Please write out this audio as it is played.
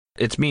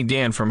It's me,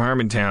 Dan, from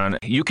Harmontown.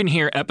 You can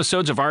hear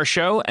episodes of our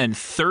show and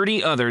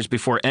 30 others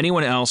before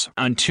anyone else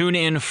on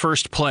TuneIn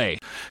First Play.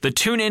 The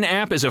TuneIn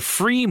app is a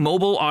free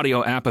mobile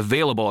audio app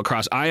available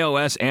across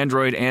iOS,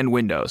 Android, and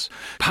Windows.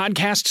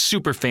 Podcast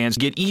superfans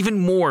get even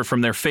more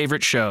from their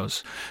favorite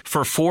shows.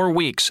 For 4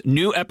 weeks,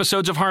 new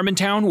episodes of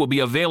Harmontown will be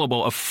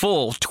available a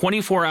full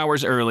 24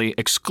 hours early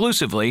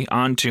exclusively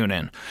on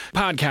TuneIn.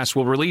 Podcasts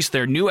will release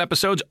their new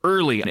episodes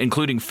early,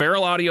 including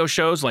feral audio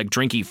shows like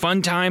Drinky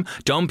Fun Time,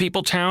 Dumb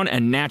People Town,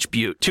 and Natch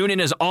Butte.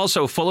 TuneIn is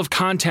also full of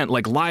content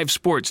like live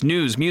sports,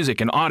 news, music,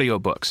 and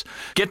audiobooks.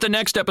 Get the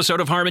next episode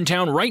of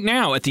Harmontown right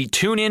now at the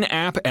TuneIn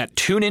app at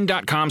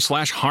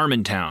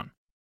tunein.com/Harmontown.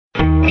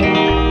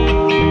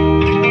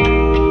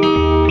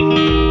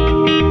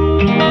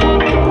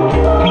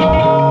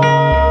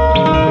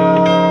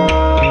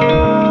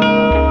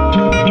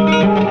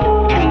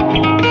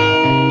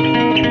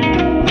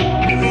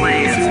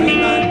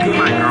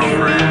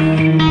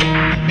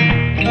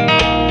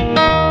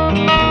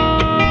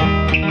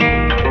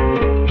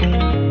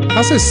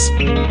 How's this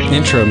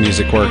intro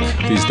music work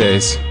these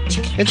days?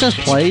 It just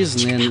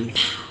plays and then...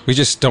 We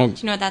just don't...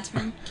 Do you know what that's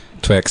from?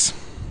 Twix.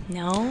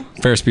 No.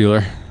 Ferris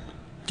Bueller.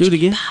 Do it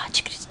again.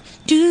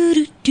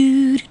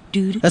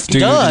 That's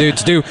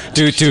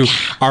Do.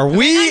 Are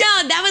we...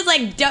 No, that was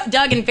like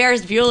Doug and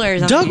Ferris Bueller or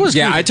something. Doug was...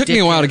 Yeah, it took me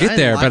a while to get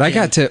there, but I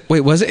got to...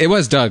 Wait, was it? It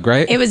was Doug,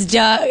 right? It was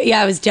Doug.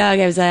 Yeah, it was Doug.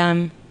 It was,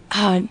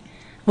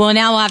 well,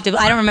 now we'll have to...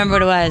 I don't remember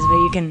what it was, but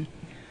you can...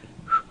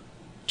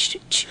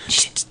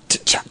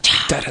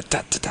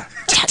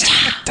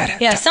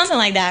 Yeah, something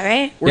like that,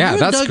 right? Yeah,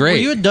 that's great. Were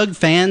you a Doug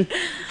fan?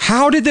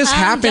 How did this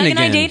happen Doug again? and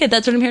I dated.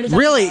 That's what I'm here to talk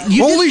Really? about.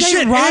 You Holy just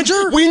dated shit,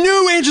 Roger? We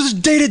knew Angela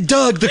dated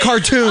Doug, the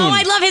cartoon. Oh,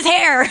 I love his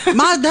hair.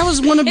 That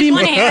was one of It's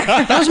one my... hair.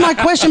 That was my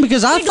question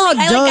because I thought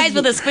I Doug... like guys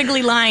with a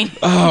squiggly line.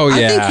 Oh,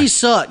 yeah. I think he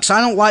sucks.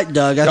 I don't like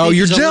Doug. I Oh, think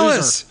you're he's a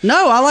jealous. loser.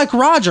 No, I like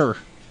Roger.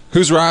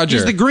 Who's Roger?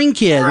 He's the green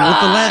kid with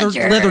the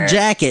leather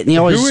jacket. And he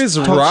always Who is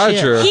talks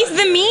Roger? shit. He's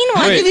the mean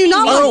one. How can you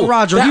not like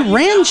Roger? He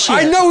ran shit.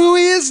 I know who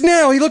he is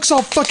now. He looks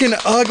all fucking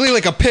ugly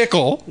like a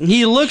pickle.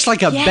 He looks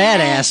like a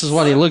badass is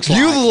what he looks like.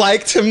 You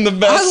liked him the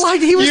best. I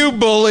liked he was... You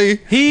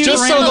bully. He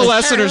Just so ran the the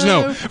listeners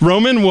know,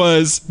 Roman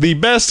was the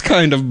best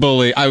kind of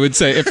bully, I would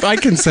say. If I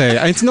can say.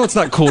 I know it's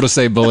not cool to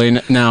say bully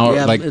now.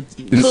 Yeah, like it's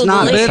Cool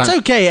not, bully. but it's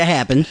okay. It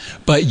happened.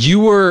 But you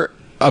were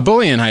a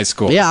bully in high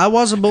school. Yeah, I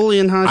was a bully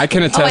in high school. I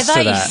can Oh, I attest thought to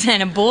you that.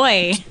 said a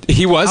boy.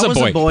 He was I a was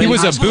boy. a boy He in was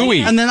high a school.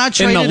 buoy. And then I in the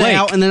traded lake.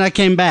 out, and then I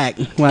came back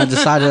when I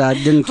decided I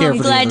didn't care I'm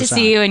for the glad other to side.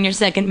 see you in your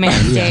second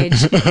marriage stage.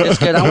 It's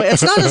good.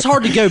 It's not as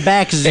hard to go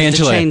back as it is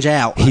to Angela, change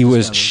out.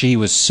 she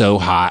was so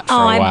hot for Oh,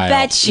 a I while.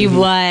 bet she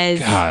was.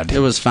 God. It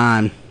was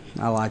fine.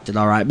 I liked it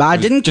all right, but I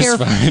didn't Just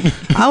care. fine.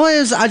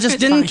 I just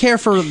didn't care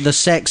for the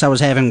sex I was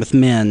having with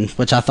men,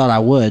 which I thought I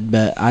would,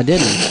 but I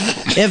didn't.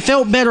 It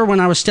felt better when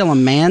I was still a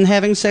man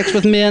having sex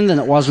with men than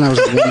it was when I was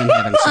a woman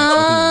having sex with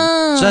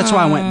men. So that's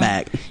why I went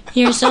back.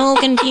 You're so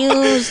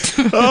confused.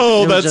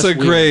 Oh, It was that's just a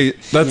great.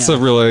 That's Yeah. a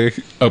really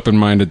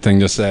open-minded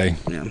thing to say.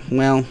 Yeah.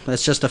 Well,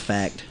 that's just a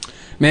fact.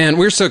 Man,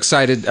 we're so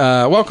excited.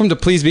 Welcome to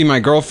Please Be My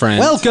Girlfriend.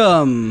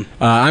 Welcome.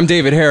 I'm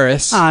David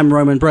Harris. I'm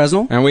Roman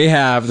Bresnell. And we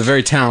have the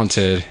very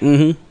talented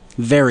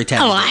Very Oh,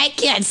 talented. I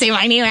can't say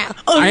my name out.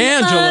 Oh,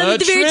 Angela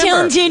the very Trimmer.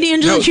 talented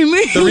Angela No, Trimmer.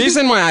 the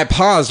reason why I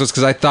paused was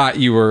because I thought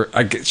you were.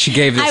 She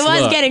gave this. I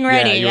was look. getting Yeah,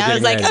 ready. you were I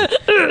was getting like,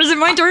 ready. is it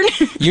my turn?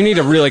 You need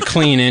a really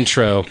clean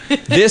intro.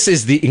 This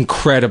is the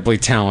incredibly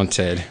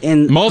talented,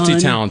 And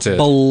multi-talented.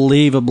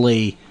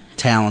 unbelievably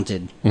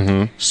talented.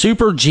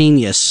 Super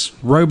genius.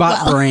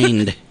 Robot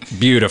brained.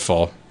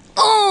 Beautiful,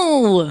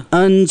 Oh,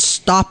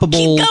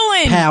 Unstoppable Keep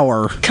going.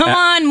 power. come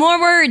on, more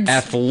words.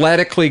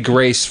 athletically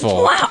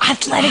graceful. Wow,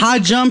 athletic. High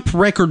jump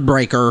record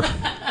breaker.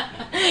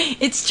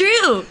 It's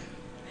true.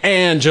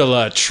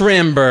 Angela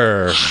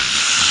Trimber.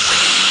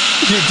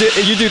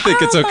 You do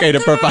think it's okay to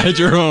provide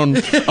your own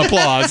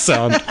applause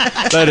sound.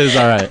 That is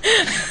all right.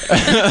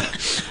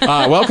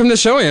 Welcome to the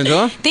show,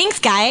 Angela. Thanks,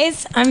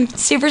 guys. I'm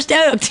super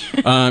stoked.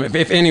 If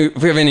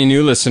we have any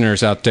new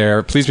listeners out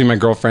there, Please Be My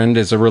Girlfriend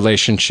is a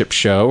relationship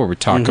show where we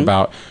talk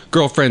about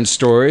girlfriend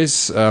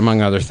stories,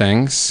 among other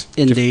things.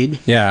 Indeed.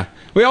 Yeah.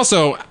 We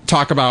also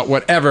talk about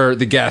whatever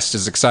the guest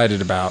is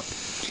excited about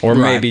or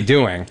may Right. be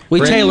doing. We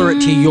Brit- tailor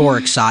it to your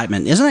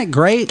excitement. Isn't that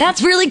great?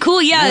 That's really cool.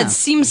 Yeah, Yeah. it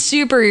seems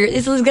super.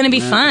 This is going to be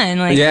fun.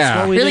 Like, Yeah.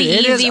 What we really do. It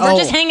easy. is- We're oh,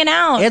 just hanging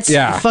out. It's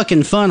Yeah.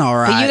 fucking fun, all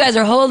right. But you guys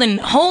are holding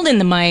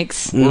the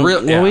mics. We're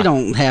real- Well, we yeah.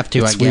 don't have to,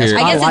 It's I guess. weird.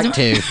 I, I guess like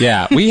to.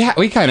 Yeah,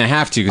 we kind of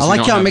have to. 'cause I we like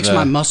don't how it have makes the-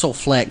 my muscle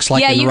flex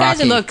like Yeah, in you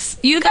Rocky.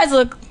 you guys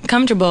look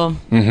comfortable.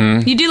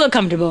 Mm-hmm. You do look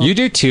comfortable. You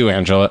do too,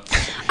 Angela.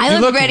 I you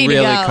look look ready to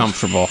really go.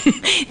 comfortable.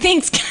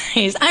 Thanks,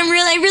 guys. I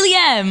really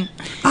am.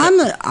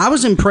 I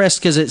was impressed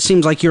because it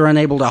seems like you're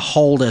unable to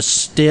hold a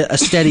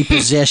steady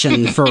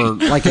position for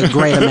like a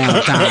great amount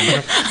of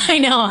time. I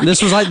know.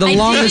 This was like the I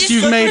longest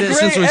needed- you've made it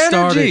since we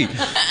started.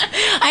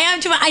 I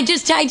I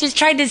just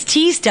tried this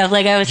tea stuff,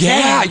 like I was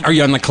saying. Are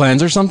you on the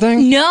cleanse or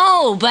something?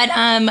 No, but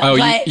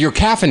You're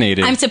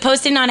caffeinated. I'm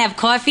supposed to not have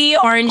coffee,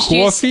 orange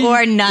Coffee? juice,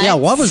 or nuts. Yeah,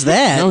 what was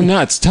that? No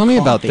nuts. Tell me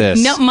about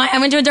this. No, I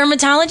went to a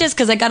dermatologist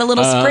because I got a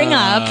little spring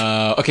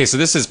up. Okay, so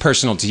this is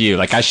personal to you.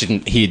 Like I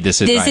shouldn't heed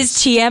this advice. This is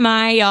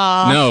TMI,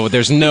 y'all. No,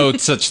 there's no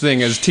such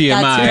thing as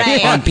TMI That's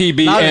right.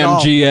 on Not at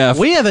all. PBMGF.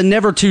 We have a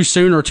never too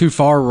soon or too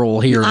far rule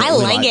here. I that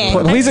we like it.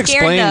 Please I'm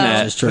scared, explain though.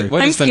 that. That's true.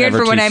 What I'm is the scared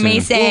never for what too I may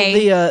soon?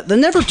 say. The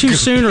never too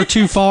soon or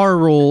too far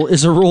rule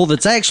is a rule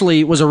that's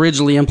actually was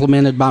originally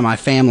implemented by my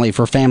family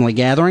for family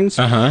gatherings.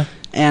 Uh-huh.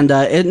 And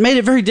it made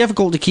it very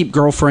difficult to keep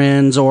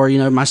girlfriends, or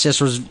my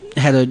sisters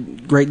had a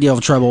great deal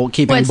of trouble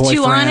keeping What's boyfriends.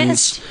 too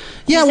honest?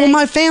 Yeah, well,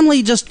 my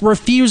family just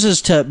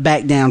refuses to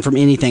back down from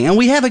anything, and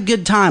we have a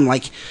good time.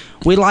 Like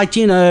we like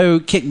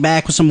to, kick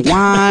back with some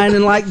wine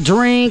and like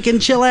drink and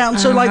chill out. And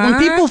so, like when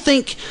people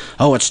think,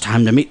 "Oh, it's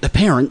time to meet the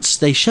parents,"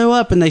 they show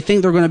up and they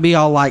think they're going to be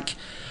all like,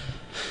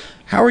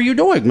 "How are you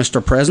doing,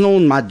 Mr. Presnell?"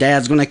 And my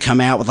dad's going to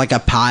come out with like a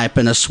pipe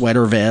and a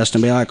sweater vest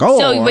and be like, "Oh."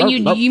 So when you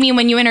mean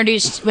when you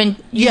introduce when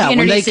they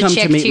introduce a come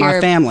chick to meet my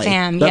your family.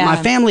 But yeah.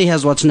 my family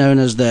has what's known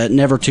as the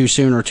never too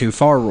soon or too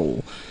far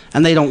rule.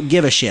 And they don't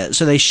give a shit.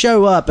 So they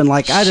show up and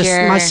like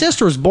Sure. my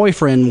sister's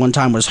boyfriend one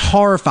time was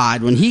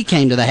horrified when he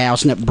came to the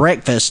house, and at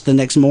breakfast the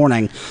next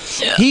morning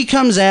he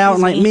comes out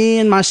and like me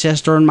and my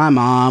sister and my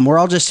mom, we're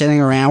all just sitting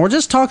around. We're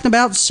just talking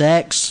about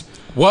sex.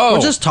 Whoa. We're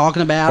just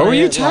talking about What were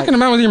you it, talking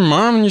about with your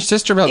mom and your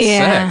sister about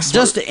Yeah. sex?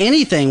 Just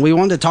anything we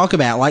wanted to talk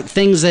about, like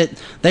things that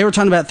they were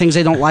talking about, things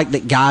they don't like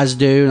that guys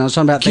do, and I was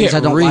talking about things Get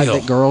I don't like real.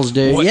 that girls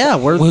do. What- Yeah,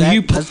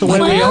 that's the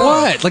way we are.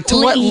 What? Like to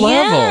what Yeah.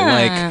 level?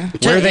 Like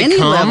To where they any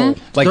come? level.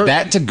 Like They're-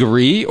 that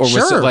degree, or was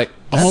Sure. it like?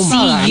 That's Oh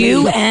my!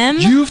 CUM?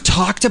 You've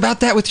talked about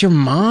that with your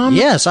mom?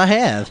 Yes, I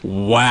have.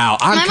 Wow.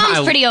 My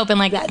mom's pretty open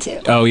like that too.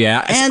 Oh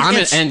yeah. And I'm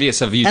it's-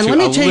 envious of you and too. let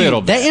me a tell little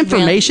you, bit. that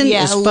information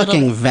Yeah, is a little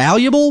fucking bit.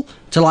 valuable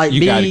to like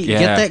You gotta-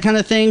 get yeah. that kind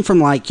of thing from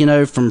like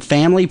from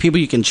family, people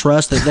you can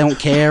trust that don't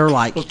care.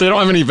 Like, They don't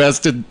have any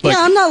vested. Like,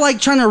 yeah, I'm not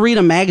like trying to read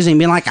a magazine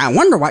being like, I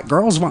wonder what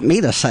girls want me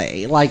to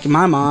say. Like,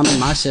 my mom and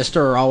my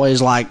sister are always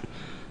like,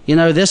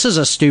 this is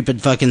a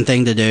stupid fucking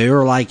thing to do,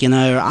 or like,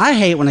 I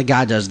hate when a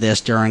guy does this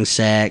during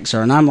sex,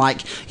 and I'm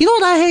like, you know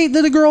what I hate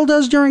that a girl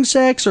does during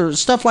sex, or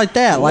stuff like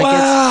that. Like,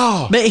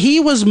 Wow. but he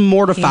was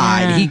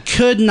mortified. Yeah. He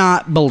could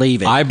not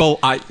believe it. I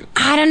don't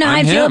know how I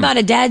I'm feel him. about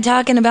a dad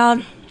talking about,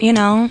 hey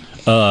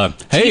Angela,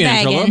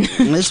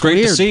 Teabagging. It's great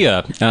to weird. see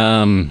you.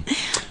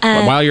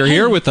 While you're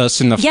here with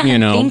us in the, yeah,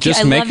 thank you.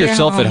 just I make love your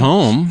yourself at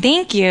home.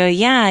 Thank you.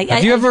 Yeah.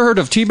 Have you ever heard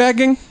of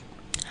teabagging?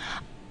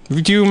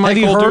 Have you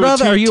heard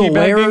of it? Are you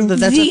aware that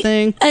that's a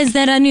thing? Is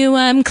that a new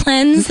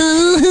cleanse?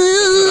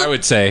 I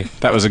would say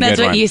that was a That's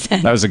good what one. you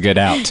said. That was a good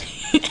out.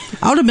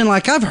 I would have been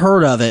like, I've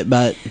heard of it,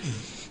 but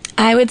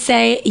I would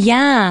say,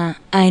 yeah,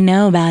 I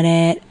know about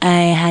it.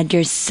 I had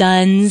your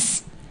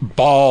son's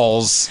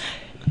Balls.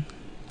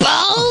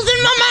 balls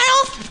in my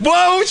mouth.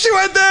 Whoa, she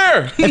went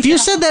there. if you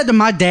said that to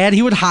my dad,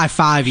 he would high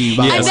five you.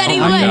 By Yes. the I bet way.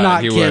 he I'm would.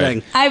 not He would.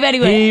 kidding. I bet he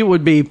would. He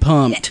would be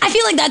pumped. I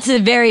feel like that's a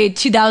very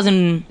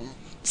 2000,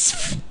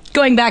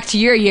 going back to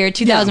your year,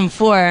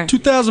 2004.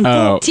 2004.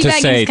 Oh, to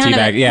Teabagging say is kind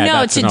teabag. of Yeah, no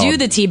that's to an do old-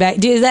 the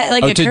teabag. Is that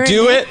like Oh, a to current-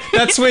 do it?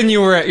 That's when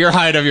you were at your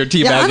height of your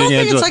teabagging. Yeah, I don't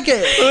think it's Angela. like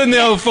a- in the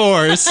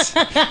 04s.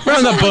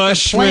 Around the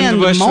bush. when planned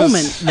the bush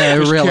moment, though,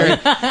 was really.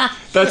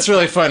 That's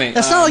really funny.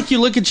 That's not like you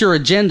look at your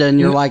agenda and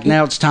you're like,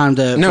 now it's time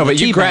to. No, for the but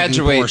you teabagging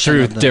graduate portion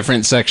through of the-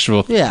 different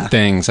sexual Yeah.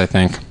 things, I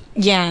think.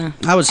 Yeah.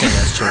 I would say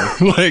that's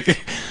true. Like,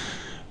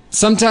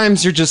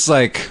 sometimes you're just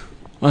like,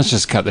 let's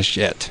just cut the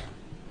shit.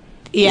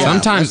 Yeah.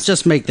 Sometimes- Let's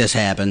just make this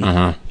happen.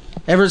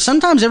 Uh-huh.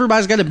 Sometimes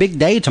everybody's got a big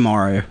day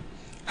tomorrow.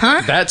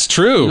 That's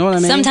true. You know what I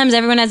mean? Sometimes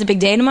everyone has a big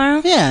day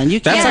tomorrow. Yeah, and you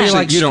can't That's be actually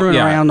like you don't screwing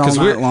around all 'cause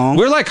night long.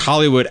 We're like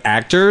Hollywood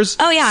actors.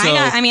 Oh yeah, so-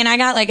 I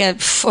got like a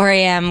 4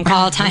 a.m.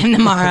 call time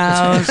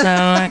tomorrow.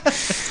 So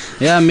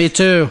Yeah, me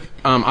too.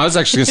 I was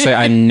actually gonna say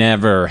I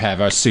never have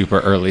a super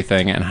early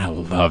thing, and I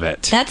love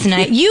it. that's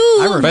nice. You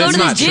But go it's to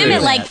the not gym true.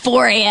 at like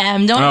 4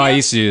 a.m. Don't Oh, you? I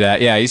used to do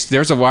that. Yeah,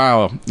 there's a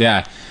while.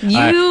 Yeah,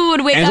 You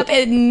would wake and- up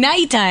at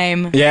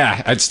nighttime.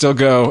 Yeah, I'd still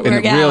go in the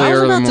Work out. really I was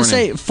early about morning. to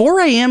say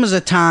 4 a.m. is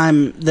a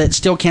time that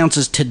still counts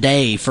as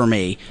today for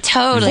me.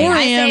 Totally. 4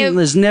 I say a.m.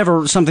 is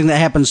never something that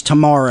happens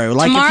tomorrow.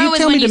 Like if Tomorrow you is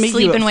tell when me to you meet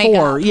sleep you and at wake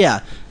 4, up. yeah,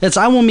 it's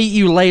I will meet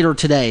you later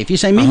today. If you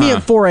say meet me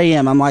at 4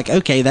 a.m., I'm like,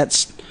 okay,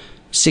 that's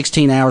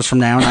 16 hours from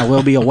now, and I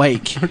will be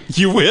awake.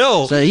 You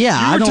will. So, yeah,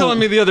 you I were don't- telling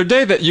me the other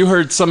day that you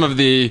heard some of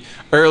the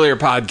earlier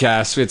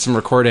podcasts. We had some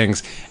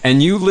recordings,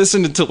 and you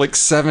listened until like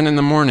 7 in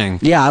the morning.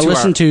 Yeah, I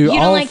listen to you don't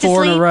all like to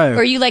 4 sleep, in a row.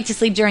 or you like to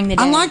sleep during the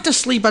day. I like to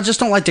sleep. I just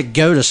don't like to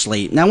go to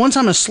sleep. Now, once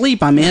I'm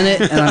asleep, I'm in it,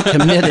 and I'm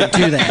committed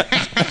to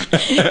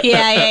that.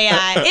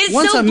 yeah. It's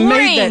Once so I boring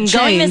made that change,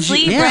 going to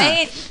sleep, yeah.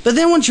 right? But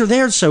then once you're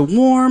there, it's so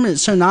warm, and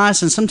it's so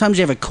nice, and sometimes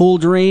you have a cool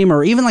dream,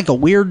 or even like a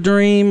weird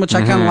dream, which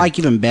I kind of like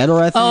even better,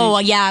 I think. Oh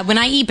yeah, when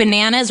I eat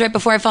bananas right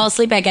before I fall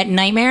asleep, I get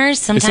nightmares.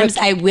 Sometimes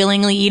I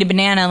willingly eat a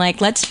banana. Like,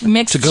 let's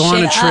mix To go on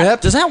a shit up.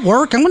 trip? Does that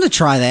work? I'm going to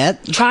try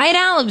that. Try it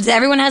out.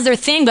 Everyone has their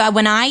thing, but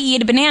when I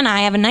eat a banana, I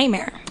have a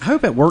nightmare. I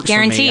hope it works for me.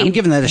 Guaranteed. I'm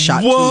giving that a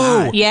shot Whoa.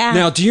 tonight. Yeah.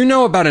 Now, do you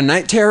know about a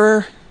night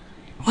terror?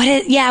 What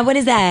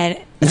is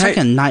that? It's like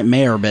a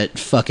nightmare, but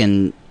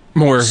fucking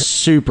More.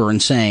 super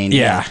insane.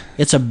 Yeah.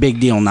 It's a big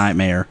deal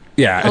nightmare.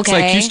 Yeah, it's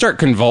like Okay. you start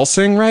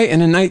convulsing, right,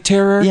 in a night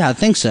terror? Yeah, I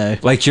think so.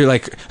 Like you're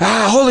like,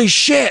 holy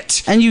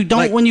shit! And you don't,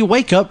 Like- when you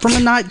wake up from a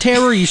night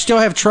terror, you still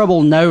have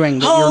trouble knowing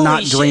that you're not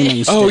Holy shit.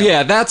 dreaming still. Oh,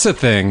 yeah, that's a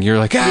thing. You're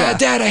like, Yeah.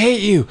 Dad, I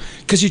hate you.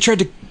 Because you tried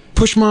to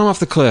push Mom off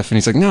the cliff. And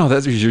he's like, no,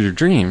 that's your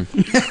dream.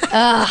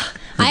 I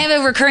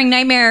have a recurring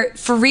nightmare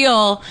for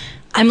real.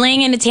 I'm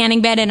laying in a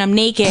tanning bed and I'm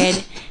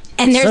naked.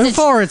 And there's So a,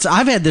 far,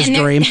 I've had this and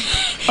there- dream.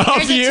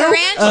 there's a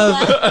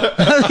tarantula.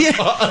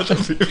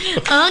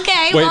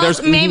 Okay, Wait, well,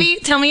 there's- maybe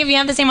tell me if you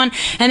have the same one.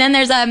 And then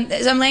there's so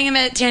I'm laying in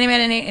a tanning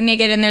bed and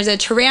naked, and there's a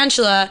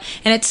tarantula,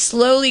 and it's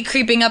slowly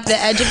creeping up the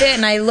edge of it.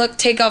 And I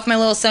take off my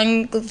little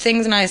sun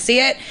things, and I see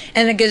it,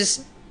 and it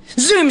goes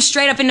zoom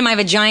straight up into my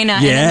vagina,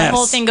 and then Yes. the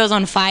whole thing goes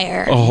on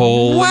fire.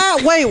 Oh, Wow,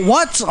 wait,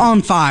 what's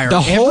on fire?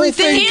 the whole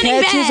Everything? thing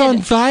tanning catches bed.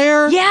 on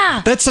fire?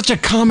 Yeah. That's such a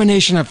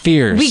combination of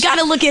fears. We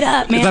gotta look it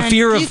up, man. the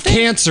fear of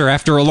cancer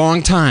after a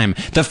long time,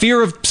 the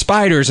fear of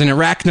spiders and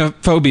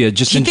arachnophobia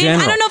just in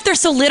general. I don't know if they're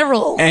so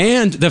literal.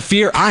 And the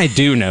fear, I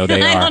do know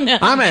they I are. don't know.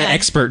 I'm an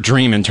expert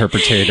dream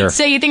interpretator.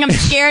 So you think I'm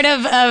scared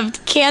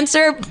of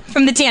cancer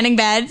from the tanning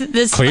bed?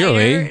 The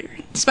Clearly.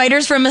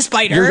 spiders from a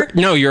spider.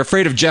 You're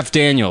afraid of Jeff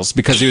Daniels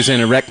because he was in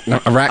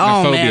arachnophobia.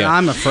 Oh, man,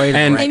 I'm afraid of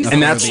and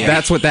arachnophobia.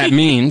 that's what that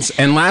means.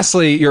 And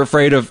lastly, you're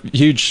afraid of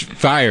huge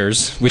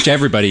fires, which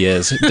everybody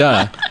is.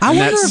 Duh. I And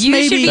wonder that's- if You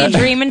maybe- should be a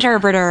dream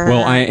interpreter.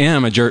 Well, I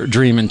am a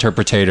dream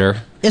interpretator.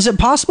 Is it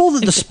possible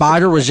that the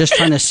spider was just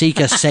trying to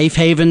seek a safe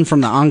haven from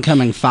the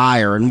oncoming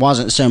fire and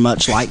wasn't so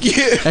much like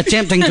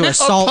attempting to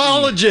assault you?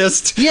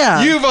 Apologist.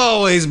 Yeah. You've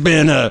always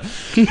been a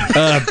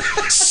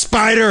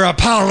spider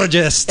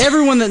apologist.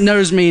 Everyone that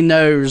knows me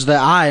knows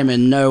that I am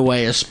in no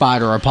way a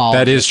spider apologist.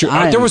 That is true.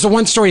 I am There was a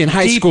one story in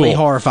high deeply school.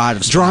 horrified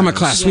of drama spiders.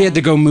 class. We had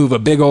to go move a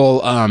big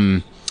old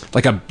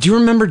do you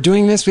remember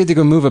doing this? We had to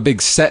go move a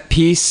big set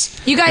piece.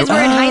 you guys were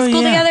in high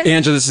school yeah. together?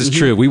 Angela, this is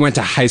true. We went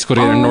to high school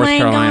together in Oh North my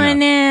Carolina.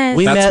 goodness.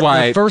 We That's met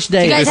why- the first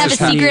day. You guys this have a is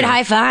how secret you-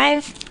 high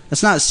five?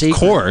 It's not secret. Of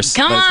course.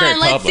 Come but it's very on,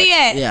 let's public. see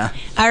it. Yeah.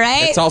 All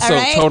right. It's also all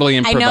right? totally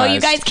I know you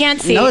improvised. guys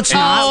can't see. No, it's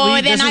not. Oh,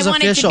 We- then this I is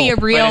want it to official. be a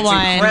But real it's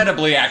one.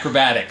 incredibly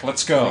acrobatic.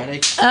 Let's go.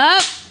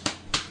 Up.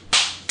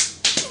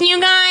 You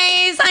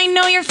guys, I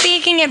know you're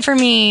faking it for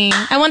me.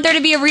 I want there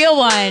to be a real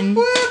one.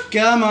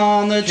 Come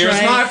on the Here's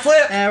train. my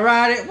flip. And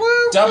ride it. Woo,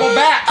 Double woo.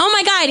 back. Oh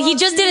my god, he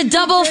just did a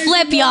double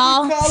flip,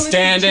 y'all.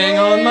 Standing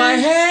on my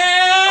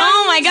hand.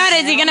 Oh my god,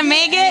 is he gonna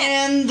make it?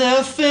 And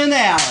the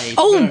finale.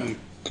 Oh. Boom.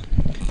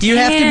 You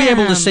have to be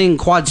able to Damn. sing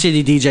Quad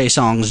City DJ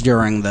songs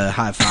during the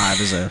high five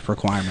as a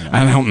requirement.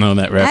 I don't know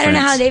that reference. I don't know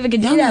how David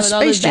could do No, that with all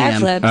those Space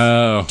Jam. backflips.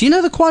 Oh. Do you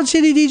know the Quad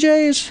City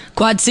DJs?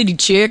 Quad City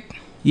chick.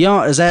 You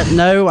know, is that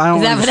no? I don't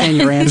Is that what understand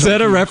that your Is answer.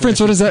 that a reference?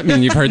 What does that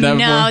mean? You've heard that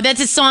before? No,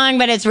 that's a song,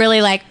 but it's really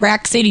like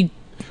Rack City.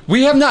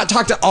 We have not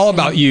talked all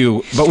about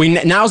you, but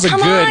now's a Come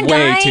good on, way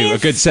guys. to a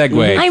good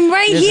segue. I'm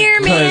right This is here,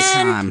 because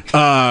man.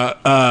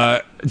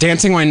 time.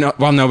 Dancing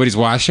while nobody's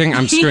watching.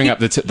 I'm screwing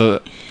up I'm screwing up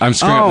the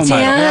title.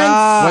 man.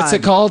 God. What's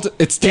it called?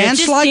 It's Dance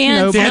Just like dance.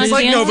 nobody. Dance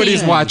like Dancing.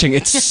 nobody's watching.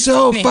 It's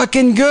so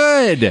fucking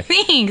good.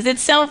 Thanks.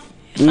 It's so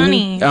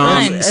funny.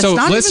 Fun. It's So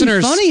not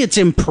listeners, even funny. It's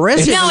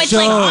impressive. No, it's so-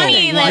 like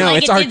funny that No,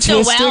 like it's it did so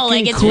artistic well. Like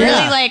and it's cool. really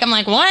Yeah. like I'm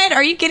like, what?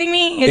 Are you kidding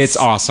me? It's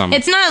awesome.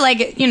 It's not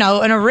like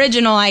an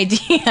original idea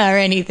or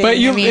anything. But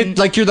I mean,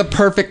 you're the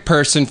perfect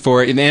person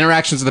for it. The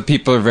interactions with the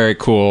people are very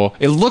cool.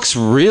 It looks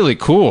really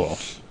cool.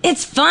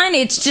 it's fun.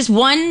 It's just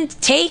one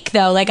take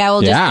though. Like I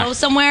will just Yeah. go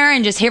somewhere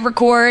and just hit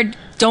record.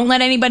 Don't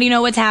let anybody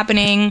know what's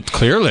happening.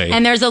 Clearly.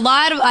 And there's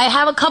I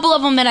have a couple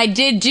of them that I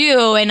did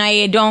do, and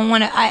I don't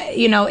want to.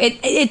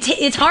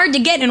 It's hard to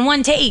get in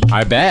one take.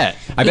 I bet.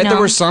 I bet there know?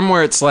 were some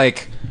where it's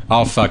like,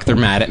 oh fuck, they're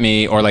mad at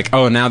me, or like,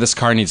 oh now this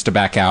car needs to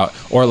back out,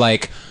 or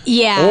like,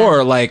 Yeah.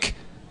 or like,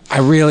 I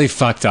really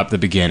fucked up the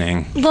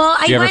beginning. Well,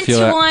 Do you I ever went feel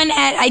to that? one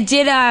I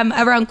did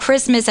around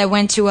Christmas. I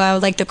went to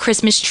like the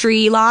Christmas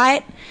tree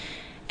lot.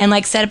 And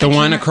like set up The a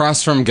one camera-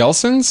 across from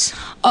Gelson's,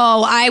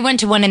 Oh, I went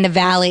to one in the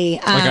valley.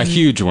 like a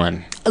huge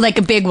one. Like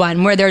a big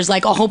one where there's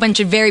like a whole bunch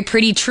of very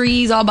pretty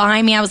trees all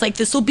behind me. I was like,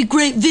 this will be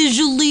great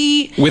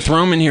visually. With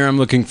Roman here, I'm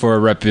looking for a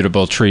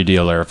reputable tree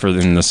dealer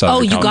in the Southern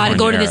Oh, you got to California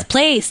go to area. this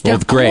place. Well,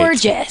 They're great.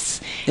 gorgeous.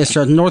 It's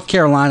North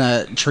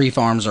Carolina tree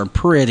farms are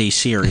pretty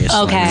serious.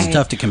 Okay. It's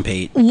tough to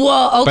compete.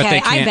 Whoa, okay, But they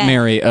I can't bet.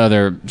 marry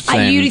other You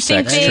think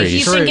same-sex trees.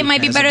 you think it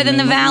might be Hasn't better than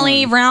the been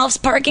Valley, one. Ralph's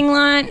parking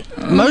lot?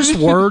 Most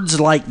words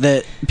like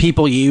that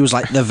people use,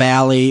 like the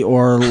Valley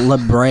or La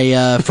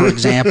Brea, for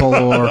example,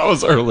 or That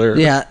was earlier.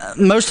 yeah,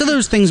 most of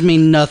those things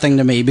mean nothing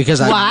to me because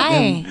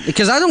Why?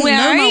 Because I don't Where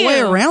know are my way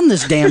you? around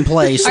this damn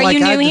place. Are like, you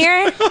new I just-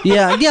 here?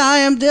 Yeah, I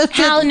am.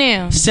 How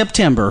new?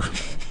 September.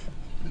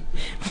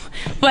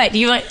 What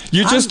you?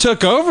 You just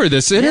took over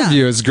this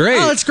interview. It's great.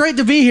 Oh, it's great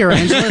to be here,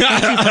 Angela.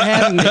 Thank you for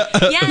having me.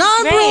 Yes, No,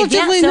 I'm great.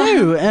 relatively Yeah, so-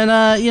 new, and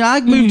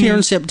I moved here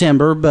in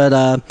September, but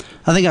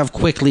I think I've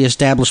quickly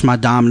established my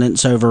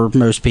dominance over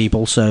most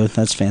people, so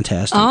that's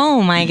fantastic.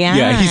 Oh my god.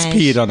 Yeah, he's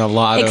peed on a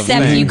lot of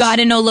Except things. you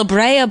gotta know La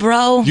Brea,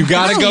 bro. You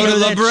gotta I don't go to know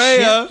La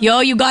that Brea. Yo,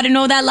 you gotta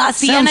know that La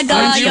Cienega,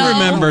 fun. Do you yo.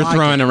 remember like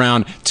throwing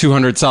around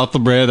 200 South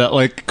La Brea, that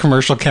like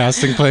commercial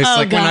casting place? Oh,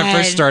 Like when I God.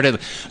 first started,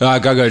 I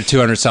gotta go to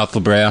 200 South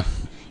La Brea.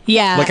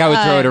 Yeah. Like I would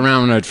throw it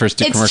around when I would first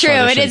do It's commercial true.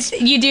 auditions.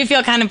 It is. You do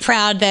feel kind of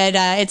proud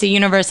that it's a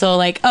universal,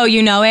 like, oh,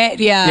 you know it?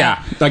 Yeah.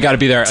 Yeah, I gotta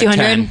be there at 200?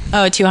 10.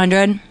 Oh,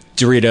 200?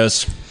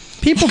 Doritos.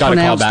 People Gotta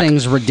call pronounce back.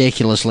 things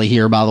ridiculously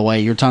here, by the way.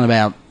 You're talking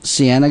about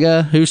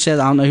Cienega? Who said?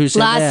 I don't know who said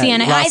La that.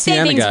 Cienega. La I say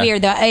things Cienega.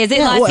 weird, though. Is it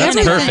Yeah, La well, That's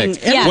Cienega? perfect.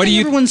 everything What do you-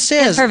 everyone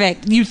says? That's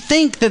perfect. You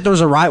think that there's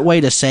a right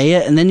way to say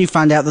it, and then you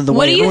find out that the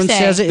What way do you everyone say?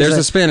 says it is There's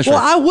a Spanish Well,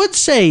 word. I would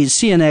say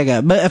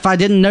Cienega, but if I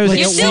didn't know that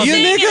You're it still was...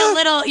 saying it Cienega? a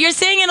little. You're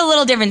saying it a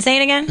little different. Say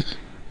it again.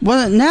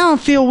 Well, now I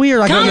feel weird.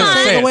 Like Come I'm on,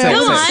 saying say the it, way say I it,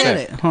 would say have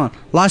it. said it. Huh.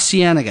 La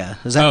Cienega.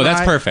 Is that Oh, that's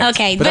right? perfect.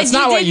 Okay, but that's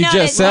not what did you know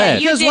just that- said.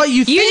 Because what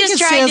you think just it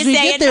tried says to when you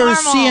say get it there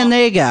is normal.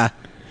 Cienega.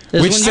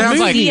 Is Which when you sounds move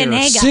like here.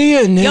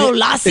 Cienega. Yo,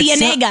 La It's not-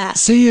 Cienega.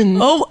 Cienega.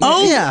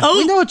 Oh, Yeah,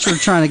 we know what you're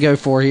trying to go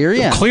for here.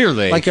 Yeah,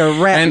 Clearly. like a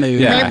rap And-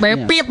 movie. yeah.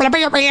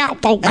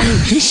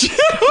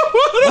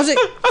 Was it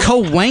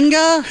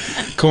Cahuenga?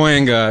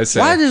 Coanga, I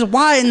say.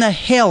 Why in the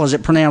hell is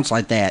it pronounced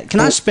like that? Can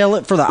I spell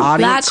it for the La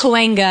audience?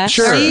 Cahuenga.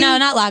 Sure. No,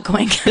 not La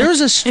Cahuenga.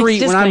 There's a street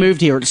Just when I Cahuenga.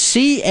 moved here.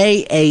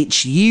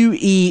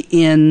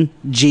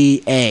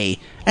 Cahuenga,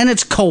 and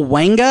it's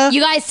Cahuenga. You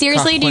guys,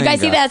 seriously, do you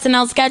guys see the Cahuenga.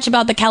 SNL sketch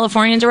about the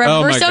Californians or whatever?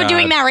 Oh We're my so God.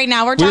 doing that right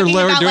now. We're We're talking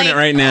literally about doing like it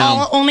right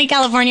now. only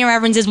California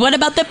references. What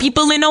about the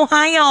people in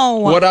Ohio?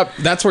 What up?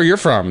 That's where you're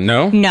from,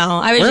 no? No,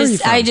 I Where are was you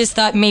just from? I just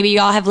thought maybe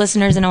y'all have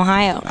listeners in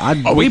Ohio.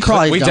 we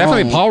probably don't.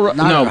 definitely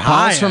Not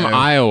Paul's from Ohio.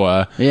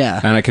 Iowa.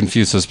 Yeah. And I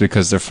confuse us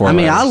because they're four I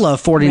mean, I letters.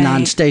 love 49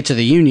 Right. states of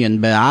the union,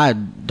 but I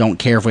don't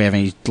care if we have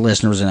any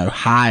listeners in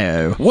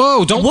Ohio.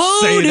 Whoa, don't Whoa,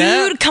 say dude,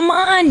 that. come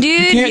on,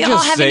 dude. can't Y'all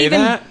just haven't say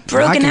even that.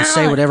 broken I can out.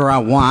 say whatever I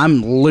want.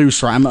 I'm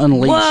loose, or I'm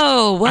unleashed.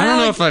 Whoa, what? I don't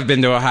know if I've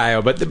been to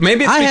Ohio, but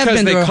maybe it's I have because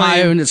been they to Ohio,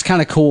 claim. and it's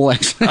kind of cool,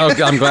 actually. Oh,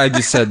 I'm glad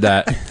you said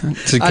that.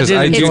 Because did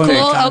I enjoy do It's it. think.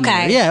 cool. Kind of- Okay.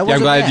 Yeah, it Yeah, I'm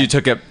wasn't glad bad. you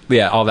took it.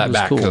 Yeah, all that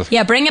back. cool. 'cause-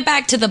 Yeah, bring it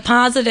back to the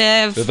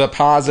positive. The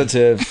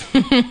positive.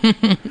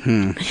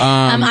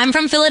 I'm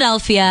from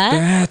Philadelphia.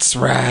 That's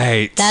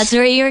right. That's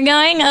where you were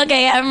going?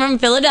 Okay, I'm from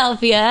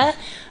Philadelphia.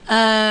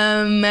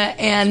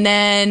 And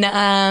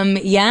then,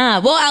 yeah,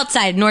 well,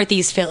 outside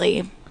Northeast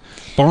Philly.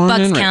 Born Bucks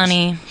and raised.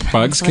 County.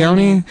 Bucks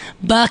County?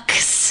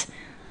 Bucks.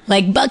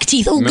 Like buck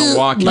teeth. Oh, good.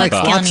 Milwaukee Like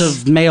Bucks. lots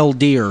of male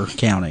deer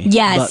county.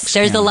 Yes, Bucks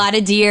there's a County. lot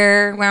of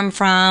deer where I'm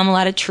from, a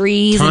lot of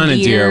trees. Ton and of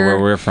deer where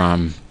we're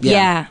from.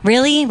 Yeah.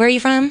 Really? Where are you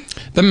from?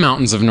 The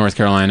mountains of North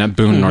Carolina,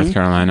 Boone, Mm-hmm. North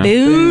Carolina.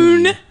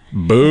 Boone.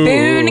 Boone.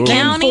 Boone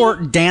County.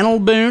 Fort Daniel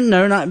Boone?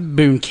 No, not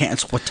Boone County.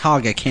 It's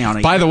Watauga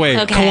County. By the way,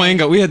 Okay.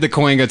 Cahuenga, we had the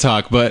Cahuenga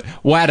talk, but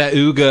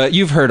Watauga,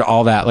 you've heard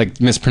all that,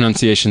 like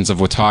mispronunciations of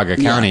Watauga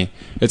County.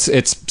 It's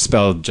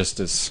spelled just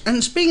as.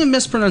 And speaking of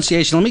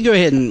mispronunciation, let me go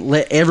ahead and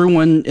let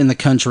everyone in the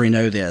country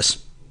know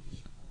this.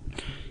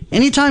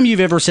 Anytime you've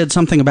ever said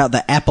something about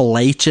the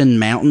Appalachian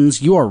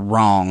Mountains, you are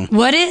wrong.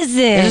 What is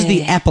it? It is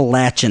the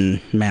Appalachian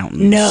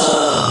Mountains.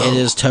 No. It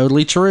is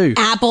totally true.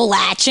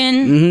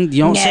 Appalachian.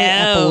 You don't say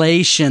No.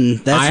 Appalachian.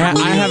 That's I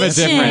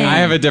weird.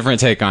 have a different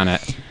take on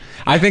it.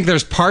 I think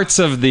there's parts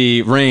of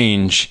the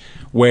range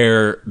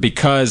where,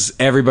 because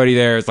everybody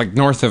there is like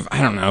north of,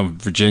 I don't know,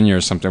 Virginia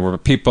or something, where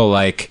people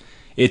like,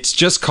 it's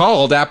just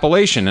called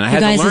Appalachian, and I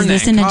had guys, to learn is that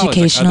this in an college.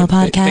 educational They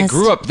podcast?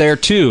 grew up there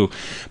too,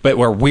 but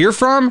where we're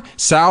from,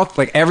 south,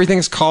 like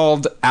everything's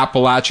called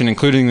Appalachian,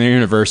 including the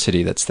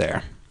university that's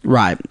there.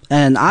 Right.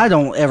 And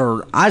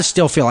I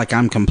still feel like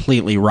I'm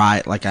completely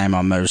right, like I am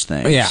on most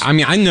things. Yeah, I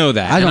mean, I know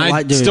that, I don't and I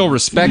like doing- still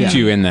respect yeah.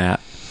 you in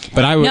that.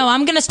 But I would. No,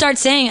 I'm gonna start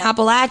saying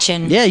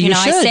Appalachian. Yeah, you I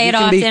should. say it You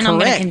can be often. I'm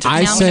gonna correct. continue. I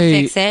I'm say-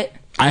 gonna fix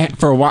it.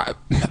 For a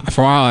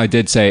while, I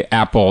did say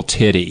apple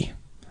titty.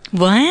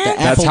 What?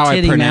 That's Apple how I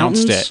Titty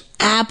pronounced Mountains? it.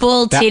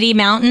 Apple Titty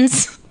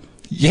Mountains.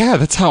 Yeah,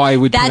 that's how I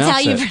would That's pronounce how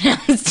you it.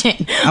 pronounced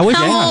it. I wish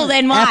How old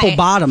and why? Apple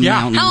Bottom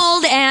Yeah. Mountains. How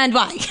old and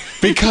why?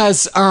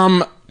 Because It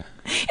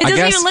doesn't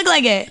guess- even look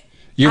like it.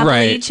 you're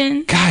Appalachian?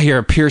 right. God, you're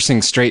a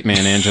piercing straight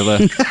man, Angela.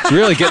 You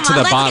really get to Come on,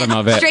 the let's bottom get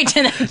of it. Straight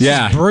to the.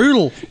 Yeah.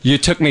 Brutal. You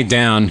took me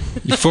down.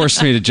 You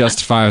forced me to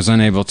justify I was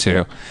unable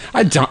to.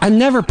 I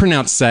never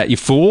pronounced that, you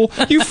fool.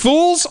 You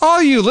fools,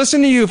 all you,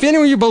 listen to you. If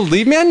anyone you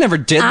believe me, I never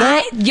did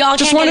that. Y'all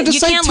Just can't. wanted to You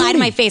say can't lie to titty.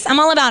 my face. I'm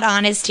all about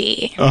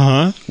honesty.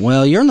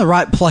 Well, you're in the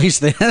right place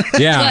then.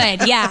 Yeah.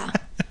 Good. Yeah.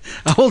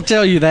 I will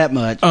tell you that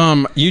much.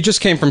 You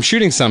just came from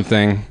shooting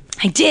something.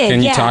 I did. Can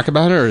you yeah. talk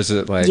about it, or is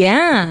it like?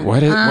 Yeah.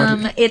 What is?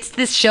 It's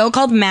this show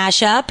called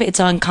Mashup. It's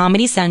on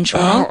Comedy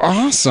Central. Oh,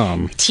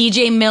 awesome.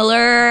 TJ Miller.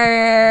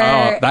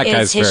 Oh, that is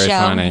guy's his very show.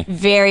 funny.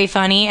 Very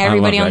funny.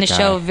 Everybody love on the that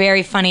show guy.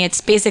 very funny. It's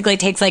basically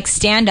takes like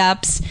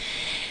stand-ups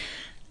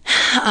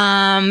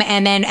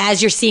And then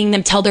as you're seeing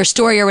them tell their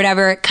story or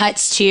whatever, it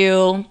cuts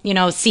to,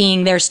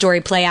 seeing their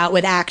story play out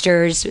with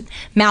actors, with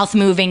mouth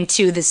moving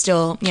to the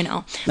still,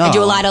 I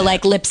do a lot of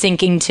like lip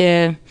syncing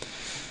to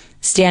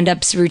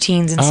stand-ups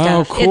routines and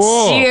stuff. Oh, cool.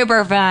 It's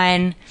super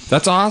fun.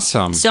 That's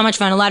awesome. So much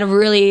fun. A lot of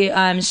really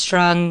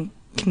strong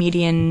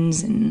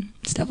comedians and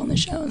stuff on the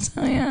show.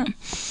 So yeah.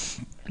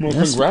 Well,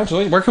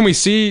 congratulations. Where can we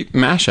see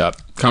Mashup?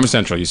 Comedy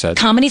Central, you said.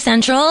 Comedy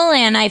Central,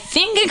 and I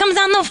think it comes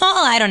out in the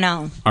fall. I don't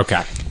know.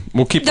 Okay.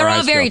 We'll keep They're our all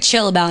eyes very peeled.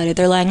 chill about it.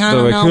 They're like, I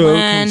don't know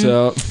when. Comes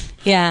out.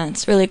 Yeah,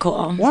 it's really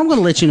cool. Well, I'm going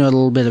to let you know a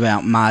little bit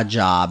about my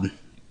job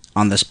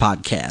on this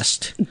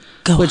podcast,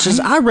 which is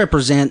I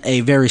represent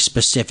a very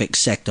specific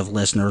sect of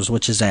listeners,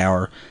 which is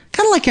our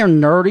kind of like our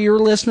nerdier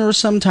listeners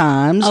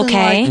sometimes.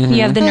 Okay, and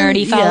you have the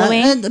nerdy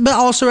following, but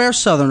also our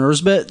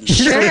Southerners. But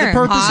Sure, for the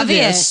purpose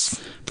obvious. of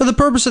this. For the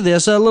purpose of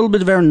this, a little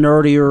bit of our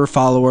nerdier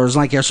followers,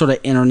 like our sort of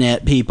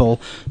internet people.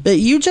 But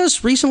you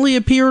just recently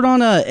appeared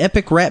on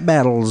Epic Rap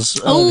Battles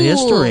of Ooh,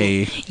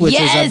 History, which is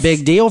yes. a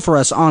big deal for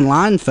us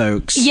online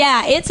folks.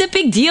 Yeah, it's a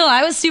big deal.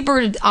 I was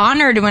super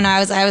honored when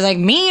I was like,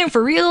 me,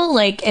 for real?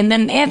 Like, and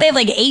then they have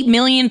like 8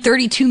 million,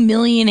 32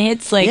 million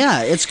hits. Like,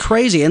 Yeah, it's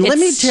crazy. And let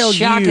me It's tell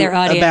shocked you their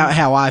audience. about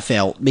how I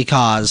felt,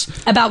 because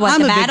About what, I'm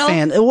the a battle? big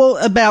fan. Well,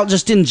 about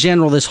just in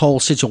general this whole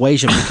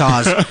situation,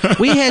 because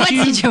we had What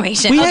you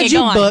situation? we Okay, had you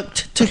go on.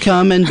 booked to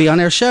come and be on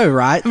our show,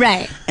 right?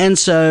 Right. And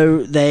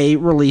so they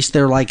released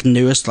their like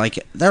newest, like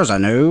there's a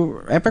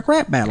new Epic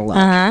Rap Battle.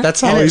 That's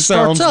how and he it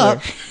starts sounds.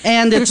 up,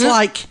 and it's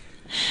like.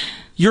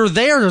 You're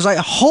there. There's like,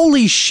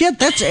 holy shit,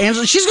 that's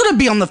Angela. She's going to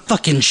be on the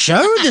fucking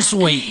show this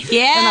week.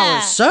 Yeah. And I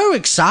was so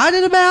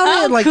excited about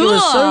Oh, it. Like, it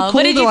was so cool. cool.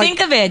 What did to, you like-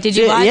 think of it? Did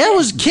you watch Yeah, it? it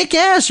was kick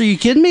ass. Are you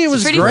kidding me? It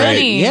was pretty great.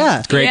 funny.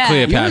 Yeah. Great Yeah. You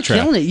were Cleopatra.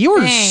 killing it. You were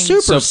Thanks.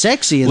 super So,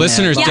 sexy in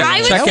listeners, that. Yeah, Like,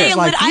 I would that say was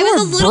like, I you was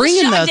were a little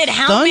bringing shocked the at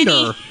how thunder.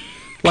 many-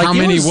 Like, How it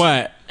many was-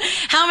 what?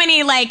 How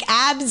many like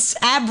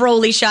ab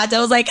rolly shots?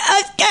 I was like,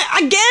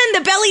 again,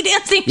 the belly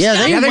dancing. Yeah,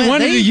 shot. they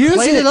wanted to use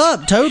played it. it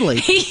up totally.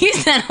 He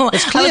used that a lot.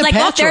 I was like, oh,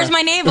 Cleopatra. there's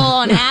my navel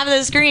on half of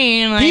the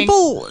screen. Like,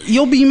 People,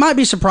 you might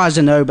be surprised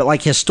to know, but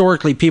like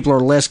historically, people are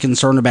less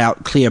concerned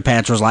about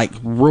Cleopatra's like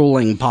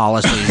ruling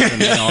policies than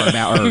they are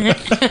about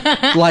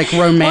her like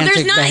well, romantic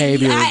there's not.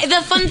 behavior.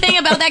 The fun thing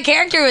about that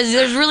character is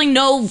there's really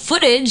no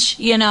footage,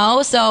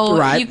 so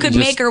Right. you could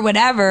Just- make her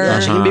whatever. Yeah,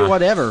 she can be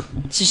whatever.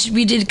 So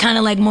we did kind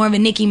of like more of a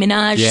Nicki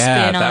Minaj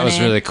Yeah, spin on that was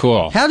it. really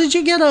cool. How did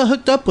you get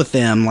hooked up with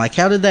them? Like,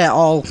 how did that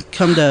all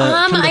come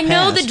to? come to I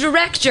know pass? the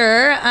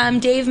director,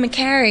 Dave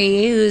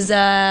McCary, who's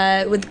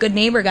with Good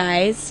Neighbor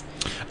Guys.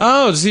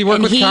 Oh, does he work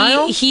And with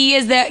Kyle? he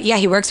is the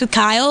he works with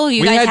Kyle.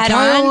 You We guys had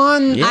Kyle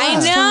on. Yeah. I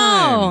last know.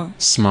 time.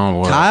 Small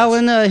world. Kyle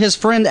and his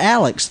friend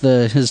Alex,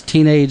 his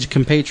teenage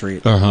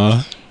compatriot.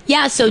 Uh-huh.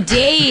 Yeah, so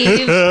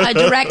Dave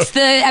directs the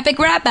Epic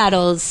Rap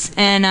Battles,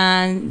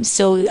 and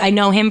so I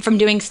know him from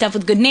doing stuff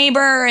with Good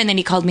Neighbor, and then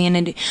he called me in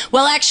and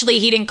well, actually,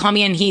 he didn't call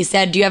me in. He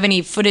said, "Do you have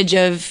any footage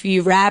of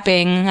you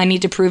rapping? I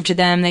need to prove to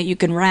them that you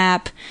can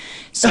rap."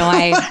 So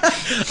I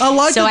I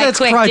like So that I that's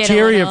clicked it a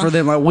criteria little. for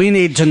them. Like, we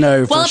need to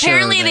know. well, for sure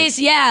apparently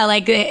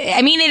that-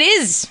 I mean, it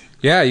is.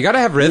 Yeah, you got to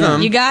have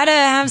rhythm. You gotta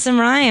have some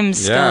rhyme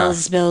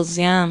skills,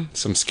 yeah.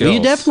 Some skills. Well,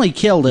 you definitely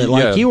killed it.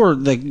 Like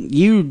Yeah.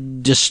 you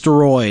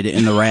destroyed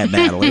in the rap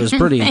battle. It was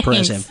pretty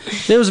impressive.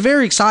 It was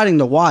very exciting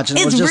to watch. And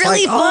it It's was just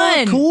really like,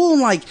 fun. oh, cool.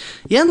 And like,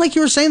 yeah, and like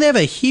you were saying, they have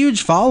a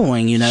huge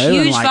following. You know,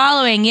 Huge and like,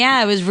 following,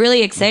 yeah. It was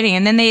really exciting.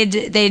 And then we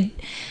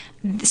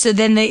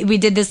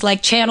did this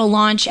like channel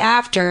launch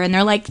after, and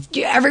they're like,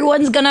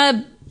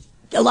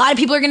 a lot of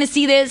people are gonna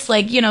see this, so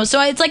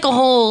it's like a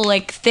whole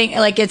like thing.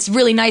 Like, it's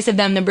really nice of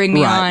them to bring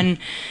me Right.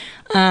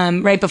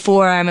 on right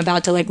before I'm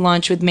about to like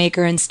launch with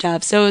Maker and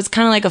stuff. So it's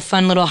kind of like a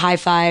fun little high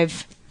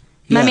five.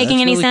 Am I yeah, making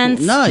that's any really sense?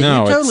 cool. No, No,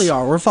 you it's- totally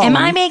are. We're following.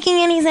 Am I making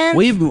any sense?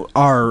 We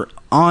are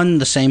on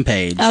the same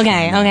page.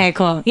 Okay,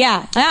 cool.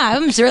 Yeah.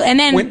 I'm sure. And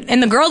then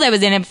and the girl that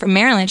was in it from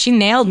Maryland, she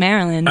nailed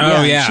Maryland.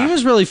 Oh, yeah. She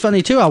was really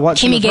funny too. I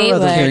watched Kimmy some of her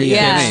other Gateway, videos.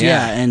 yeah. Kimmy,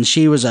 yeah, and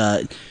she was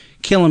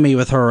killing me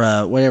with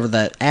her whatever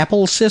that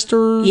Apple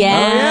Sisters.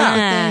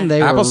 Yeah. thing.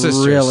 They Apple were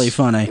Sisters. really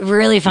funny.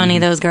 Really funny,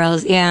 those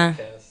girls. Yeah.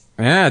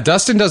 Yeah,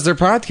 Dustin does their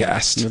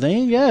podcast. There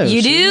you go.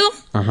 You See? do?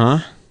 Uh-huh.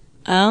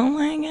 Oh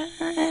my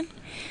god.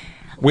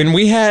 When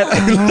we had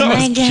Oh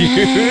my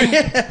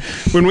god.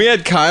 when we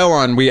had Kyle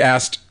on, we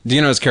asked, do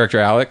you know his character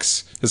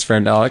Alex? His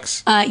friend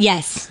Alex?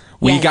 Yes.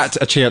 We Yes. got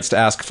a chance to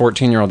ask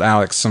 14-year-old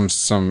Alex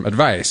some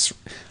advice.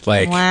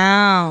 Like,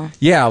 Wow.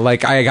 yeah,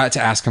 like I got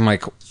to ask him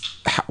like,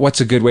 what's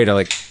a good way to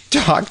like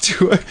talk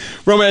to a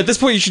Roman? At this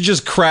point, you should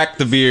just crack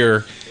the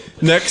beer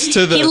next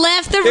to the. He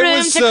left the It room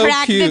was to so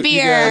crack the cute, you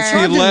beer. guys.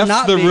 Try He to left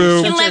not the be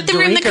room. He such left a the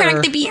room to crack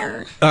drinker. the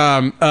beer.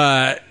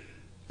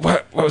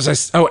 What was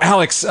I? Oh,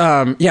 Alex.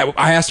 Yeah,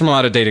 I asked him a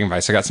lot of dating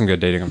advice. I got some good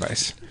dating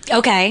advice.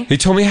 Okay. He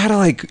told me how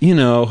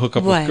to hook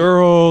up What? with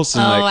girls.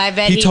 And, Oh, I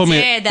bet he told me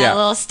did. That yeah.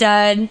 little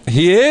stud.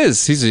 He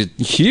is. He's a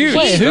huge.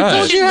 Wait, who stud.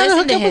 told you how to Listen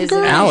hook to up with his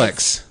girls? advice.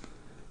 Alex.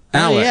 Oh,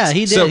 Alex. yeah, he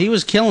did. So he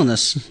was killing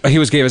us.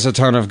 he gave us a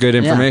ton of good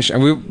information.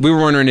 And we were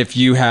wondering if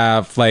you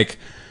have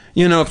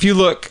if you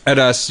look at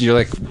us, you're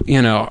like,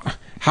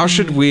 How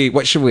should we?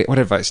 What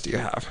advice do you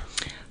have?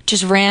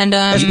 Just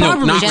random. It's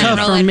probably not tough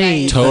general for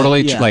me. advice.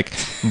 Totally, Yeah. like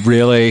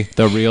really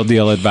the real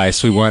deal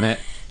advice. We want it.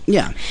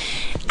 Yeah.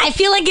 I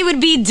feel like it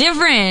would be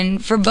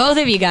different for both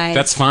of you guys.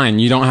 That's fine.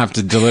 You don't have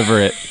to deliver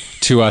it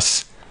to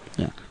us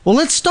Well,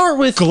 let's start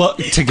with.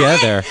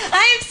 together.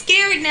 I'm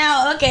scared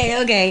now.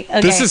 Okay.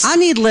 This is I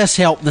need less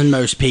help than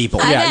most people.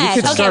 I Yeah, you bet.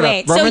 could Okay, start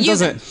wait. up. Roman so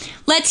doesn't-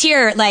 let's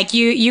hear. Like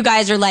you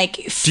guys are like.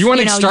 Do you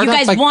wanna know, start you up,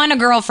 guys like- want a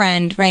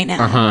girlfriend right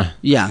now.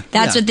 Yeah.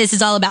 That's yeah. what this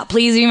is all about.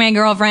 Please be my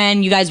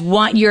girlfriend. You guys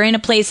you're in a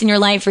place in your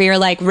life where you're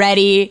like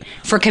ready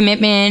for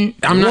commitment.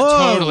 I'm not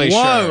Whoa, totally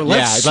whoa, sure.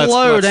 let's Yeah,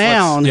 slow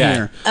down yeah.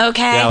 here.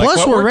 Okay. Yeah, like Plus,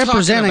 what we're we're talking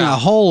representing a about.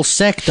 whole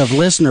sect of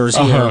listeners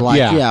here. Uh-huh, Like,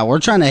 yeah. yeah, we're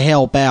trying to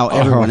help out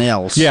everyone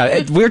else.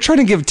 Yeah, we're trying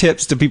to give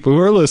tips to people who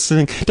are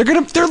listening.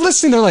 They're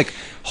listening. They're like,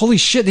 holy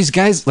shit, these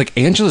guys, like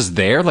Angela's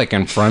there, like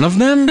in front of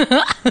them.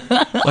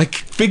 Like,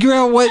 figure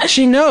out what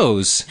she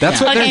knows. That's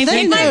what Okay, they're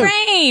pick thinking. my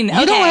brain.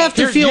 You don't have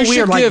to You're- feel you should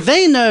weird. Like give-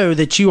 they know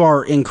that you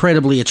are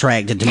incredibly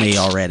attracted to me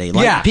already.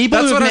 Like, Yeah, people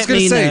that's who what I met was going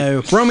me to say.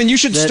 know Roman, you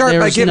should that start by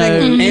there's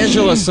giving no-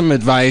 Angela some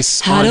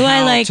advice. How on do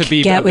I, like, to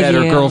be get a with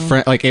better you?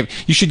 girlfriend? Like,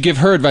 you should give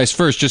her advice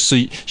first, just so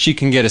she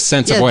can get a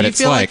sense Yeah, of what do you it's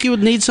feel like. like you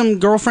would need some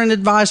girlfriend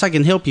advice? I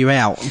can help you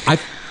out.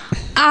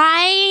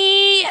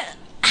 I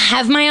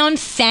have my own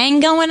thing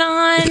going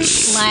on.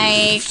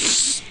 Like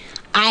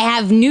I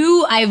have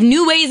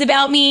new ways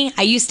about me.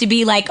 I used to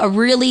be like a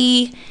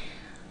really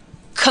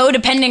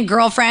codependent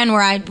girlfriend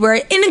where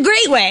in a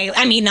great way.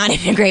 I mean, not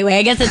in a great way.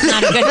 I guess it's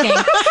not a good thing.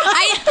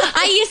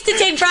 I used to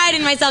take pride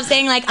in myself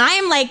saying like I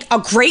am like a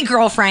great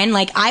girlfriend.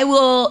 Like I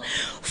will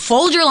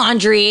fold your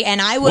laundry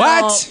and I will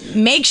What?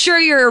 make sure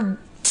you're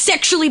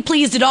sexually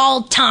pleased at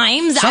all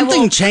times. I will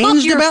Something cook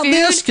changed your about food.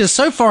 this? Because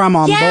so far I'm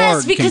on board.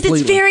 Yes, because completely.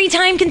 it's very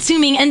time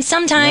consuming, and That's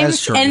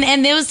sometimes true. and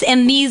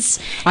these.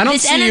 I don't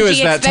this see you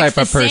energy as that expects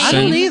type of the same. I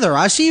person. don't either.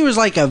 I see you as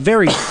like a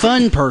very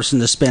fun person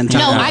to spend time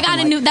No, with. I got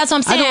a Like, new. That's what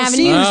I'm saying. I don't I have a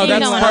see new you Oh, as thing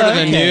that's going part on. of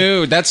the Okay.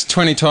 new. That's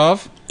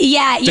 2012.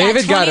 Yeah.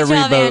 David got a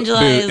 2012 reboot Angela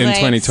boot is, in like,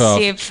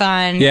 2012. Super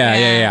fun.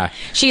 Yeah.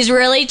 She's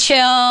really chill.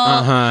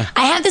 Uh-huh.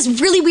 I have this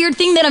really weird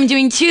thing that I'm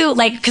doing too,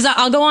 like because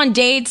I'll go on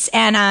dates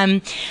and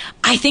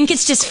I think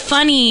it's just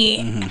funny.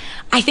 Mm-hmm.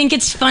 I think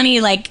it's funny,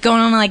 like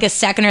going on like a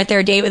second or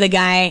third date with a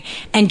guy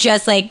and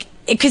just like.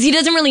 Because he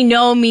doesn't really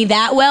know me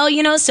that well,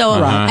 you know, so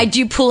I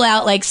do pull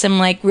out like some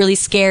like really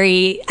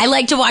scary. I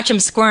like to watch him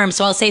squirm,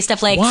 so I'll say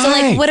stuff like, Why? "So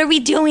like, what are we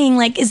doing?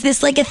 Like, is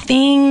this like a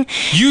thing?"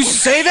 You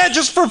say that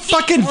just for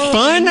fucking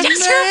fun?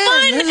 Just for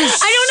fun. this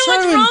is I don't know so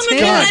what's wrong with it.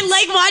 intense. I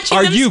like watching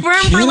Are them you squirm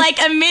for kidding? like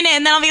a minute,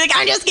 and then I'll be like,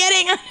 "I'm just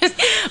kidding."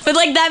 But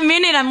like that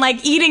minute, I'm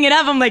like eating it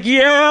up. I'm like,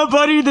 "Yeah,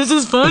 buddy, this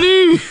is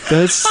funny."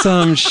 That's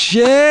some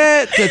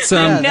shit. That's some.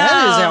 Yeah, No.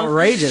 that is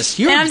outrageous.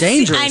 You're And I'm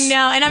dangerous. I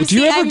know, and I'm. Do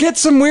you ever get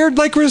some weird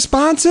like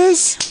responses?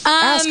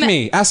 Ask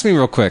me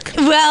real quick.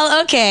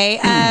 Well, okay.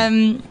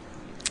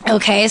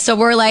 Okay, so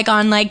we're like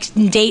on like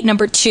date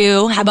number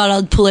 2. How about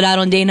I'll pull it out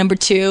on date number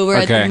 2? We're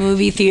Okay. at the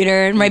movie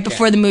theater, and right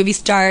before the movie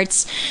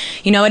starts,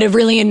 you know, at a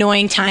really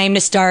annoying time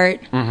to start,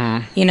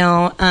 you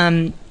know,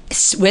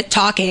 with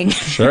talking.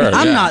 Sure.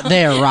 I'm not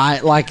there,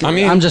 right? Like, I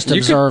mean, I'm just you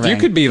observing. You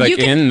could be like You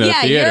can- in the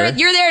yeah, theater.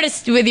 You're there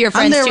with your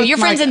friends there too. with Your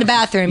my- friends in the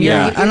bathroom.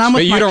 Yeah, You're- and I'm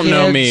with but you my don't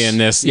know kids. me in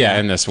this. Yeah,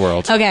 in this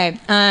world. Okay.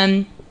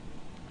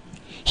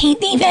 Hey,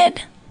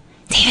 David.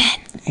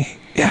 David.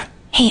 Yeah.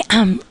 Hey,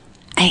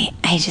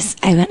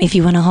 if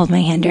you want to hold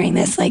my hand during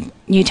this, like,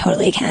 you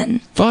totally can.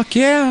 Fuck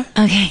yeah.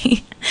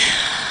 Okay.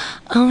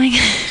 Oh my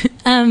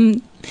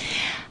god.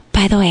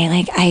 By the way,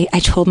 like, I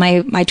told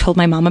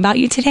my mom about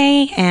you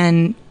today,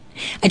 and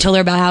I told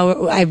her about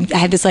how I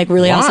have this like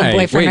really awesome Why?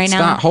 boyfriend Wait, right stop.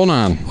 now. Hold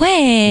on.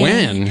 When?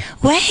 When?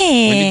 When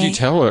When did you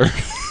tell her?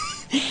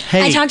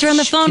 Hey, I talked to her on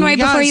the phone can right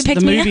you before guys- you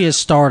picked the me movie up. is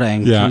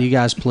starting. Yeah. Can you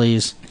guys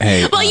please?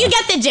 Hey. Well, you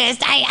get the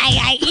gist.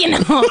 I you know,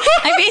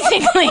 I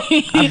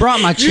basically. I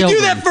brought my you children. do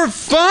that for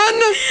fun?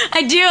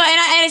 I do, and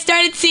I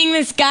started seeing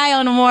this guy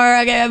on a more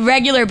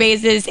regular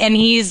basis, and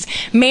he's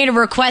made a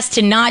request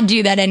to not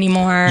do that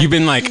anymore. You've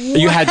been like,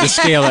 you had to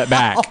scale it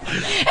back.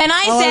 And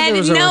I there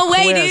was said, a "No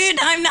way, request. dude!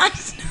 I'm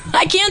not.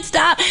 I can't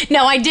stop."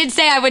 No, I did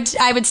say I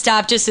would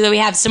stop just so that we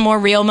have some more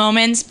real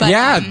moments. But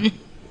Yeah.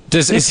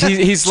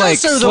 He's like,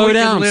 so that slow we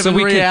can down live so in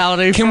we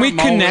reality can for we a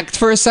moment. connect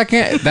for a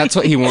second? That's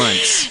what he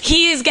wants.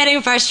 he is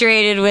getting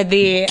frustrated with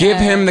the. Give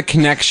him the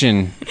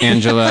connection,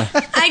 Angela.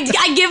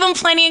 I give him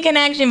plenty of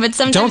connection, but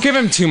sometimes Don't give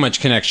him too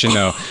much connection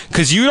though,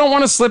 because you don't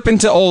want to slip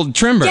into old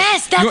Trimber.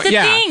 Yes, that's the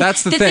yeah, thing.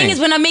 that's the thing. thing. is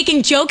when I'm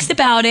making jokes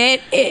about it,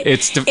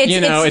 it's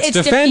defensive,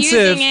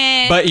 diffusing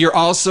it. but you're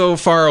also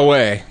far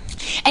away.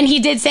 And he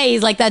did say,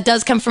 he's like, that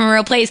does come from a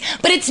real place,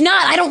 but it's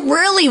not. I don't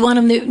really want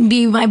him to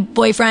be my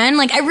boyfriend.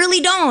 Like, I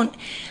really don't.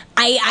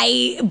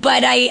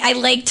 But I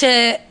like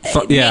to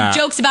yeah. make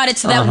jokes about it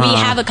so that we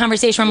have a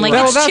conversation where I'm like,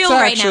 Well, it's that's chill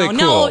right actually now.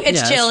 No, cool.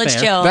 it's Yeah, chill. that's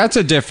It's fair. chill. That's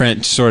a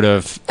different sort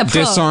of Approach.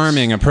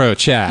 disarming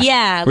approach. Yeah.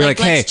 yeah, We're like,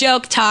 like, hey, let's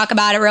joke, talk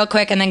about it real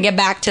quick, and then get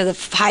back to the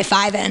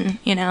high-fiving,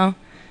 you know?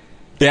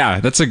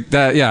 yeah,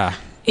 yeah.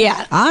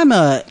 Yeah.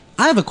 I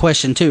have a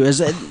question too.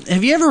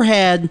 Have you ever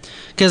had?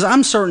 Because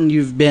I'm certain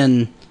you've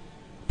been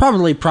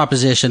probably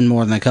propositioned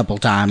more than a couple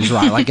times,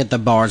 right? Like at the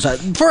bars.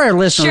 For our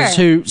listeners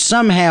who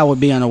somehow would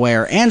be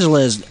unaware,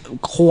 Angela is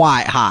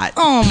quite hot.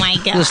 Oh my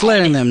god! Just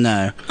letting them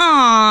know.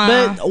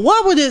 Aww.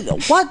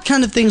 But what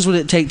kind of things would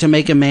it take to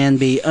make a man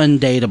be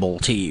undateable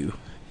to you?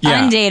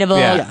 Yeah. Undateable,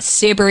 Yeah.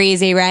 super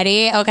easy.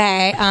 Ready?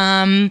 Okay.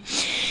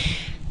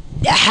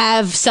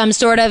 Have some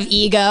sort of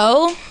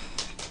ego.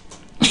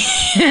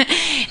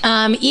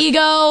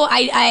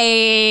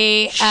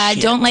 I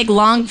don't like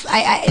long.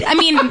 I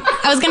mean,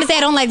 I was gonna say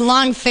I don't like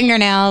long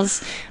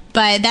fingernails,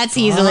 but that's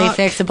easily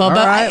fixable.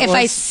 But right, if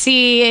I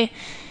see.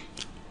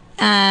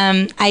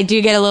 I do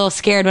get a little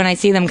scared when I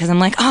see them because I'm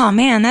like, oh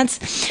man, that's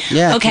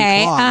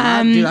okay.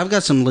 Dude, I've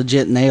got some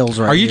legit nails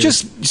right Are you here.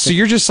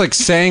 you're just like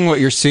saying what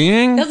you're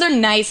seeing? Those are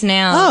nice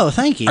nails. Oh,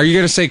 thank you. Are you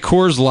going to say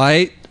Coors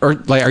Light? Or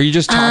like, are you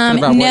just talking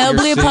about what no you're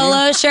blue seeing?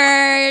 polo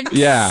shirts.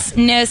 Yeah.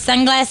 No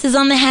sunglasses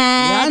on the I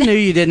head. knew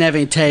you didn't have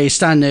any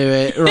taste. I knew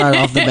it right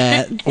off the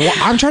bat. Well,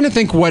 I'm trying to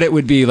think what it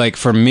would be like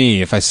for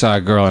me if I saw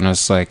a girl and I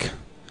was like,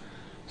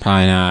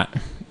 probably not,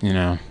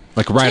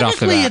 like right off the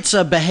Typically, bat. it's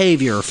a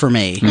behavior for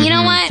me. You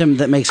know what?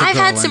 That makes a I've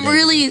girl had some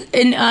undateable.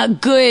 really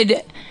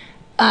good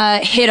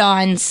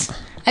hit-ons.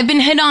 I've been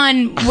hit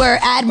on where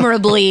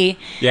admirably.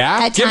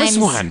 Yeah? At Give times. us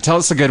one. Tell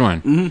us a good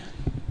one.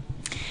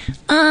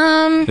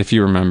 Mm-hmm. If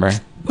you remember.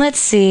 Let's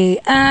see.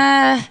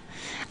 I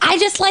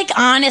just like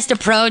honest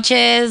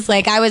approaches.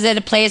 Like I was at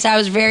a place I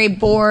was very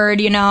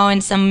bored,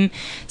 and some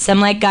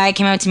like guy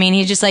came up to me and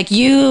he's just like,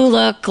 "You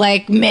look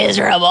like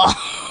miserable."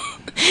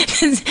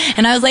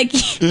 And I was like,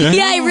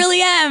 yeah, I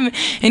really am.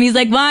 And he's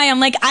like, why? I'm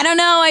like, I don't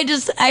know.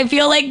 I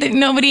feel like that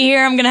nobody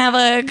here I'm going to have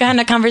a kind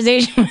of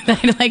conversation with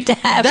that I'd like to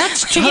have.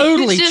 That's It's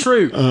totally just-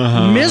 true.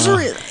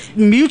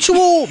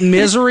 Mutual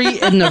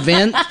misery at an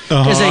event is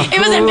a It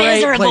was a great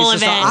miserable place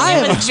to event.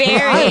 start. It was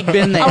very, I've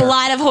been there. a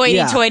lot of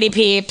hoity-toity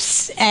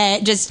peeps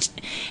just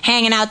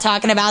hanging out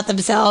talking about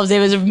themselves. It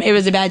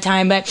was a bad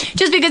time, but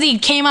just because he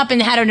came up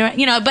and had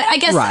a, but I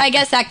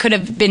guess that could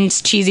have been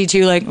cheesy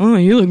too, like, oh,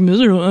 you look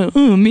miserable.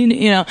 Oh, I mean,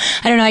 I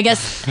don't know. I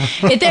guess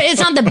it's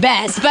not the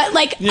best, but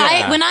like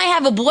when I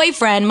have a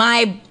boyfriend,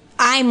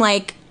 I'm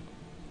like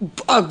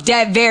a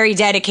very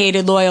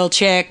dedicated, loyal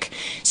chick.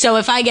 So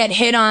if I get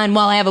hit on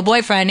while I have a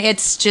boyfriend,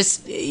 it's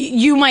just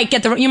you might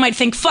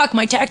think, fuck,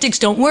 my tactics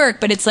don't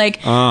work, but it's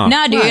like,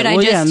 nah, dude. Right. I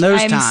Well, just yeah, in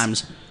those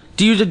times.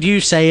 Do you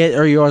say it,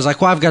 or you're always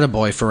like, well, I've got a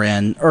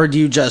boyfriend, or do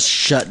you just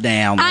shut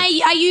down?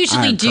 I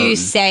usually Iron do Curtain.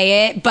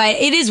 say it, but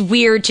it is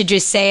weird to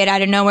just say it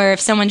out of nowhere if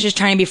someone's just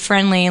trying to be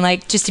friendly,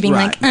 like just to be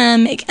Right.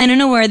 like, I don't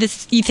know where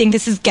you think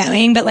this is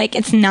going, but like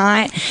it's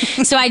not.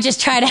 So I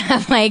just try to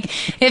have like,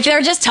 if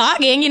they're just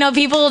talking,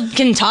 people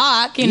can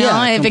talk,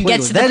 Yeah, if it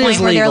gets to the completely. That point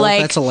is where they're legal.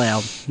 like, That's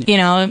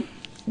allowed.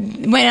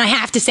 when I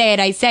have to say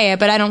it, I say it,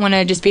 but I don't want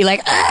to just be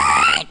like,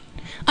 "Argh!"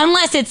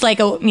 Unless it's like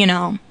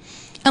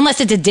unless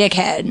it's a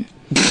dickhead.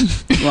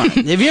 Right.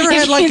 Have you ever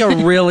had like a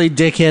really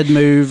dickhead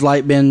move,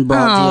 like been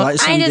brought to you, like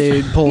some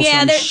dude pull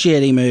some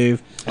shitty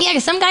move? Yeah,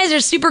 because some guys are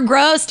super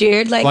gross,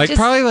 dude.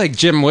 Probably like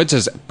Jim Woods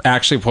has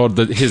actually pulled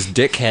his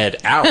dickhead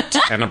out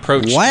and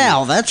approached.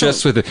 Wow, me that's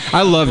just a with it.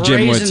 I love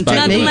Jim Woods. brazen By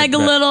the nothing way, like a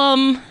but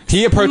little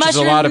he approaches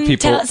a lot of mushroom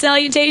people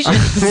salutation.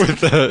 with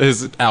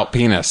his out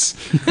penis.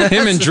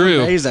 Him and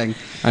Drew. Amazing.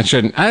 I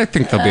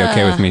think they'll be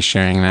okay with me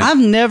sharing that. I've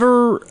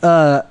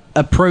never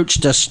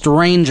approached a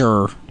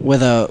stranger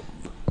with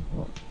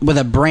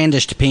a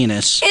brandished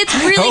penis. It's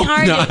really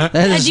hard.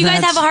 Do you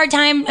guys have a hard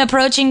time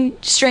approaching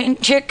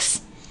strange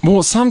chicks?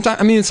 Well,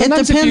 sometimes It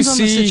sometimes depends if on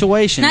you the see,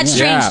 situation. Not yeah.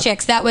 strange Yeah.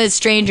 chicks. That was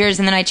strangers,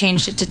 and then I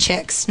changed it to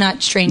chicks,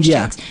 not strange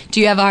Yeah. chicks.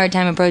 Do you have a hard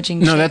time approaching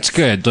No, chicks? that's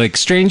good. Like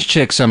strange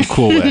chicks, I'm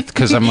cool with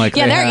because I'm like,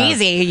 Yeah, they they're have-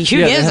 easy. Who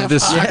yeah, they gives have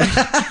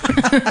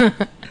a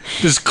this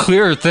this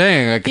clear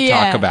thing I could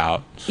Yeah. talk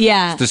about.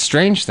 Yeah. The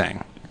strange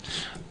thing.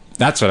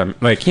 That's what I'm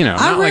like.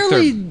 Not like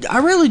they're. I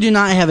really do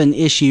not have an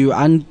issue.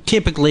 I'm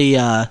typically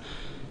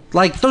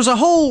there's a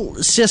whole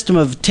system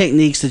of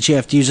techniques that you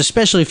have to use,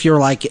 especially if you're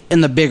like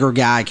in the bigger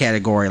guy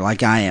category,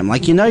 like I am.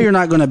 Like you're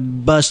not going to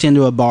bust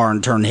into a bar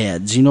and turn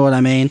heads. You know what I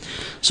mean?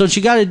 So what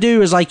you got to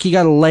do is you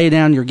got to lay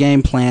down your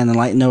game plan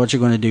and know what you're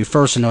going to do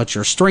first and know what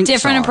your strengths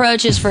Different are.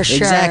 approaches for sure.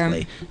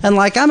 Exactly. And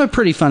I'm a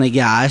pretty funny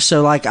guy,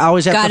 so I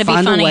always have Gotta to be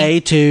find a funny. way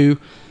to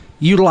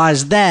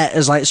utilize that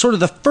as sort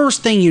of the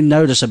first thing you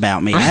notice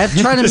about me. I have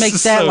to try to This make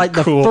is that so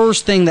the cool.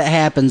 first thing that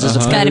happens as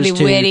opposed It's got to be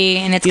to, witty,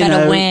 and it's you got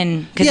to know,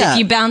 win. Because yeah. if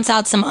you bounce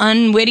out some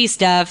unwitty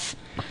stuff,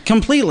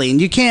 completely,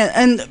 and you can't.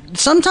 And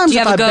sometimes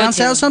You if have I a bounce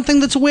go-to. out something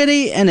that's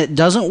witty and it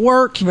doesn't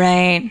work,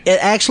 right? it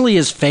actually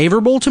is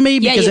favorable to me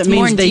Yeah, because it's it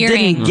more means they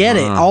endearing. didn't get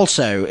it.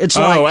 Also, it's Oh,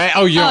 like.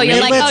 you're you're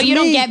it like, lets you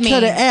don't me get me.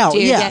 Cut it out,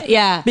 Dude, yeah,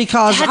 yeah.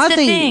 Because That's I the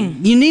think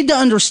thing. you need to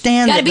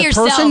understand Gotta that be the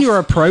person yourself. you're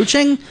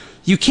approaching,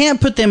 you can't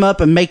put them up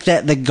and make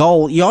that the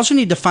goal. You also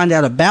need to find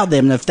out about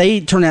them, and if they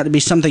turn out to be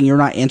something you're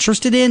not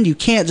interested in, you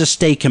can't just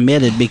stay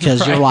committed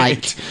because you're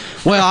like,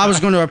 well, I was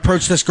going to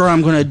approach this girl,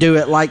 I'm going to do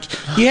it.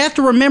 You have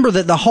to remember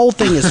that the whole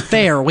thing is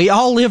fair. We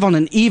all live on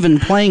an even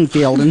playing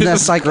field, and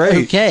that's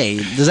great. okay.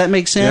 Does that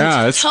make sense?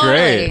 Yeah, it's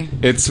Totally. great.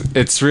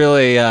 It's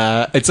really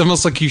it's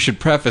almost like you should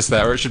preface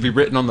that, or it should be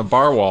written on the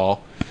bar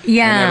wall.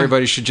 Yeah. And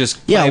everybody should just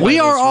Yeah, play by we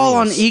are those all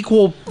rules. on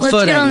equal Let's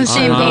footing. get on the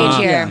same page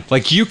here. Yeah.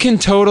 Like, you can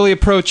totally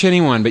approach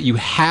anyone, but you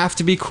have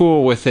to be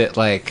cool with it,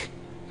 like,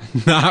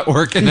 not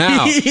working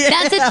out.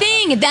 That's the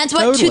thing. That's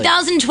what Totally.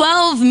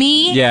 2012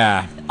 me.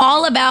 Yeah.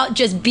 All about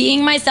just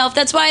being myself.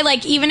 That's why,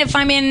 like, even if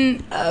I'm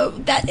in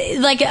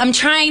I'm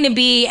trying to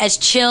be as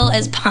chill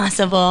as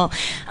possible,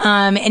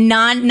 and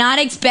not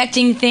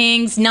expecting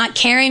things, not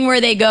caring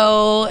where they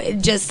go,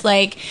 just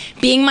like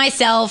being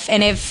myself.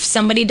 And if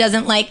somebody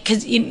doesn't like,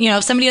 because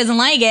if somebody doesn't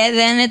like it,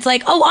 then it's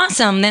like, oh,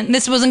 awesome. Then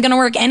this wasn't going to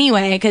work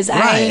anyway. Because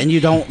Right, and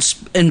you don't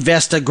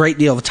invest a great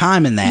deal of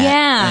time in that.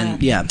 Yeah.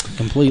 And, yeah,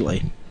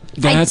 completely.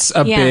 That's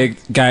a yeah. big...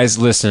 Guys,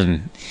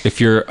 listen. If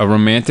you're a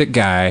romantic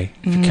guy,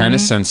 if you're kind of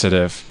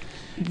sensitive,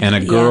 and a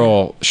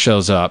girl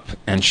shows up,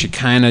 and she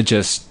kind of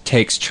just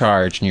takes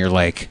charge, and you're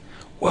like,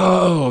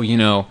 whoa,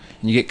 and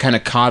you get kind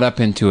of caught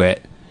up into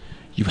it,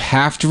 you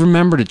have to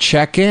remember to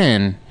check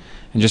in,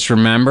 and just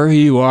remember who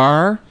you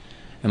are,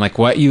 and like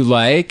what you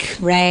like.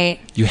 Right.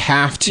 You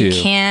have to.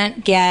 You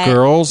can't get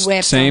Girls,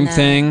 whipped same on that.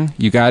 thing.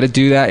 You got to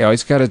do that. You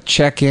always got to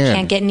check in.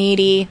 Can't get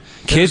needy.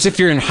 Kids, if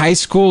you're in high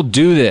school,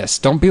 do this.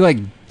 Don't be like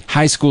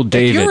high school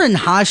David. If you're in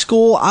high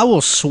school, I will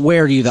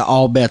swear to you that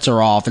all bets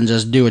are off and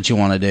just do what you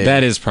want to do.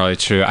 That is probably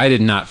true. I did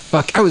not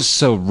I was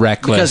so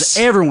reckless. because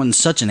everyone's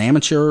such an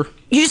amateur.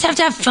 You just have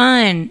to have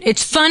fun.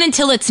 It's fun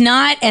until it's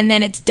not, and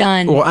then it's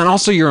done. Well, and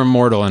also you're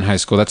immortal in high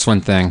school. That's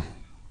one thing.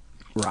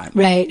 Right.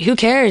 Right. Who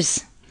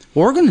cares?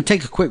 Well, we're going to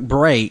take a quick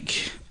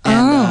break,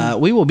 and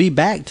we will be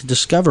back to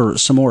discover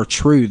some more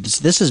truths.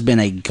 This has been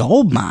a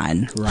gold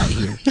mine right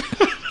here.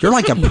 You're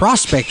like a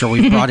prospector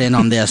we brought in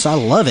on this. I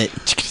love it.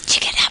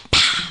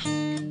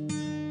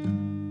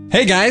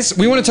 Hey guys,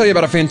 we want to tell you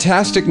about a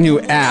fantastic new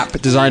app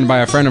designed by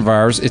a friend of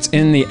ours. It's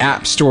in the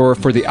App Store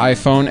for the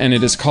iPhone, and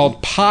it is called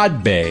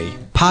Podbay.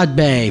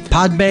 Podbay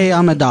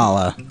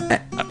Amidala.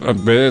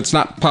 It's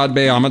not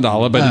Podbay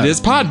Amidala, but it is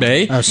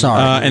Podbay. Oh,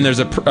 sorry. And there's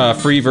a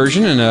free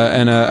version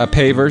and a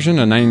pay version,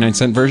 a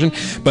 99-cent version.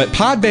 But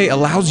Podbay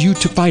allows you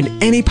to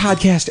find any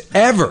podcast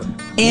ever,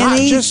 not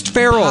just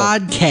Feral.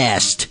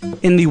 podcast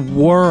in the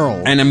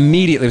world. And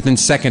immediately, within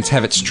seconds,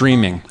 have it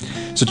streaming.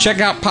 So check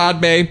out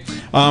Podbay.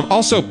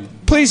 Also,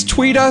 please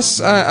tweet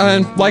us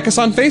and like us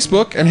on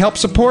Facebook and help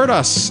support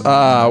us.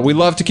 We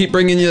love to keep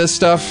bringing you this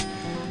stuff.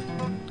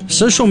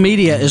 Social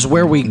media is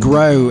where we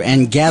grow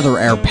and gather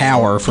our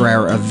power for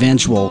our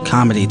eventual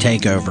comedy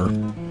takeover.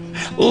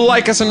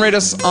 Like us and rate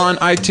us on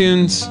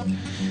iTunes.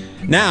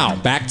 Now,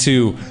 back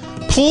to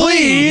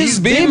Please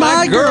Be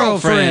My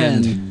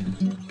Girlfriend.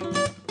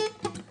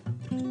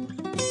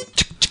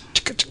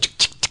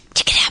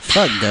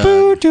 Fuck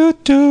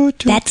Doug.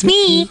 That's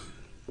me.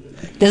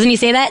 Doesn't he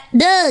say that?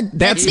 Doug,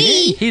 that's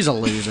me. He's a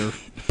loser.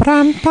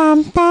 What's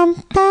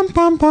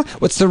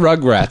the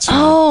Rugrats?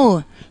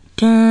 Oh.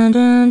 Dun,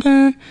 dun,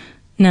 dun.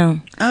 No.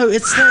 Oh,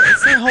 it's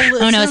that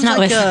whole. Oh, no, it's not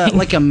like listening.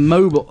 like a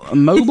mobile. A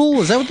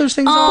mobile? Is that what those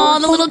things Oh, are?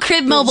 the little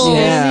crib mobile.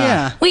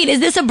 Yeah. Wait, is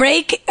this a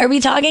break? Are we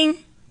talking?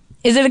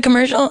 Is it a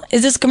commercial?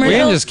 Is this a commercial? We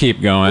can just keep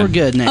going. We're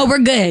good now. Oh, we're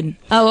good.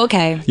 Oh,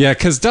 okay. Yeah,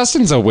 because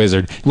Dustin's a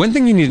wizard. One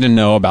thing you need to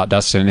know about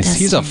Dustin is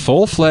he's a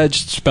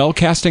full-fledged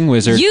spell-casting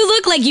wizard. You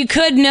look like you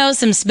could know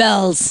some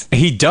spells.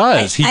 He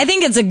does. I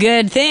think it's a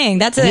good thing.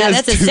 That's a He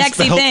has sexy two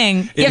spells.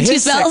 thing. It You have two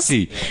is spells?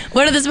 sexy.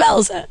 What are the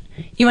spells?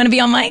 You want to be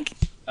on mic?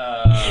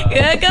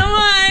 Yeah, come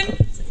on.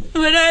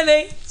 What are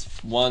they?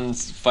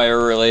 One's fire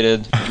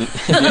related,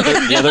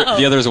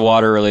 the other's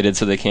water related,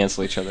 so they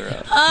cancel each other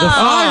out. The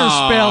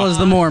fire spell is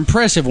the more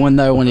impressive one,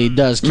 though, when he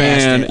does cast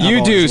Man, it. I've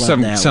you do always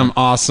loved that some one.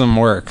 awesome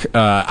work.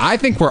 I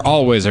think we're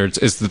all wizards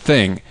is the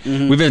thing.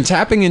 Mm-hmm. We've been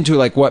tapping into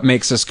like what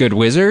makes us good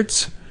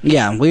wizards.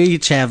 Yeah, we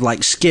each have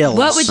like skills.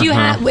 What would you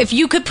have if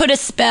you could put a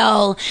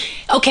spell?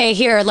 Okay,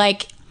 here's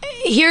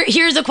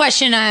a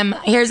question.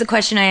 Here's a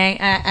question I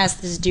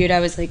asked this dude. I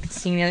was like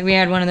seeing the other. We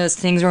had one of those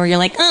things where you're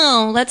like,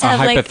 oh, let's A have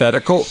like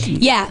hypothetical.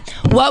 yeah.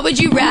 What would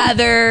you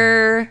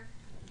rather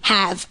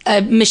have?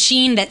 A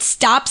machine that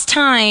stops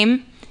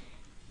time.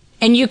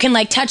 And you can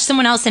like touch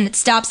someone else, and it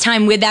stops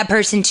time with that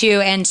person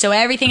too, and so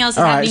everything else is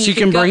All right, happening. so you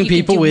can bring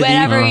people do with you.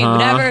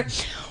 whatever,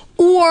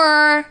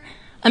 or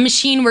a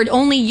machine where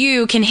only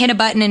you can hit a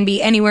button and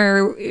be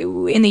anywhere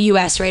in the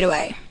U.S. right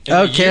away.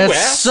 Okay, US?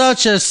 it's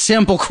such a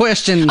simple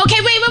question.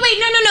 Okay, wait,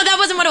 no, that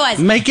wasn't what it was.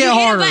 Make it You hit a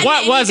harder. button What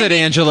and you was could it, be-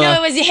 Angela? No,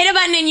 it was you hit a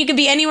button and you could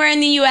be anywhere in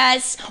the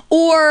U.S.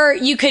 or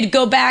you could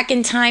go back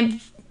in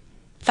time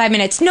 5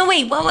 minutes. No,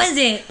 wait, what was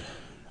it?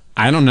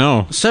 I don't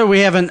know. So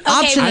we have an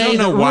option wait. A I don't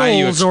know that why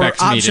you rules, or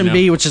expect me to option know.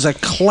 B, which is a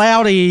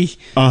cloudy sort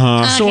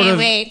Okay, of.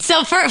 wait. So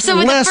with the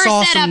less first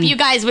awesome- setup, you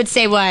guys would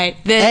say what?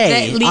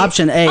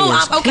 Option A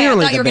is okay.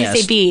 clearly I thought you were the going to say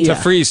best. B. To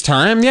freeze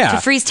time, yeah.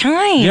 To freeze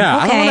time. Yeah,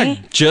 I Okay. don't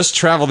want to just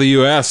travel the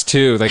U.S.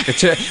 too. Like,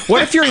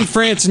 what if you're in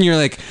France and you're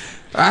like,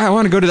 I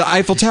want to go to the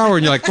Eiffel Tower,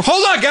 and you're like,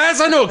 hold on,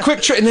 guys, I know a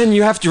quick trick, and then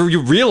you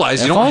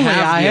realize you don't only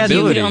have I the had- You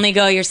ability. could only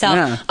go yourself.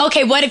 Yeah.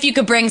 Okay, what if you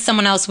could bring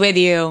someone else with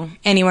you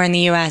anywhere in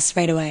the U.S.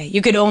 right away?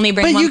 You could only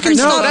bring But one you can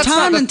person. stop that's not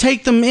time the- and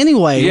take them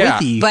anyway Yeah.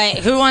 with you. But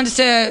who wants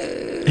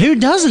to Who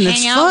doesn't? It's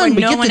Hang out fun. where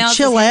We no get one to else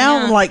chill is hanging out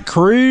and out. like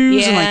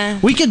cruise, and Yeah.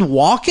 like we could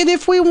walk it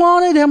if we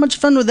wanted. How much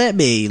fun would that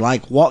be?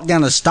 Like walk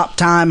down a stop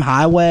time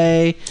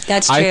highway.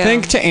 That's true. I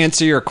think to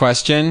answer your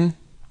question,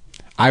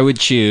 I would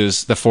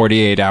choose the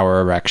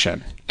 48-hour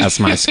erection as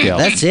my skill.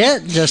 That's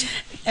it. Just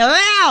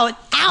Wow,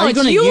 Alex,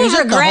 gonna you use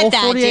would it the whole regret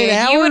that, 48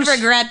 dude. You would hours?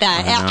 regret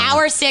that. At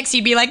hour 6,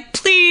 you'd be like,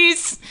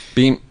 please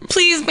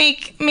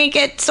make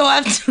it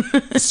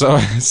soft. so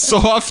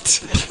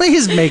soft.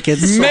 please make it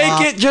soft.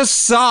 Make it just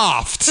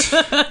soft.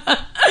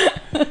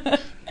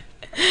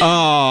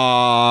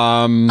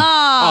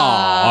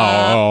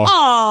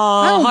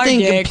 I don't hard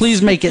think dicks.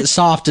 "please make it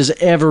soft" has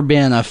ever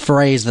been a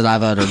phrase that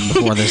I've uttered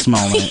before this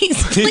moment.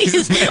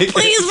 please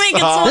make it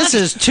soft. This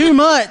is too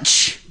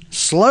much.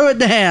 Slow it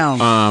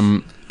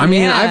down. I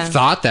mean, Yeah. I've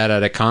thought that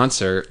at a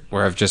concert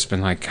where I've just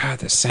been like, God,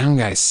 this sound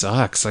guy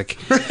sucks. Like,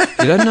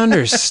 he doesn't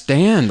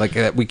understand. Like,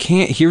 we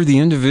can't hear the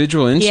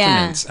individual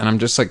instruments. And I'm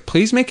just like,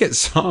 please make it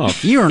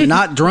soft. You are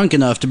not drunk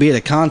enough to be at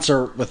a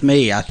concert with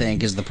me, I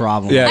think, is the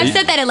problem. Yeah. I've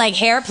said that at like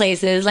hair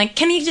places. Like,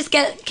 can you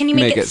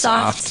make it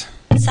soft?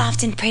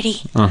 Soft and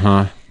pretty.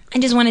 Uh-huh. I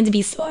just wanted to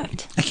be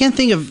soft.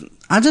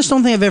 I just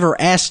don't think I've ever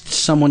asked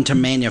someone to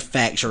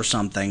manufacture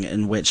something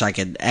in which I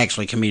could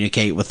actually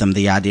communicate with them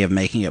the idea of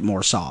making it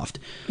more soft.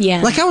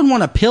 Yeah. Like I would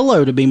want a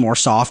pillow to be more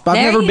soft, but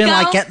There I've never you been go.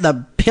 like at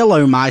the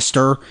Pillow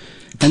Meister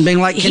and being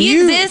like, "Can He's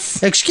you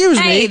this- excuse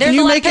Hey, me? there's Can a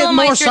you lot of make it Pillow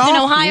more Meisters in soft?"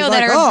 Ohio He's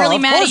that like, are "Oh, really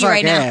of mad at course you I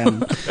right now."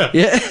 can."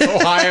 Yeah.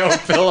 Ohio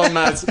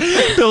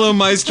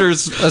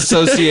Pillowmeisters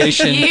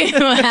Association. You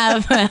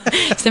have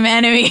some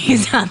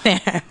enemies out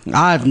there.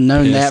 I've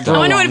known that for I a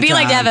wonder what long it'd be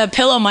like to time. have a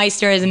pillow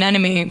meister as an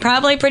enemy.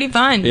 Probably pretty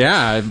fun.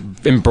 Yeah,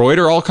 I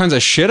embroider all kinds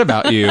of shit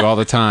about you all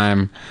the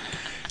time.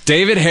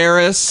 David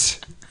Harris.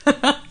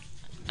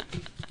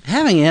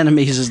 Having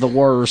enemies is the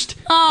worst.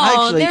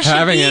 Oh, Actually, there should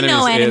having be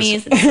no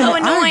enemies enemies. It's so I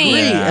annoying.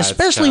 agree, Yeah, it's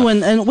especially tough.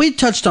 when, and we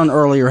touched on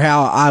earlier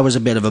how I was a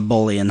bit of a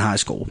bully in high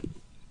school.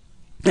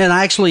 And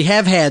I actually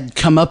have had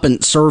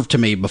comeuppance served to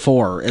me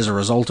before as a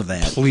result of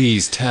that.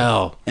 Please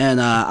tell. And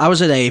I was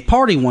at a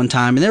party one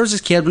time, and there was this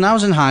kid when I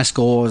was in high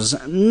school. Was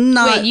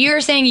not. Wait, you're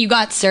saying you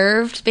got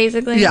served,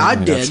 basically? yeah, I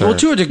got did. Well, served.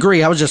 to a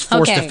degree, I was just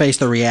forced to Okay. face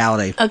the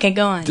reality. Okay,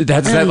 go on.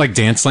 That's that like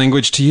dance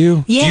language to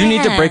you? Do you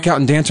need to Yeah. break out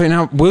and dance right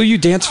now? Will you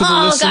dance for the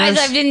Oh, listeners? guys,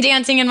 I've been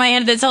dancing in my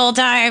head this whole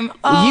time.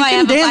 Oh, You I can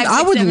have a dance. 5, 6,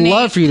 I would 7, 8.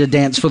 love for you to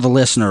dance for the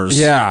listeners.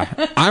 Yeah.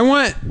 I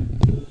want.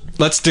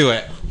 Let's do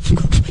it.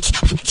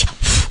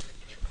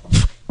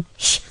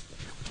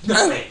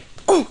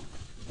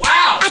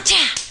 Wow!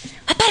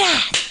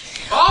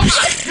 Oh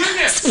my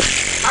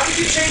goodness! How did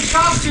you change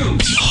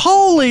costumes?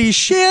 Holy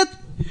shit!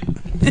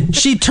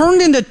 She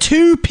turned into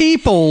two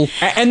people,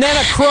 And then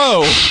a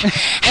crow.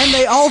 and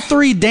they all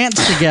three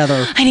danced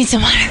together. I need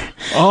some water.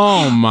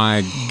 Oh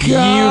my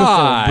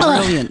god!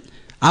 Brilliant.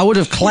 I would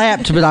have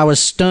clapped, but I was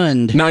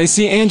stunned. Now you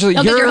see, Angela, Oh,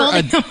 'cause you're you're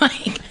holding a, the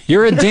mic.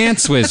 you're a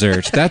dance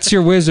wizard. That's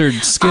your wizard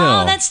skill.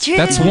 Oh, that's true.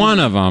 That's one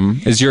of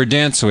them. Is your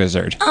dance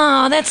wizard?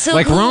 Oh, that's so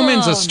Like cool.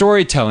 Roman's a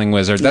storytelling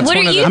wizard. That's What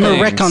one are of the you? I'm a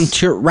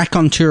things.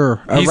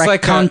 raconteur, a He's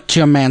like a-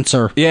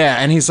 racontumancer. Yeah,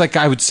 and he's like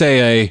I would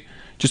say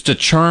just a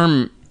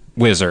charm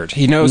wizard.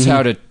 He knows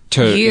how to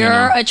You're you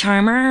know. a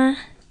charmer.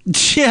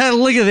 Yeah,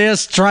 look at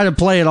this. Try to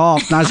play it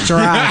off. Nice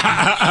try.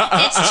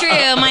 It's true.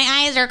 My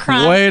eyes are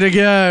crossed. Way to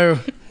go.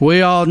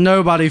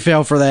 Nobody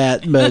fell for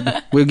that,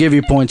 but we'll give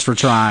you points for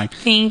trying.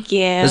 Thank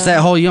you. It's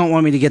that whole, you don't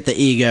want me to get the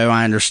ego,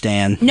 I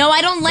understand. No,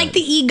 I don't like the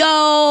ego.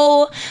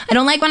 I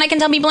don't like when I can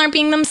tell people aren't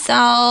being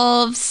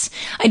themselves.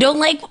 I don't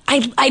like,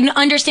 I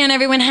understand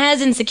everyone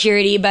has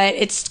insecurity, but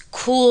it's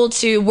cool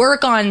to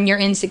work on your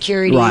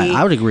insecurity. Right,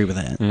 I would agree with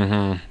that.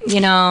 You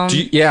know?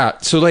 Yeah,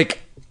 so like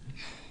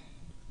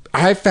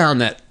I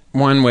found that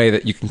one way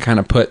that you can kind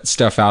of put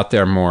stuff out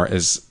there more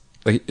is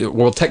like,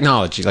 well,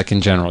 technology, like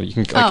in general, you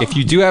can like if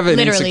you do have an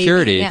literally,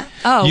 insecurity, yeah.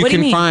 Oh, you what do can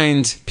you mean?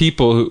 find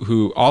people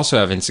who also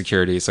have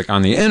insecurities, like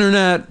on the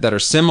internet that are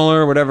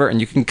similar, or whatever,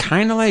 and you can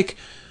kind of like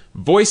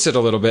voice it a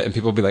little bit, and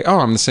people will be like, "Oh,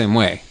 I'm the same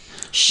way."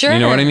 Sure. You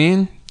know what I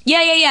mean?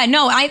 Yeah.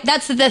 No,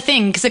 that's the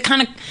thing, because it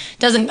kind of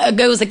doesn't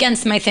goes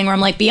against my thing where I'm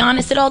like, be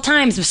honest at all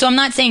times. So I'm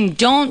not saying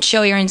don't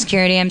show your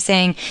insecurity. I'm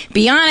saying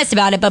be honest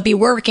about it, but be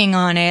working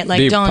on it.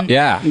 Like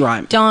Yeah.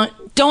 Right.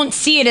 Don't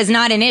see it as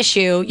not an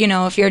issue. You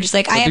know, if you're just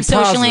like, I be have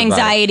social positive about it.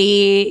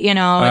 anxiety. You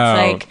know,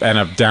 it's like and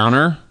a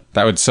downer.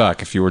 That would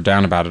suck if you were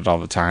down about it all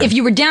the time. if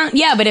you were down.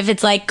 Yeah, but if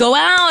it's like go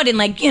out and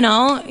like you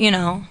know.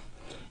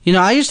 You know,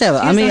 I used to have,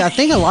 I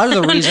think a lot of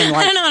the reason, I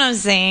like, don't know what I'm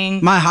saying.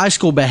 my high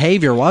school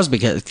behavior was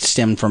because it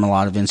stemmed from a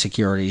lot of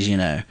insecurities, you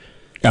know.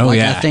 Oh, Like,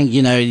 yeah. I think,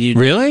 you know, you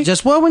Really?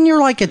 just, well, when you're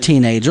like a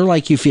teenager,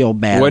 like you feel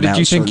bad What did about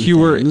you think certain you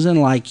were- things,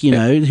 and like, you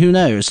know, who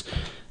knows.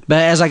 But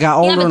as I got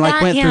older but and like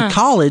that- went yeah. through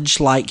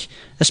college, like,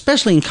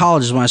 especially in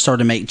college is when I started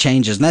to make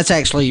changes. And that's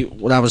actually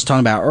what I was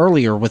talking about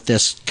earlier with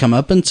this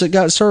comeuppance that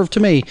got served to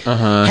me.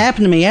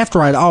 Happened to me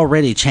after I'd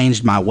already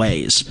changed my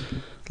ways.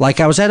 Like,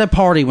 I was at a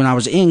party when I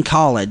was in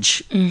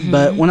college,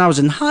 but when I was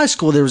in high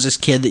school, there was this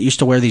kid that used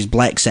to wear these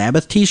Black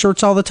Sabbath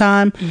t-shirts all the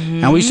time,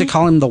 and we used to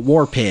call him the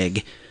War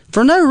Pig.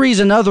 for no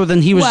reason other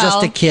than he was just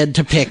Well- a kid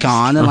to pick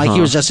on, and like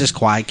he was just this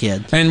quiet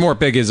kid. And More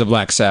Big is a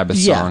Black Sabbath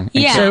song.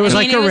 Yeah. So it was I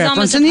like mean, a it was reference,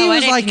 almost and a he was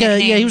poetic like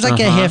nickname. he was like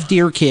a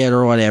heftier kid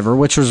or whatever,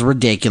 which was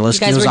ridiculous.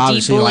 You guys He was were deep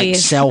obviously like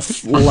bullies.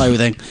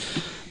 self-loathing,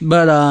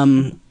 but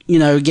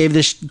gave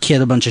this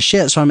kid a bunch of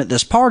shit. So I'm at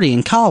this party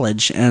in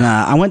college, and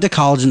I went to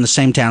college in the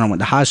same town I went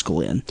to high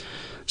school in.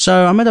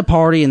 So I'm at a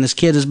party, and this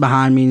kid is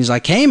behind me, and he's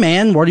like, "Hey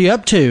man, what are you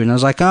up to?" And I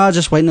was like, "Oh,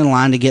 just waiting in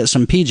line to get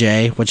some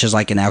PJ, which is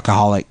like an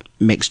alcoholic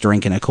mixed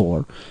drink in a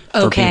cooler for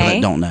people Okay.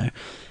 that don't know."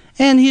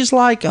 And he's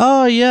like,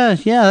 "Oh yeah,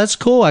 that's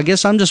cool. I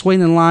guess I'm just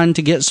waiting in line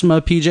to get some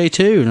PJ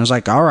too." And I was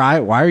like, "All right,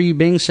 why are you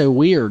being so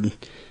weird?"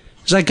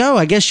 He's like, "Oh,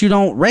 I guess you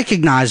don't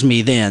recognize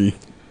me then."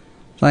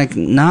 Like,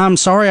 "Nah, I'm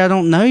sorry, I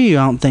don't know you,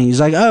 I don't think." He's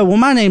like, "Oh, well,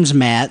 my name's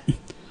Matt."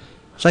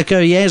 It's like, "Oh,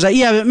 yeah." He's like,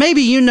 "Yeah, but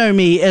maybe you know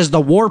me as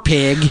the War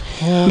Pig.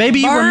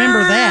 Maybe you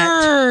remember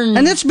that."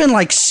 And it's been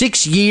like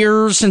 6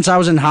 years since I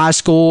was in high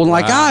school. And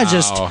like,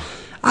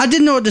 I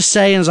didn't know what to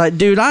say. And I was like,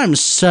 "Dude, I'm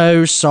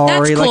so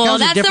sorry." That's Like, cool. I was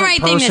That's a the different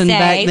right thing to person say.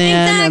 back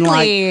then. And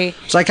Exactly. like,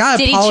 it's like, I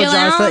Did he chill apologize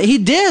for out? that. He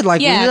did.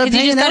 Like, Yeah, we ended up 'cause you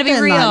hanging just out gotta be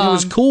that night. And it real.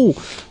 was cool.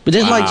 But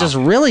it like just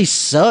really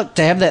sucked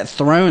to have that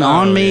thrown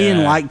on me and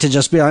yeah. like to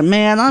just be like,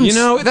 "Man, I'm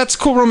That's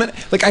cool, Roman.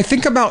 Like, I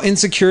think about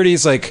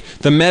insecurities, like,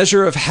 the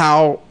measure of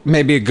how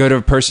maybe a good of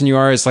a person you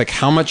are is, like,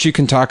 how much you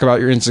can talk about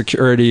your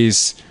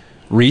insecurities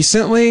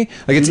recently.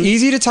 Like, it's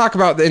easy to talk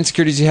about the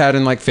insecurities you had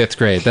in, like, 5th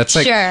grade. That's,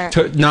 like,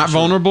 Sure. not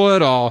vulnerable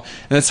at all.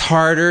 And it's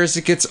harder as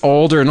it gets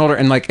older and older.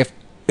 And, like,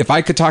 if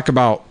I could talk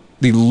about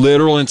the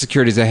literal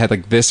insecurities I had,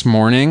 like, this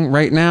morning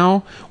right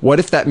now, what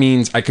if that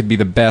means I could be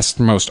the best,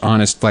 most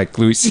honest, like,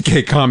 Louis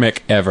C.K.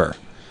 comic ever?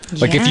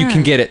 Like, if you Yeah.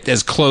 can get it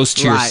as close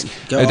to Right.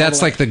 Go all that's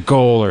the way. like the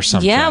goal or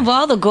something. Yeah,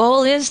 well, the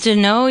goal is to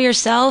know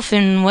yourself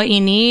and what you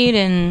need,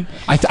 and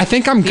I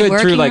think I'm be good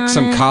through working like on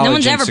some it. college No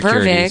one's ever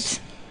insecurities. perfect.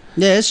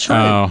 Yeah, it's true."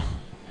 Oh,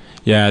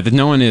 yeah.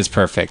 No one is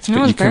perfect. No but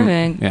one's you can,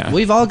 perfect. Yeah.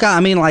 We've all got, I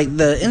mean, like,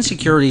 the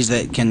insecurities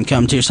that can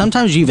come to.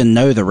 Sometimes you even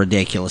know they're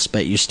ridiculous,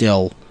 but you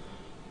still,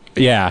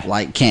 Yeah.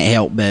 like, can't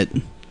help but,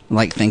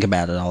 like, think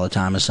about it all the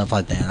time and stuff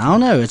like that. I don't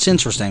know. It's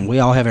interesting. We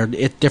all have our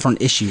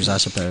different issues, I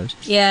suppose.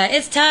 Yeah,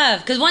 it's tough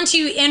because once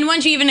you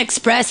even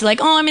express like,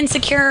 "Oh, I'm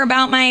insecure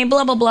about my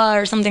blah blah blah"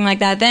 or something like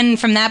that, then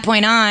from that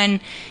point on,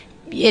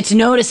 it's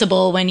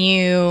noticeable when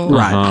you,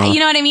 Right.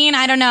 You know what I mean?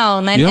 I don't know,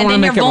 and, You don't and wanna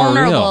then make you're it more real.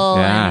 vulnerable.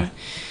 Yeah. and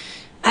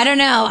I don't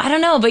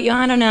know, but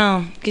I don't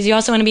know because you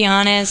also want to be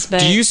honest. But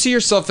Do you see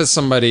yourself as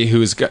somebody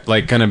who's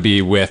like going to be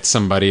with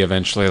somebody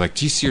eventually? Like,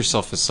 do you see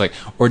yourself as like,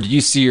 or do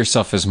you see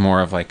yourself as more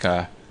of like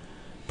a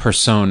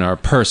persona or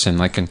person?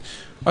 Like,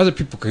 other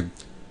people could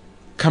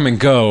come and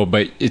go,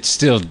 but it's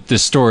still the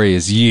story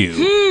is you.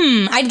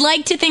 I'd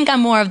like to think I'm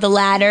more of the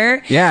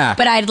latter. Yeah.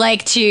 But I'd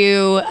like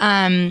to.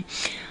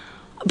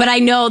 But I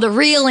know the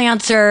real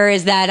answer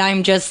is that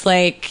I'm just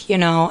like,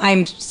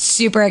 I'm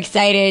super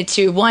excited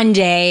to one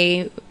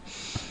day,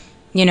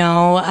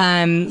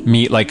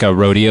 Meet like a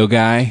rodeo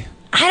guy,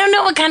 I don't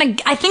know what kind of.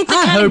 I think the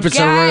I kind hope of it's a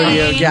guy,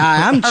 rodeo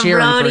guy. I'm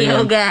cheering a for rodeo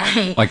him.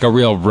 guy. like a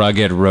real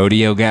rugged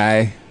rodeo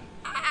guy.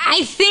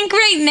 I think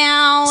right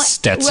now,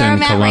 Stetson, where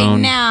I'm at right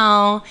cologne.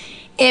 now,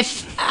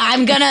 if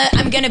I'm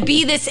gonna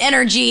be this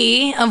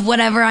energy of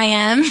whatever I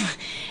am,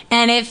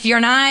 and if you're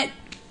not,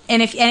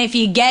 and if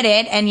you get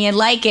it and you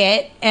like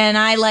it, and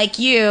I like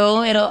you,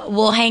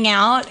 we'll hang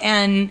out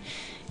and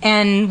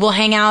we'll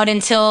hang out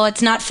until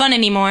it's not fun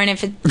anymore, and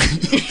if it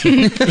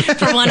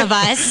for one of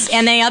us,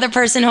 and the other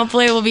person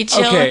hopefully will be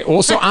chill. Okay,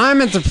 well, so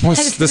I'm at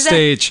the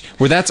stage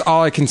where that's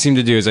all I can seem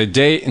to do is I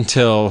date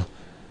until,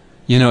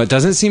 it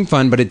doesn't seem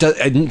fun, but it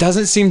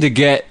doesn't seem to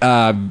get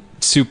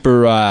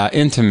super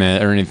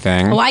intimate or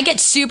anything. Well, I get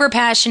super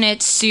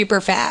passionate super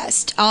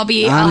fast. I'll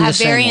I'm have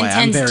the very same way.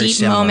 I'm intense, very deep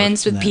similar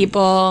moments to with that.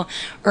 people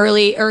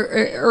early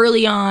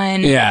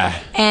on. Yeah.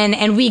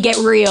 and we get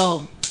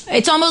real.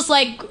 It's almost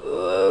like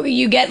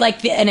you get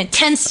like an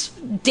intense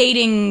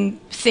dating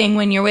thing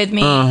when you're with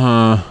me,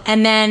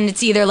 and then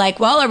it's either like,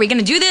 well, are we going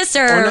to do this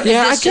or is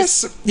Yeah, I this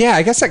guess. Yeah,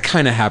 I guess that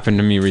kind of happened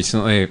to me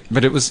recently,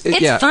 but it was. It's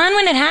yeah. fun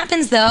when it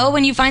happens, though.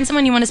 When you find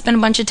someone you want to spend a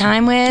bunch of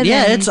time with.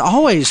 Yeah, and- it's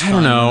always fun I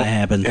don't know. when it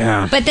happens.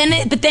 Yeah. But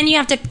then you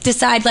have to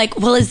decide, like,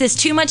 well, is this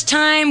too much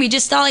time? We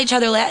just saw each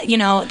other.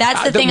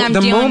 That's the thing I'm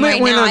the doing moment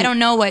right when now. I'm- I don't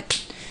know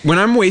what. When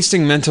I'm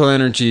wasting mental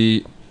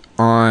energy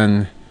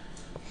on,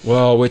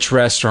 well, which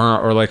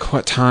restaurant or like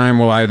what time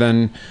will I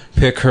then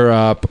pick her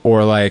up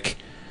or like,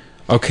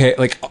 okay,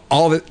 like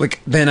all the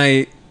like then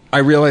I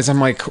realize I'm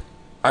like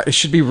I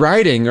should be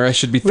writing or I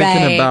should be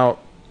thinking Right. about.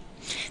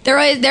 There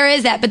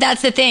is that, but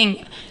that's the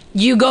thing.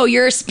 You go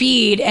your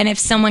speed, and if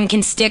someone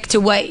can stick to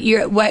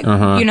you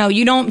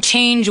don't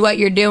change what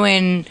you're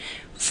doing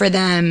for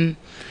them.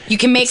 You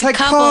can make It's a like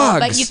couple,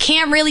 but cogs. you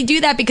can't really do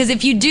that because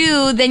if you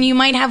do, then you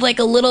might have like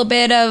a little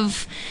bit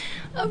of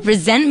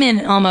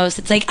resentment almost.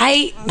 It's like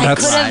I That's-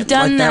 could have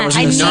done Like that that. was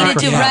I in the needed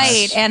to Narcos.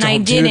 write, and I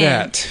Don't do didn't.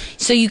 that.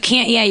 So you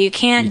can't. Yeah, you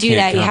can't do can't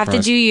that. You have to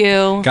compromise. do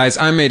you. Guys,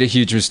 I made a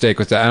huge mistake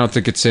with that. I don't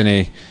think it's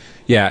any.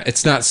 Yeah,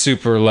 it's not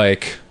super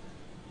like.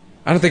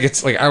 I don't think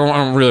it's like I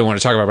don't really want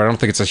to talk about it, but I don't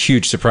think it's a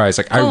huge surprise.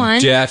 Like Go I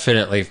on.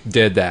 definitely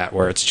did that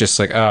where it's just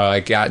like, oh, I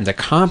got into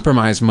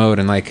compromise mode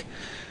and like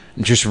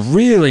just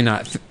really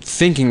not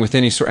thinking with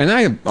any sort. And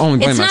I only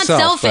blame It's not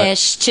myself.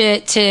 selfish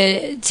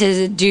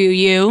to do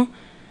you.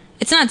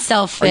 It's not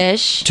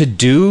selfish. To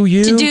do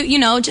you? To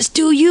do, just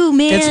do you,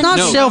 man. It's not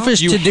No, selfish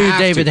you to do have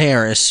David to.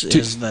 Harris.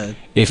 Is the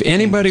If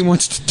anybody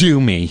wants to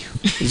do me,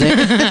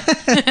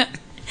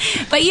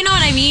 But you know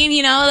what I mean?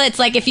 It's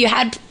like if you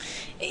had...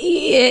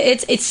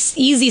 It's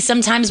easy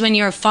sometimes when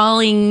you're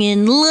falling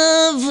in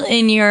love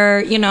and you're,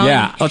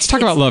 yeah. Let's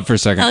talk about love for a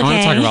second. I want to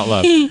Okay. talk about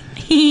love.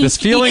 This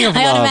feeling of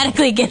I love.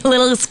 automatically get a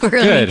little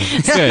squirrely.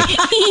 Good.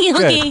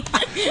 Good.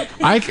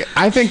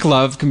 I think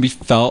love can be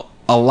felt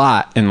a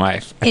lot in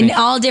life. I In think-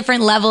 all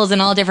different levels, in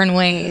all different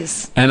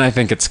ways. and I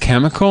think it's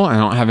chemical. I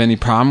don't have any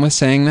problem with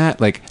saying that.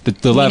 Like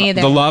the love,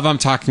 neither. the love I'm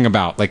talking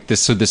about, like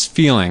this. So this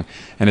feeling,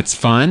 and it's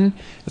fun.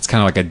 It's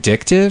kind of like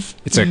addictive.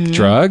 It's a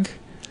drug.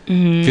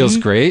 Feels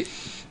great.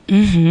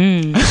 It's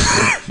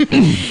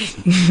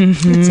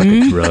like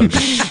a drug.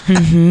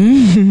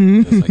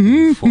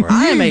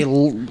 I am a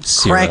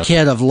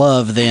crackhead of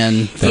love.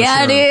 Then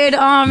Yeah, dude.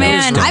 Oh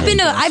man, I've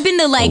been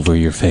to like Over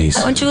your face.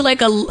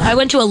 I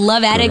went to a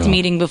love addict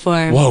meeting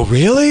before. Whoa,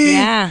 really?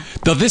 Yeah.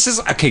 Though this is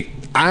okay.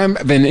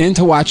 I've been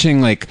into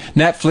watching like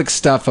Netflix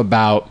stuff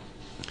about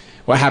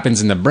what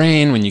happens in the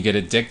brain when you get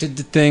addicted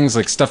to things,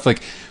 like stuff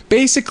like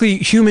basically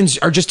humans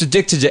are just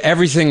addicted to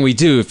everything we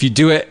do. If you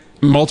do it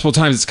multiple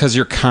times, it's because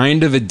you're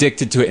kind of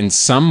addicted to it in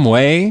some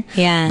way.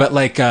 Yeah. But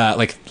like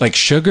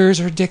sugars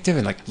are addictive,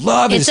 and like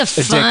love It's is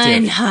a fun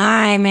addictive.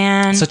 high,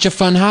 man. Such a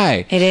fun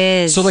high. It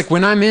is. So like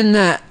when I'm in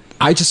that,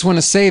 I just want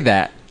to say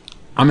that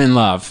I'm in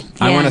love.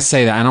 I Yeah. want to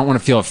say that. I don't want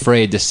to feel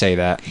afraid to say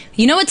that.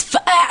 You know what's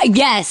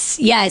yes.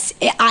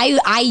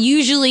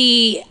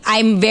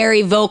 I'm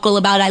very vocal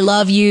about I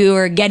love you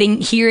or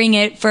hearing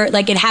it for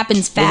like it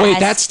happens fast. Wait,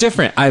 that's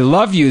different. I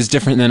love you is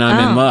different than I'm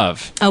in Oh.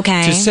 love.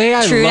 Okay. To say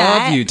I True love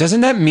that. you,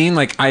 doesn't that mean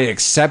like I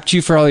accept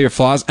you for all your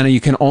flaws? And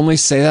you can only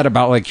say that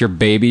about like your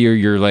baby or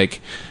your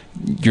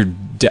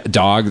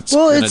dog that's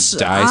well, gonna it's.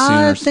 die soon.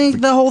 I or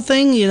think the whole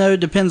thing,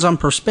 depends on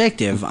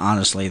perspective.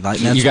 Honestly, like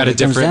that's You got what a it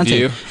comes different down to.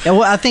 view? Yeah,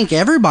 well, I think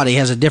everybody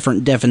has a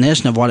different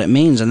definition of what it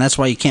means, and that's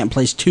why you can't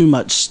place too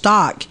much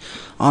stock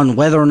on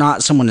whether or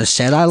not someone has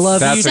said "I love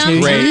That's you" a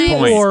to great you,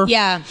 point. or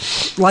Yeah.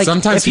 like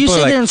Sometimes if you people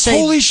sit are there like, and say,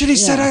 "Holy shit, he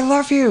said Yeah. I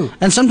love you."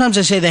 And sometimes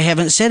they say they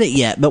haven't said it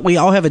yet, but we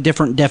all have a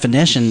different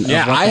definition.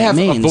 Yeah, of what I that have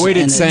means,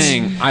 avoided and it's-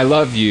 saying I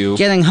love you.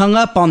 Getting hung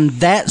up on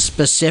that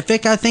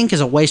specific, I think, is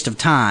a waste of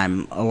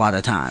time a lot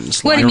of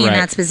times. What do you You're mean right.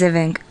 not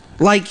specific?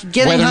 Like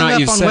getting Whether or hung not up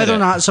you've on said whether it. or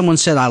not someone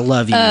said "I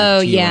love you"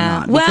 Oh, to you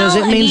yeah. or not, because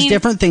Well, it I means mean-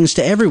 different things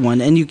to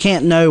everyone, and you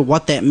can't know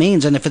what that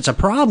means. And if it's a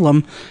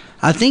problem,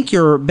 I think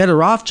you're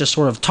better off just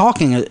sort of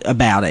talking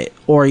about it,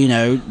 or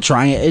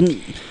trying it.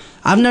 And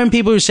I've known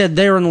people who said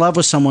they're in love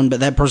with someone,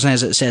 but that person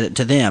hasn't said it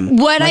to them.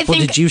 What Like, I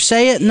think- did you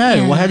say it? No.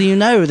 Yeah. Well, how do you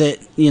know that?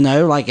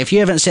 Like if you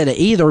haven't said it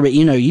either, but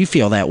you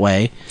feel that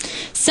way.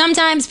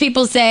 Sometimes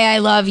people say I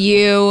love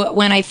you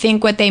when I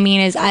think what they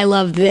mean is I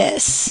love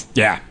this.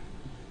 Yeah.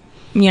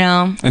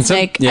 And some-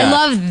 like yeah. I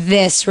love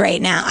this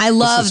right now. I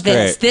love is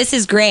this. great. This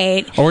is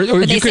great. Or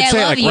But they you could I say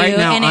love like you, right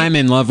now and it- I'm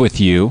in love with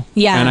you.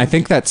 Yeah. And I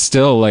think that's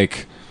still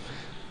like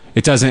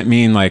it doesn't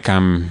mean like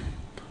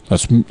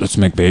let's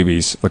make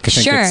babies. Like I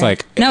think Sure. it's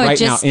like No, right it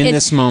just, now in it-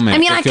 this moment. I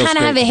mean, it I feels kind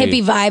of have a great to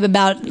hippie be. vibe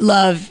about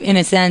love in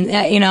a sense.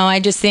 I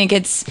just think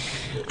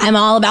I'm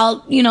all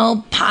about,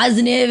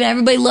 positive and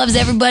everybody loves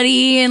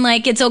everybody and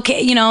like it's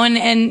okay,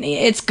 and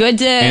it's good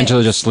to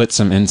Angela just lit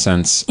some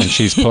incense and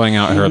she's pulling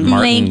out her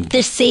Martin Make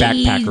the sage.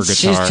 backpacker guitar.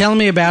 She's telling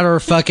me about her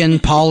fucking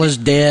Paul is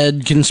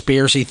dead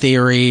conspiracy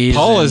theories.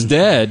 Paul and- is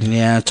dead.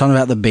 Yeah, talking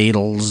about the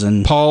Beatles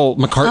and. Paul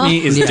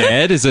McCartney is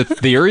dead is a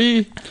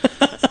theory?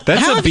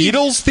 That's How a have you-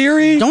 Beatles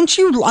theory? Don't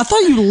you? I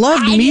thought you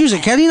loved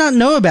music. How do you not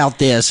know about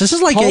this? This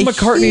is like Paul a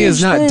McCartney is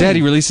huge not thing. dead.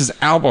 He releases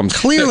albums.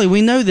 Clearly,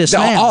 we know this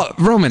now.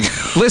 Roman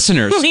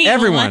listeners, Wait,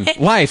 everyone, what?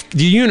 life,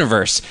 the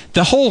universe,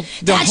 the whole.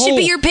 that should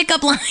be your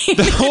pickup line.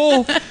 The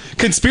whole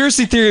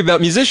conspiracy theory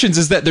about musicians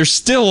is that they're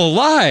still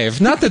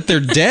alive, not that they're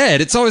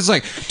dead. It's always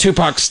like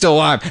Tupac's still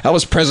alive,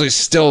 Elvis Presley's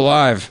still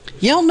alive,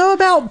 You don't know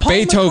about Paul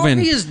Beethoven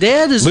McCartney is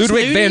dead. Is this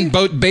Ludwig new?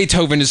 van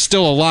Beethoven is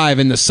still alive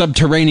in the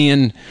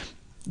subterranean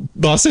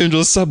Los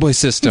Angeles subway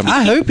system.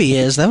 I hope he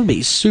is. That would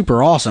be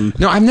super awesome.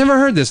 No, I've never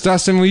heard this.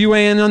 Dustin, will you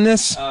weigh in on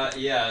this?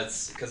 Yeah,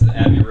 it's because of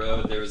Abbey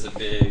Road. There was a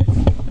big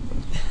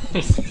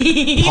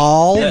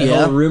Paul, whole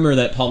yeah. rumor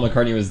that Paul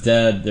McCartney was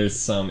dead. There's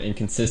some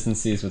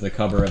inconsistencies with the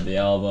cover of the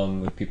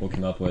album, which people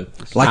come up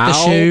with. Like the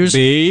I'll shoes.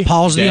 be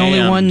Paul's the only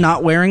damned. one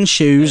not wearing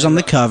shoes on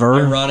the cover.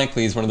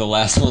 Ironically, he's one of the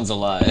last ones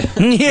alive.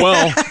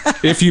 Well,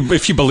 if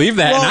you believe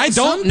that, Well, and I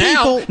don't some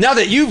now. people- Now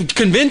that you've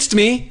convinced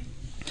me.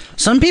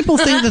 Some people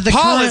think that the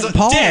current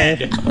Paul,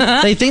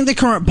 they think the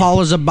current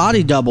Paul is a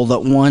body double that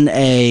won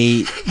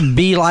a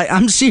Be Like.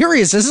 I'm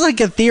serious. This is like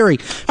a theory.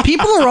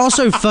 People are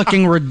also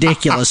fucking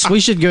ridiculous. We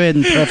should go ahead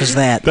and preface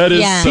that. That is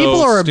Yeah. so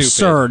People are stupid.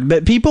 absurd,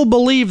 but people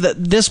believe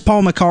that this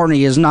Paul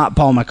McCartney is not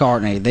Paul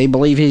McCartney. They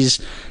believe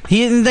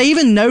they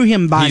even know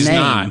him by He's name.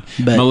 not.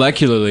 But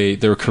Molecularly,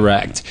 they're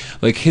correct.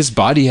 Like, his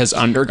body has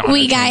undergone a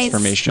Wait, guys,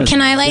 transformation. can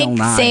I Bill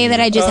Nye. say that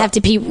I just have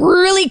to pee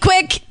really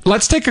quick?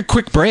 Let's take a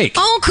quick break.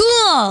 Oh,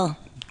 cool.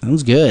 that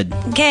was good.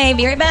 Okay,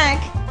 be right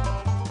back.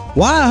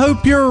 Well, I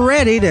hope you're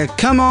ready to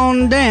come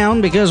on down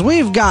because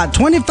we've got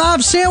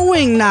 25-cent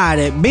wing night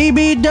at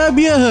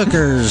BBW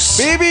Hookers.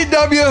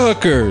 BBW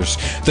Hookers,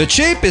 the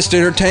cheapest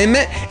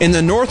entertainment in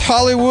the North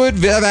Hollywood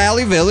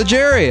Valley Village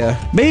area.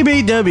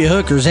 BBW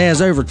Hookers has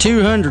over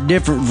 200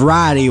 different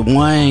variety of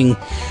wing.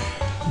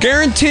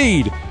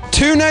 Guaranteed.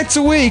 2 nights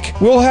a week,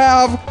 we'll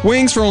have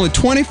wings for only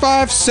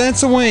 25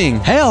 cents a wing.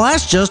 Hell,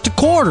 that's just a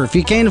quarter. If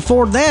you can't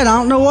afford that, I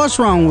don't know what's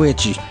wrong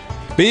with you.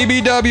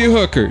 BBW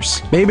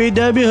Hookers.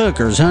 BBW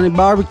Hookers, honey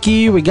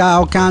barbecue. We got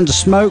all kinds of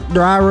smoked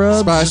dry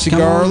rubs. Spicy Just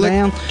come on garlic,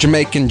 down.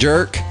 Jamaican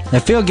jerk, They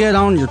feel good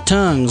on your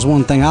tongue is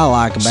one thing I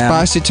like about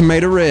spicy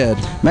tomato red.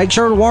 it. Make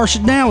sure to wash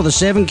it down with a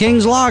 7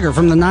 Kings lager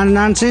from the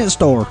 99-cent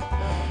store.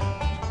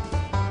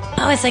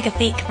 Oh, it's like a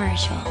fake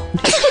commercial.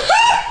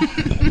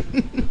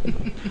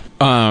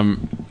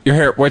 Your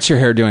hair. What's your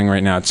hair doing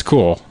right now? It's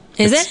cool.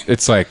 Is It's- it?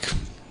 It's like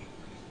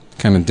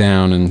kind of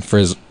down and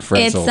frizzled.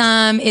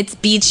 It's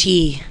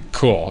beachy.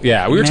 Cool.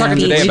 Yeah, we were Man, talking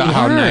today beachy about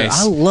how hair.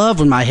 nice. I love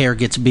when my hair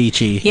gets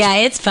beachy. Yeah,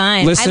 it's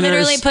fine. Listeners- I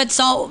literally put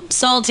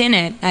salt in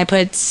it. I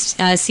put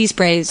sea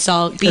spray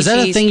salt. Beachy, Is that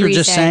a thing you're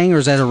just Spray. saying, or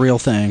is that a real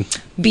thing?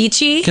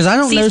 Beachy? Because I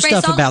don't Sea know spray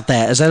stuff salt? about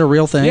that. Is that a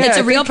real thing? Yeah, It's I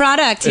a real think-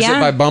 product. Is Yeah.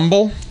 it by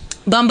Bumble?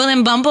 Bumble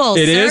and Bumble.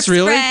 It Surf is,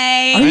 really?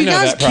 Spray. Are I you know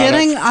guys that product.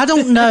 kidding? I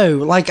don't know.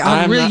 Like,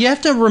 I'm not- you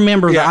have to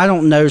remember Yeah. that I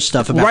don't know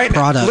stuff about Right,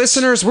 products.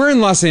 listeners, we're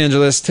in Los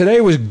Angeles. Today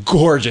was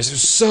gorgeous. It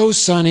was so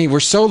sunny.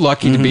 We're so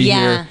lucky to be Yeah.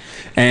 here.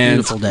 And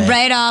Beautiful day.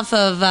 Right off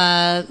of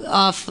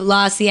off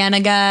La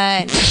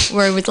Cienega,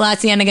 where with La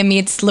Cienega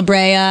meets La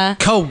Brea.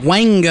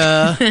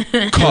 Cahuenga.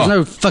 There's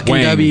no fucking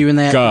Cahuenga. W in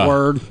that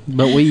word,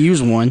 but we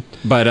use one.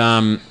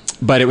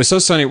 But it was so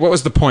sunny. What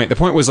was the point? The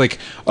point was like,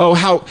 oh,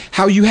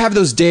 how you have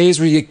those days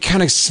where you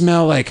kind of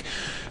smell like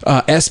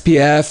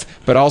SPF,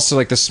 but also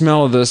like the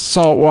smell of the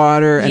salt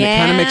water, and it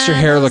kind of makes your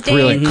hair those look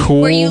really days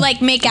cool. Where you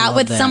like make out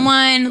with that.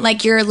 someone,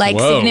 like your like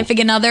Whoa.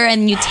 significant other,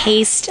 and you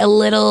taste a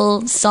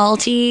little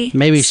salty.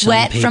 Maybe some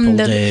sweat from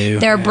people do.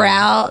 their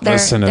brow.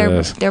 Listen to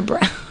this. Their brow.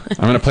 I'm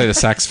going to play the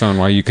saxophone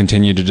while you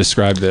continue to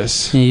describe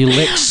this. You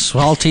lick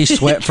salty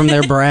sweat from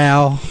their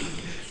brow.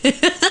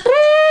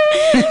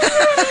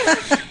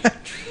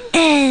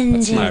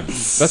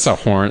 That's a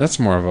horn. That's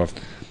more of a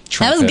That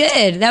trumpet. was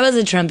good. That was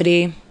a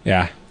trumpety.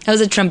 Yeah. That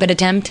was a trumpet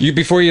attempt.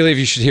 Before you leave,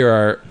 you should hear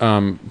our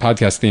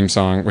podcast theme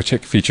song, which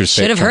features.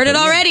 Should have heard it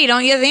already,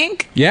 don't you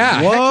think? Yeah.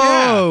 heck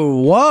yeah.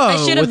 Whoa.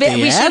 should have with been-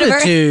 the we should have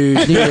heard- attitude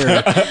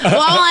here.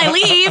 While I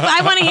leave, I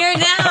want to hear it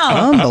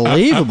now.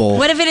 Unbelievable.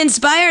 What if it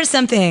inspires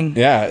something?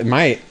 Yeah, it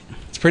might.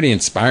 It's pretty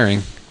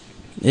inspiring.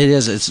 It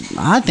is.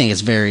 I think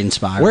it's very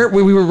inspiring.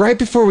 We were right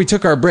before we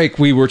took our break.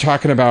 We were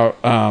talking about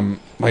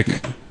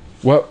like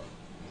what.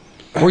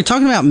 Were we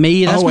talking about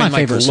me? That's my and,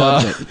 like, favorite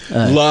love, subject.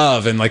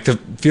 love, and like the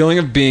feeling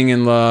of being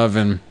in love,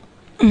 and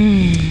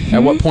at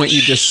what point you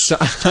just.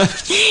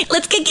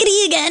 Let's get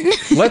giddy again.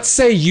 Let's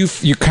say you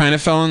kind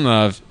of fell in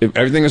love.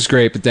 Everything was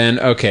great, but then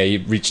okay, you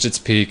reached its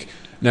peak.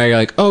 Now you're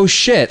like, oh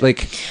shit!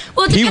 Like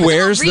Well, it he depends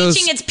wears on what those.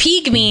 reaching its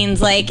peak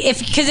means. Like,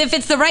 because if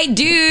it's the right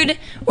dude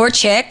or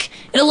chick,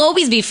 it'll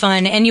always be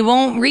fun, and you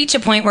won't reach a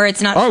point where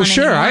it's not. Oh, fun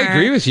sure, I anymore.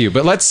 agree with you.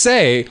 But let's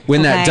say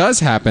when that Okay.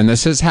 does happen,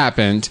 this has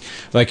happened.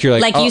 Like you're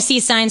like, Like oh, you see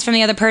signs from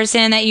the other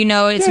person that you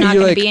know it's Yeah, not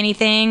you're going to like, be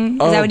anything.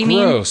 Is oh, that what you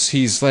mean? gross.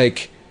 He's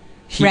like,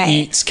 he Right.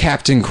 eats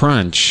Captain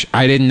Crunch.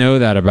 I didn't know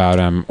that about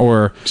him.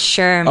 Or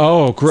Sure.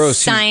 oh, gross.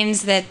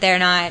 Signs that they're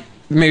not.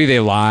 Maybe they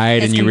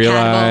lied It's and you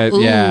realize,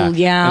 compatible. yeah, Ooh,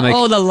 yeah. And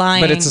Oh, the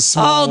lying. But it's a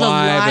small Oh, the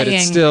lie, but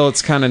lying.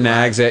 it's kind of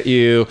nags at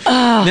you.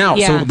 Now,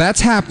 yeah. so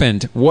that's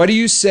happened. What do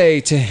you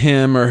say to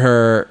him or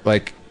her?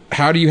 Like,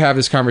 how do you have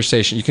this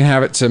conversation? You can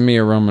have it to me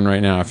or Roman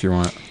right now if you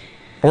want,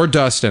 or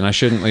Dustin. I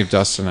shouldn't leave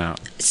Dustin out.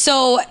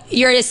 So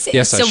you're. Yes,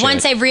 I so should.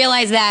 once I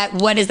realize that,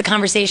 what is the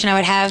conversation I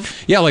would have?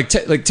 Yeah,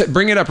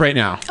 bring it up right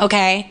now.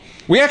 Okay.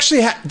 We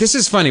actually this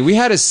is funny. We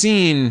had a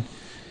scene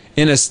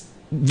in a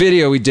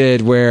video we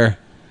did where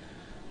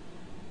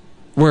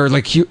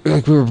like we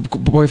were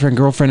boyfriend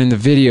girlfriend in the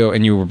video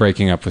and you were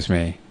breaking up with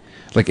me,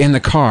 like in the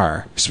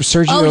car.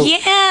 Sergio. Oh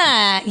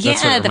yeah, what it yeah.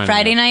 The reminded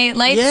Friday me of. Night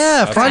Lights.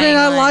 Yeah, Friday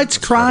Night Lights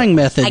crying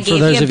method. I for gave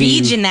those you a of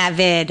beach you. in that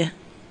vid.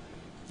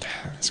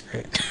 That's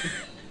great.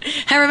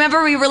 I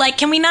remember we were like,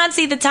 "Can we not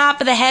see the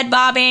top of the head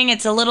bobbing?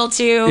 It's a little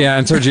too." Yeah,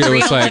 and Sergio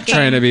real was like looking."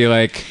 trying to be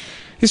like.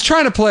 He's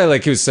trying to play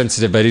like he was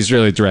sensitive, but he's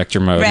really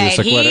director mode. Right. He was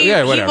like, He whatever.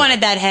 Yeah, whatever.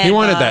 wanted that head He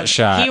wanted bob. that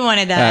shot. He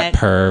wanted that.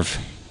 perv.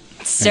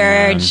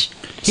 Serge.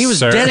 He was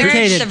Serge.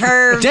 dedicated Serge the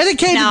Verb.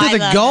 dedicated No, to I the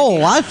love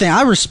goal. I think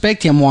I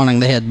respect him wanting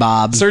the head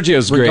bob.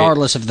 Sergio's great.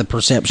 regardless of the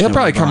perception. He'll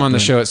probably of come on the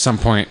Brock. show at some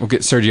point. We'll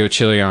get Sergio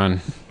Chili on.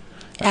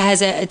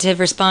 To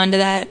respond to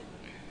that.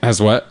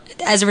 As what?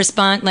 As a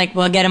response, like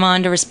we'll get him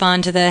on to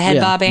respond to the head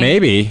Yeah, bobbing.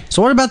 Maybe.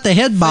 So what about the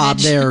head bob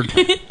there?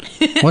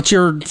 What's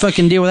your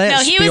fucking deal with that? No,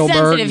 he was Spielberg?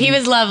 sensitive. He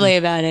was lovely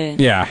about it.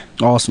 Yeah.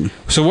 awesome.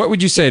 So what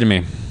would you say to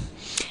me?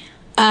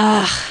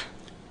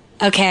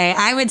 Okay,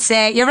 I would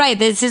say you're right.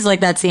 This is like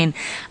that scene.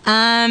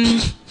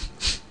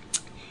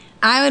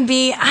 I would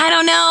be. I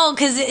don't know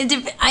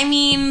because I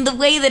mean the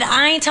way that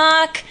I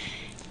talk,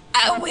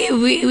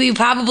 we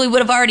probably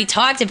would have already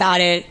talked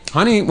about it.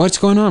 Honey, what's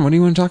going on? What do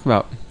you want to talk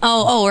about?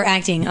 Oh, we're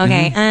acting.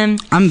 Okay.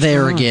 I'm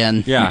there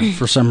again. Yeah.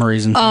 For some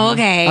reason. Oh,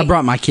 okay. I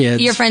brought my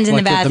kids. Your friends in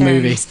like the at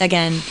bathrooms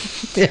again.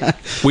 Yeah.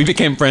 We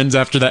became friends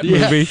after that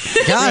movie.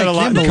 God, I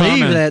can't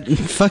believe that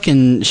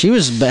fucking she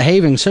was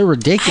behaving so I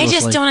ridiculously.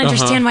 just don't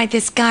understand why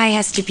this guy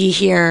has to be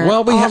here.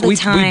 Well, all the we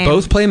time.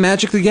 both play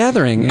Magic the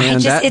Gathering,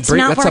 and It's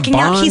not that's working a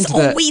out. bond He's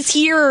that- always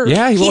here.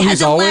 Yeah, he he's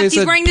hasn't always left.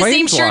 He's a wearing the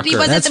same shirt he planeswalker.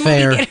 was That's at the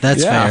movie fair. theater.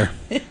 That's Yeah.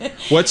 fair.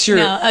 What's your?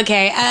 No,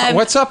 okay.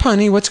 What's up,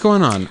 honey? What's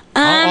going on?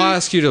 I'll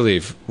ask you to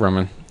leave,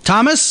 Roman.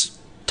 Thomas,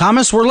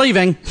 we're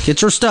leaving.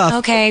 Get your stuff.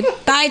 Okay.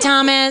 Bye,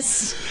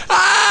 Thomas.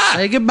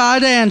 Say goodbye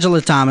to Angela,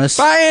 Thomas.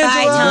 Bye, Angela.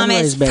 Bye, Thomas.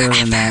 Always better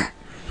than that.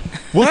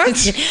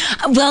 What?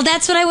 Well,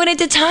 that's what I wanted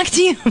to talk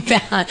to you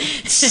about.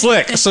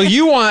 Slick. So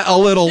you want a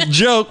little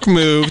joke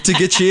move to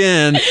get you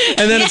in, and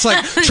then it's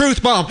like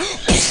truth bomb.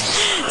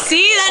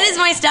 See, that is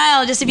my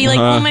style. Just to be like,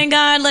 oh my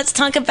God, let's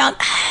talk about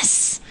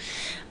us.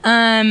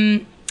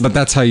 But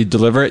that's how you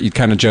deliver it. You'd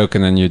kind of joke,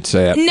 and then you'd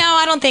say it. No,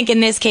 I don't think in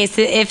this case,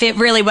 if it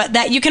really was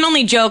that, you can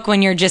only joke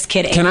when you're just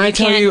kidding. Can I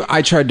tell can't- you,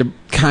 I tried to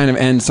kind of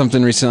end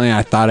something recently.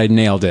 I thought I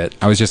nailed it.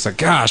 I was just like,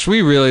 gosh,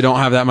 we really don't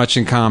have that much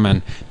in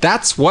common.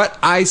 That's what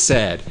I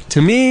said.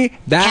 To me,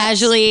 that's...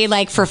 Casually,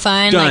 like for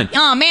fun, Done. like,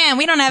 oh man,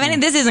 we don't have any.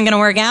 This isn't going to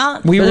work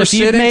out. We But were if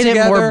you sitting made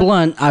together. it more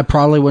blunt, I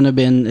probably wouldn't have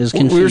been as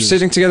confused. We were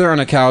sitting together on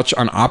a couch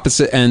on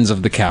opposite ends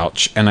of the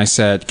couch, and I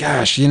said,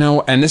 gosh,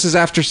 and this is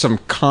after some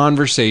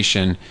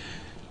conversation,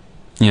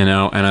 and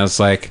I was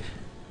like,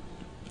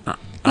 I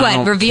What,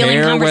 don't revealing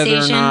care whether or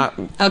conversation? not,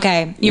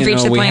 Okay, you've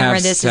reached the we point have where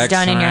this is sex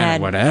done in your tonight or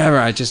head. Whatever.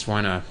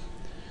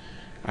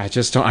 I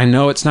just don't. I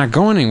know it's not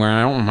going anywhere.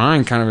 I don't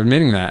mind kind of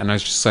admitting that. And I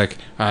was just like,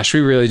 gosh, we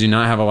really do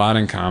not have a lot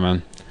in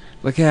common.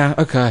 Like, yeah,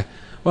 okay.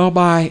 Well,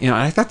 bye.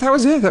 I thought that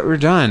was it. That we were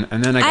done.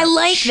 And then I got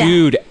like that.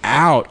 chewed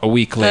out a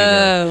week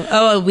later.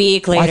 Oh, a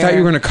week later. I thought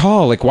you were going to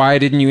call. Like, why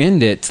didn't you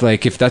end it?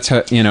 Like, if that's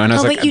how, and I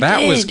was Oh, like, but you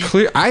that was did.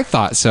 clear. I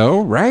thought so,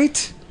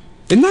 right?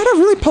 Isn't that a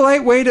really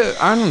polite way to,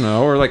 I don't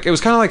know, or like, it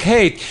was kind of like,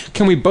 hey,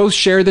 can we both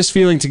share this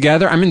feeling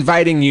together? I'm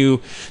inviting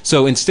you.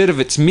 So instead of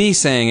it's me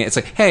saying it, it's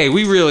like, hey,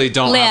 we really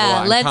don't have a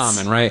lot in let's-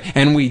 common, right?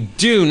 And we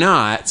do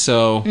not,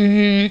 so.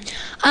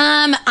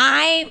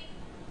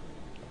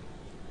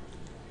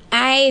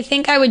 I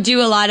think I would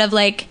do a lot of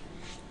like,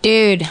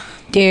 dude,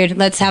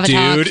 let's have a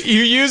talk. Dude,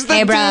 you used the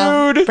Hey,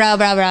 bro, dude. bro,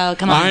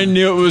 come on. I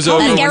knew it was over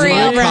Let's get when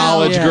my real, bro.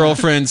 college Yeah.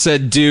 girlfriend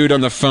said dude on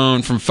the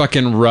phone from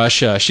fucking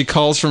Russia. She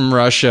calls from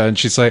Russia and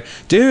she's like,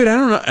 dude, I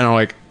don't know. And I'm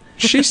like,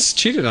 she's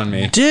cheated on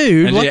me.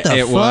 Dude, And what it- the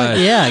it fuck? was.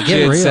 Yeah, She get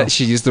had real. said-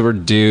 she used the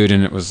word dude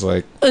and it was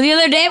like, The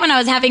other day when I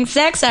was having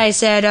sex, I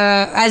said,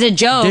 as a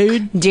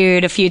joke,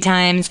 dude, a few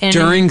times. And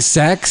during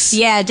sex?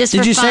 Yeah, just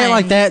Did for you say it fun.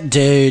 like that,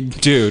 dude?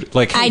 Dude,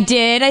 like, I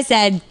did. I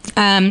said,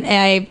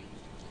 I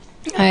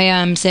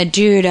said,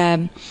 dude,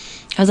 I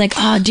was like,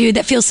 oh, dude,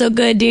 that feels so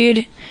good,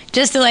 dude.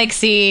 Just to like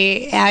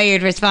see how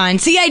you'd respond.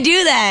 See, I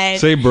do that.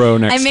 say bro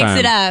next I mix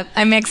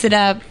time. it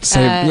up.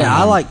 Say- Yeah,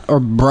 I like, or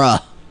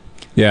bruh.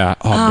 Yeah.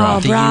 Oh, Oh,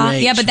 bro. bra. UH,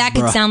 Yeah, but that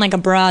could bruh. sound like a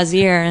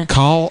brazier.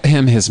 Call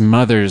him his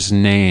mother's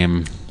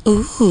name.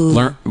 Ooh.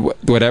 Learn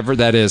whatever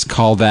that is,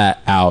 call that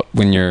out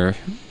when you're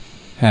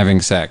having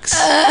sex.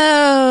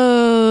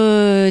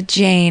 Oh,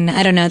 Jane.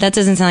 I don't know. That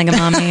doesn't sound like a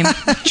mom name.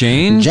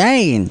 Jane?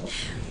 Jane.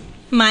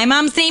 My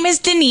mom's name is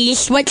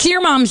Denise. What's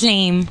your mom's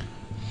name?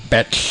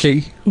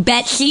 Betsy.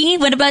 Betsy.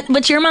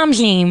 What's your mom's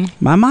name?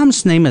 My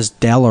mom's name is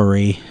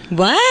Dellory.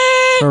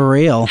 What? For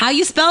real. How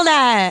you spell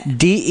that?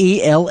 Dellorie.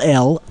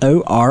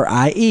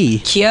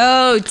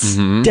 Cute.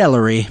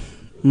 Dellory.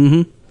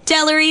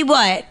 Dellery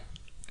what?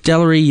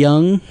 Dellory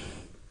Young.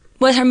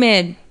 What's her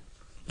mid?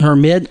 Her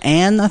mid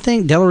Ann, I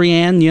think. Dellory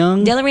Ann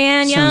Young. Dellery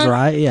Ann Young? Sounds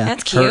right, yeah.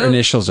 That's cute. Her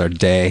initials are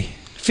Day.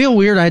 Feel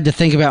weird I had to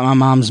think about my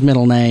mom's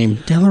middle name.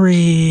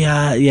 Dellory,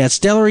 yeah, it's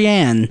Dellory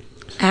Ann.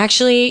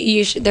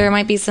 Actually, there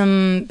might be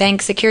some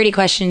bank security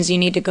questions you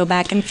need to go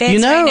back and fix. You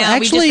know, right now. We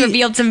actually- just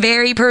revealed some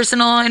very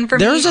personal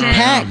information. There's a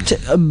pact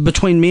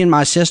between me and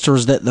my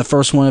sisters that the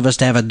first one of us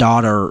to have a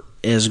daughter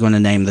is going to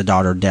name the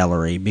daughter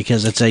Dellory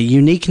because it's a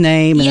unique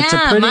name and it's a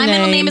pretty my name.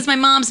 middle name is my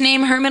mom's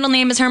name. Her middle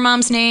name is her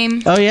mom's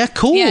name. Oh yeah,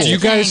 cool. Yeah, Do you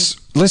Good thing. guys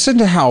listen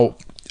to how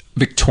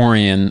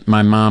Victorian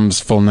my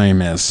mom's full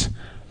name is?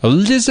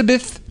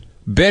 Elizabeth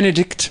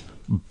Benedict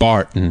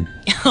Barton.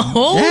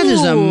 That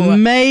is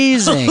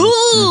amazing.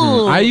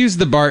 Ooh. I use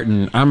the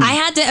Barton. I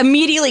had to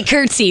immediately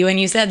curtsy when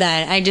you said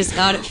that. I just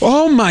thought it.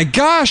 Oh my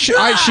gosh!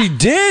 She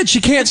did.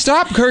 She can't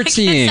stop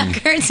curtsying.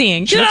 Stop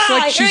curtsying. She looks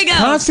like Here we she's go.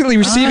 constantly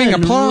receiving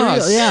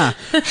applause. Yeah.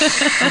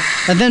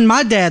 And then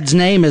my dad's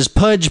name is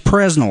Pudge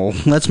Presnell.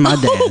 That's my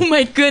dad. Oh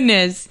my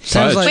goodness.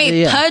 Sounds like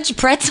Wait, yeah. Pudge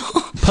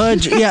Pretzel?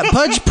 Pudge. Yeah,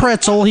 Pudge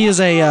Pretzel. He is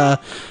a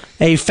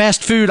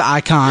fast food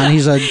icon.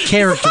 He's a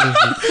character.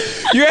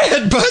 You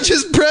had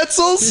Pudge's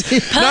pretzels,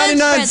 99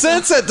 Pretzel.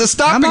 cents at the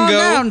Stop Come and on Go.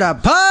 down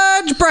to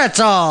Pudge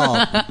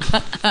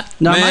Pretzel.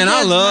 No, Man,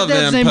 I love my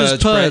dad's them name is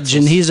Pudge Pudge, pretzels.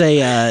 and he's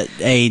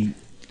a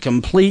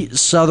complete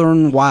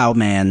Southern wild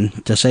man,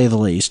 to say the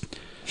least.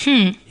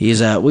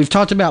 He's we've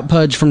talked about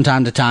Pudge from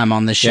time to time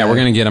on this show. Yeah, we're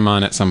gonna get him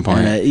on at some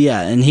point.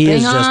 Yeah, and he Bring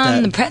is just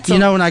on the pretzel. you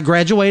know, when I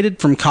graduated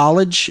from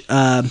college,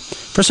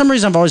 for some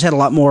reason I've always had a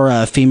lot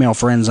more female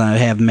friends than I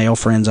have male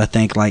friends. I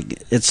think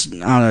it's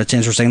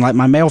interesting. Like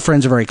my male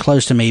friends are very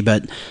close to me,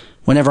 but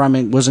whenever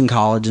was in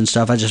college and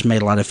stuff, I just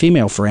made a lot of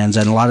female friends,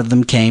 and a lot of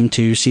them came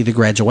to see the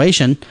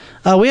graduation.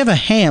 We have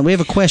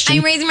a question.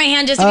 I'm raising my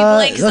hand just to be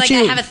polite because let's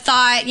I see. have a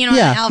thought, and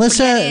Yeah, I'll let's.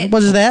 forget it.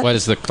 What is that? What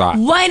is the thought?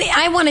 What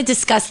I want to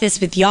discuss this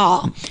with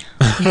y'all.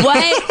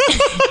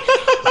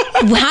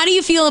 How do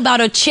you feel about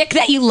a chick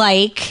that you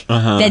like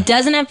that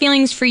doesn't have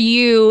feelings for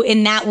you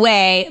in that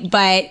way,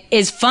 but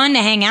is fun to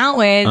hang out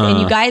with,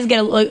 and you guys get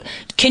a look?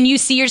 Can you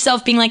see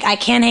yourself being like, I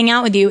can't hang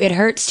out with you? It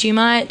hurts too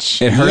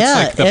much. It hurts Yeah,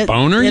 like the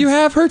boner you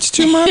have hurts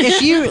too much.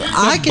 If you,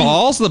 I The can.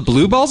 balls, the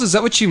blue balls. Is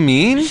that what you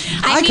mean?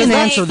 I mean, can like,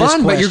 answer this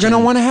Fun, but you're question.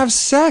 gonna want to have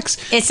sex.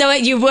 So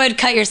you would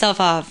cut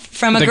yourself off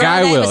from a The girl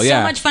guy that will, was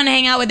yeah. so much fun to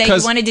hang out with that you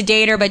 'Cause wanted to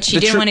date her, but she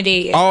didn't want to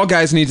date you. All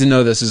guys need to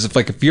know this is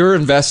if you're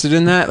invested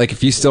in that, like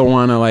if you still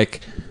want to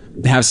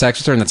have sex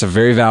with her, and that's a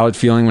very valid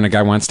feeling when a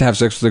guy wants to have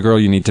sex with a girl,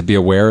 you need to be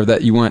aware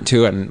that you want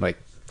to and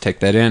take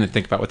that in and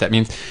think about what that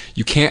means.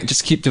 You can't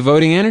just keep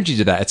devoting energy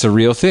to that. It's a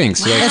real thing.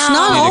 So It's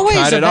not you need to always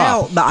cut it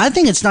off. about, but I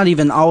think it's not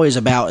even always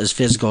about as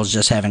physical as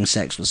just having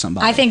sex with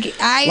somebody. I think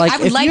I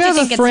would if like you to have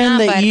think a it's friend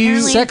not, that but you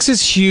apparently- Sex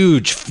is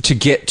huge to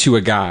get to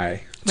a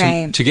guy.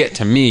 Right. To get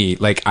to me,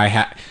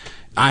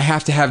 I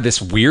have to have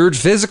this weird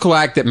physical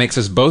act that makes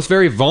us both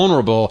very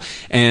vulnerable,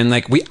 and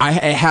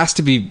it has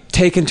to be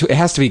it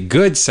has to be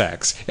good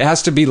sex. It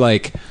has to be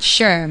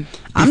Sure.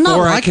 I'm not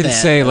before like I can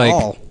that say at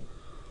all.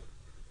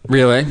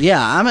 really. Yeah,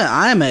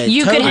 I'm a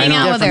You could totally hang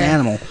out with different her.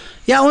 animal.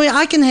 Yeah, I mean,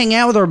 I can hang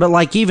out with her,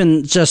 but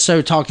even just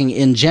so talking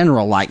in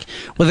general,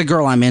 with a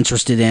girl I'm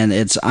interested in,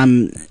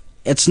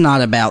 it's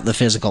not about the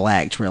physical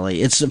act,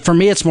 really. For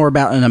me, it's more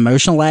about an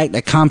emotional act,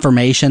 a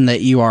confirmation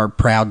that you are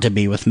proud to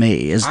be with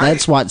me.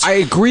 That's what's I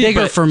agree,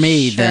 bigger but for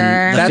me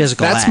than the That's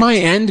physical act. my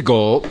end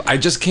goal. I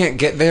just can't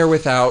get there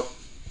without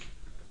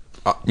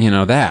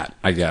that,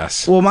 I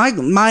guess. Well, my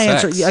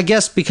Sex. answer, I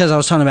guess, because I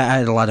was talking about I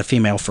had a lot of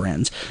female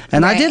friends,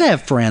 and I Right. did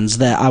have friends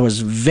that I was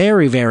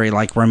very, very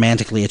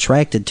romantically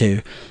attracted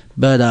to,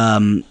 but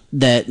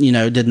that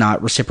did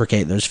not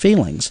reciprocate those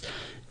feelings,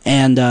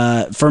 and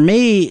for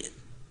me,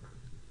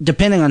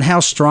 depending on how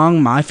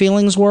strong my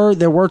feelings were,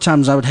 there were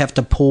times I would have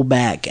to pull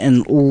back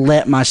and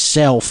let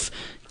myself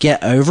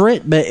get over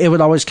it, but it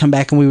would always come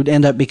back and we would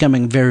end up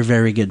becoming very,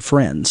 very good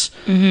friends.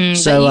 Mm-hmm.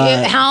 So,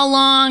 how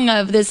long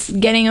of this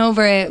getting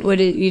over it would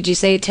you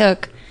say it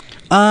took?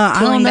 I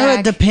don't pulling know. back?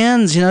 It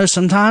depends.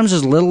 Sometimes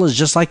as little as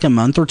just a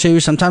month or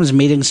two. Sometimes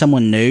meeting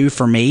someone new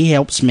for me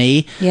helps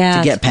me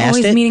to get past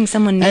always it. meeting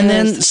someone new And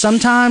then is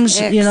sometimes,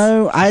 fix. I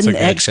had That's a an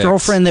good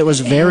ex-girlfriend that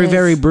was very, is.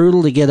 very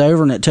brutal to get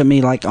over, and it took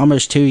me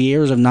almost 2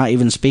 years of not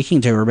even speaking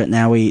to her, but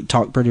now we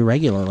talk pretty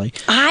regularly.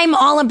 I'm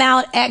all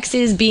about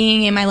exes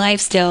being in my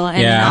life still,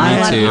 and Yeah, not me a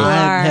lot of too. people I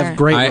are. have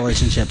great I-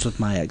 relationships with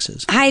my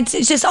exes.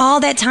 It's just all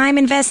that time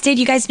invested.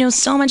 You guys know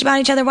so much about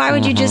each other. Why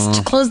would you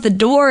just close the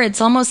door?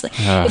 It's almost,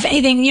 if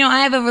anything,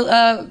 I have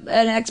an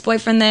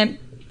ex-boyfriend that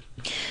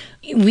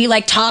we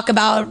talk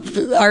about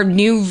our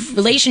new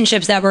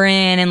relationships that we're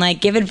in and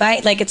give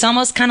advice. It's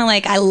almost kind of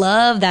I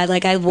love that.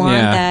 I want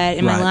Yeah, that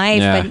in my right.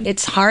 life, Yeah. but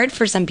it's hard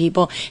for some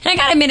people. And I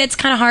gotta admit, it's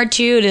kind of hard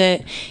too to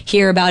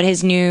hear about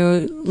his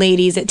new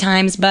ladies at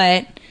times,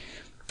 but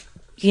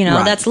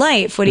Right. that's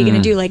life. What are you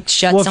gonna do?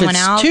 Shut Well, if someone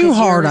it's out? too 'cause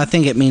hard, you're- I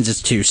think it means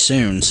it's too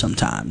soon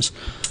sometimes.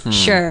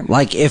 Sure.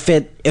 If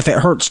it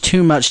hurts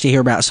too much to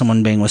hear about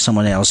someone being with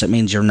someone else, it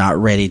means you're not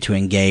ready to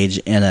engage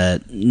in a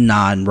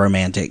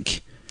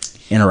non-romantic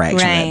interaction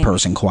with Right. that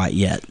person quite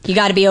yet. You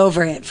got to be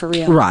over it for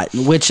real. Right.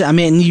 Which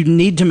you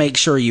need to make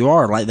sure you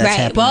are. That's Right.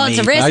 happened. Well, to it's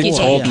me a risk I you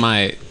told take.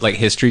 my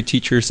history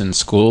teachers in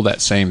school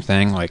that same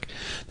thing.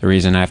 The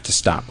reason I have to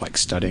stop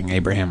studying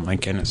Abraham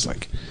Lincoln is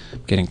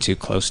getting too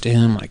close to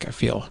him. I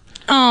feel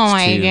Oh it's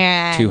my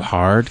god. too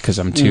hard because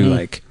I'm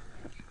too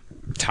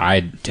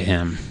tied to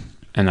him,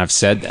 and I've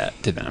said that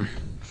to them.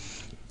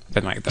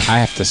 But I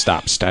have to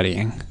stop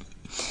studying.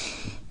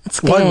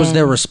 What was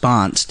their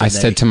response? I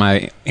said to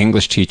my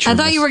English teacher. I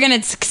thought you were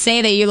gonna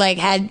say that you like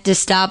had to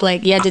stop,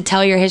 like you had to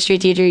tell your history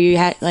teacher you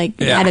had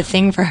had a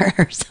thing for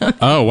her. So.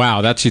 Oh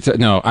wow, that's you.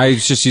 No, I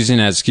was just using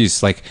it as an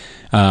excuse. Like,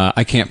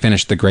 I can't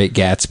finish The Great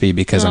Gatsby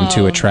because I'm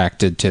too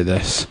attracted to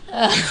this.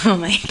 Oh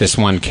my. This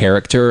one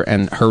character,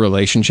 and her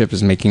relationship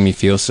is making me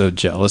feel so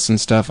jealous and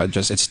stuff.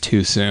 It's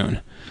too soon.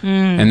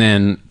 And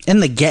then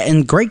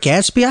in Great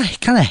Gatsby, I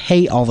kind of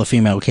hate all the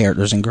female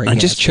characters in Great Gatsby. I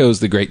just chose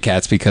The Great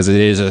Gatsby because it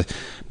is a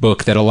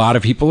book that a lot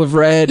of people have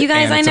read. You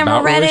guys, and I it's never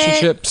about read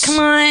relationships. it. Come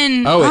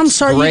on. Oh, I'm it's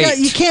sorry, great.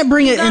 you can't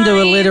bring it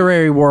into a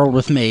literary world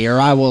with me, or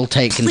I will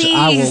take. Please.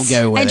 I will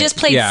go with I just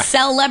played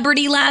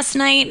Celebrity last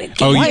night.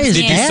 Oh, What is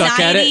did you that? suck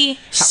at it?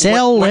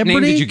 Celebrity? What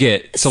name did you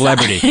get?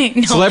 Celebrity.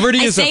 No, Celebrity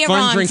I is a say it fun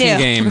wrong, drinking too.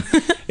 game.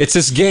 It's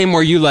this game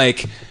where you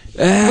like.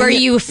 Where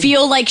you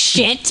feel like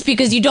shit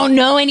because you don't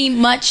know any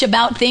much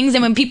about things,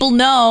 and when people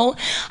know,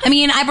 I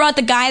mean, I brought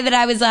the guy that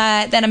I was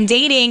that I'm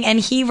dating, and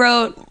he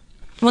wrote.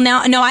 Well,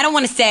 now, no, I don't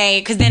want to say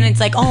because then it's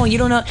like, oh, you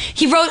don't know.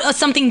 He wrote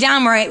something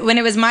down where when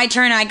it was my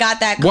turn, I got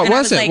that. What and I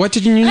was it? like, What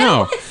did you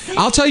know?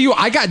 I'll tell you.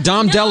 I got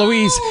Dom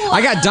DeLuise. I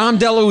got Dom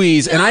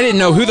DeLuise, and I didn't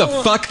know who the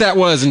fuck that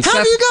was. And How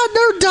Seth, do you got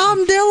no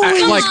Dom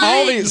DeLuise? like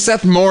all these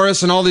Seth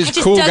Morris and all these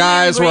just cool dug my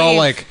guys were all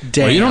grave. like,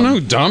 well, you don't know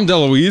who Dom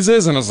DeLuise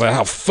is? And I was like,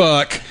 oh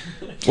fuck.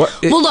 What?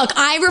 Well, look,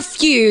 I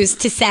refuse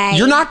to say.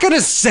 You're not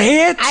gonna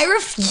say it? I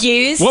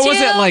refuse What to. was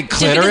it, like, Just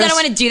because I clitoris? don't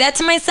want to do that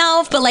to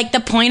myself, but like the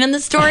point of the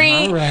story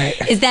All right.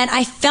 is that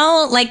I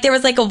felt like there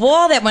was like a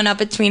wall that went up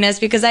between us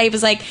because I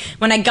was like,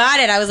 when I got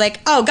it, I was like,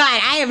 oh God,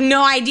 I have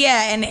no idea.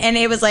 And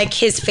it was like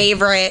his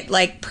favorite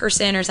like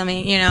person or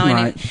something, you know? And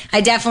Right. I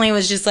definitely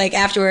was just like,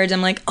 afterwards,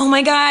 I'm like, oh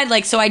my God.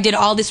 Like, so I did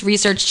all this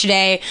research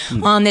today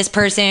on this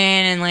person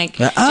and like,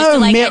 just to,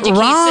 like, Mitt educate.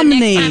 So next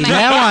Romney. time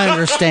Now I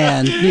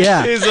understand.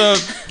 Yeah. He's a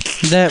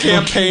That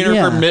campaigner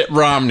yeah. for Mitt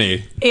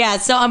Romney. Yeah,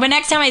 so but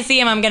next time I see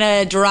him, I'm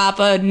gonna drop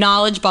a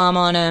knowledge bomb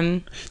on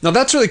him. No,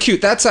 that's really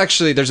cute. That's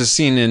actually, there's a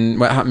scene in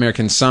Wet Hot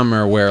American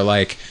Summer where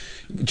like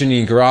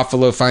Janine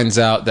Garofalo finds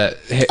out that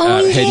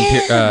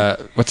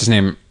Hayden what's his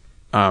name?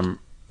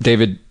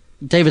 David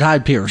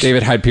Hyde Pierce.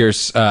 Hyde Pierce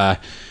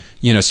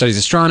studies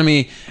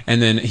astronomy,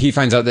 and then he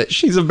finds out that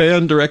she's a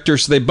band director,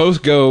 so they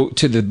both go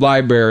to the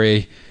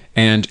library.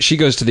 And she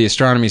goes to the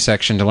astronomy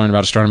section to learn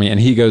about astronomy, and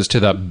he goes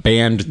to the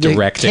band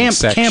directing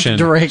section. Camp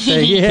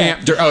directing, yeah.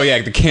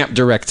 The camp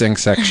directing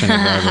section.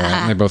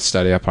 And they both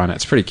study up on it.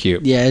 It's pretty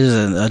cute. Yeah, it is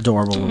an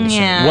adorable little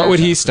scene. Yeah. What would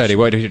he study?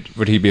 What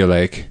would he be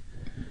like?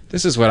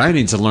 This is what I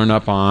need to learn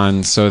up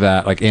on so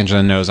that like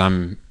Angela knows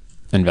I'm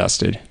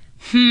invested.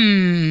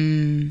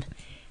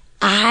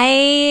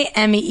 I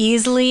am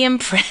easily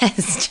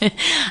impressed.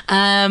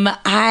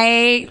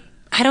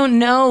 I don't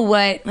know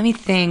what. Let me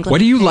think. What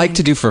do you like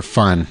to do for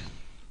fun?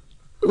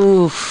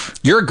 Oof.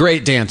 You're a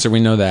great dancer. We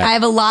know that. I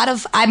have a lot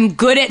of. I'm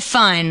good at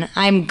fun.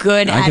 I'm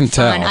good at can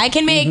fun. tell. I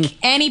can make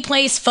any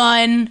place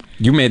fun.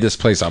 You made this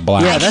place a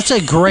blast. Yeah, that's a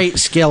great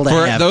skill to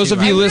For have. those too. of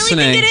you I really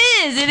listening, think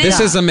it is. It this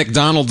is. is a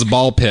McDonald's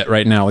ball pit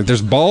right now. Like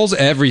there's balls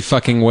every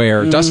fucking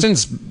where.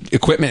 Dustin's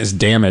equipment is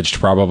damaged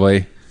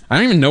probably. I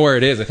don't even know where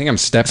it is. I think I'm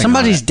stepping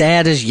Somebody's on it.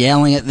 dad is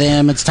yelling at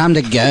them. It's time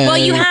to go. Well,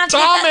 you have to.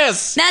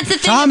 Thomas! That's the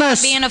thing Thomas!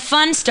 about being a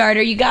fun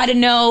starter. You got to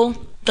know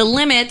the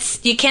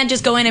limits. You can't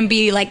just go in and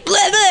be like, blah,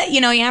 blah.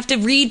 You know, you have to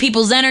read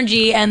people's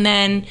energy and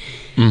then,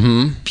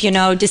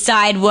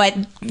 decide what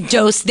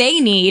dose they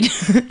need.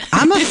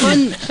 I'm a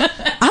fun maker.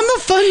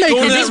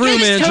 Go in that This room,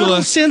 makes Angela.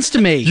 total sense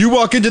to me. You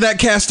walk into that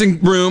casting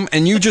room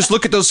and you just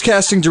look at those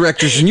casting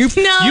directors and you it's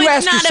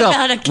ask not yourself,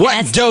 about a what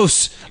cast-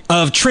 dose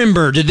of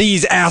Trimber do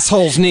these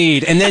assholes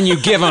need? And then you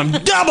give them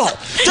double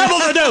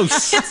the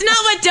dose. It's not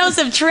what dose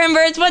of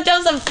Trimber. It's what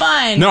dose of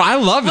fun. No, I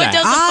love What that.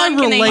 dose of I fun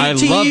can they relate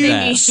to I love you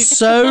that.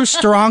 so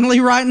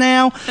strongly right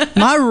now.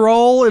 My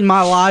role in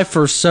my life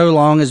for so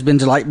long has been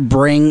to like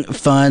bring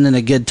fun and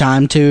a good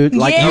time to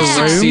like Yeah. a You've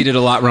room. succeeded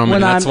a lot, Roman.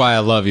 When That's I'm- why I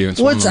love you. It's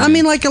one What's of I my-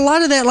 mean, like a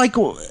lot of that, like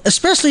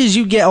especially as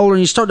you get older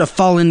and you start to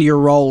fall into your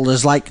role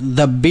as like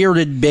the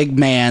bearded big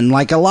man.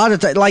 Like a lot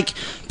of like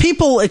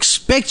people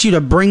expect you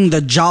to bring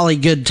the jolly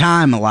good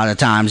time. A lot of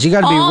times, you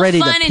got to be All ready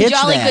fun to and pitch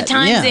jolly that. good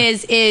times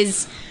Yeah.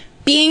 is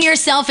being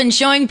yourself and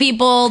showing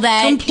people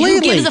that Completely.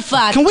 who gives a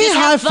fuck. Can we Just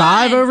high have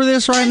five fun. over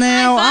this right Just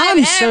now? high five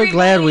I'm so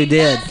glad we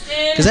did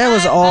everybody. because that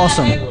was High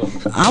awesome.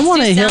 five. I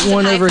want to do hit sounds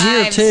one of over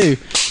high here fives. too.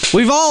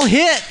 We've all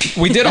hit.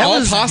 we did That all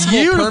was possible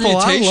beautiful.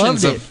 I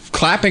permutations loved it. of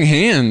clapping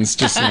hands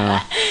just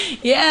now.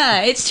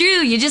 Yeah, it's true.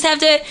 You just have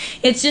to.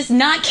 It's just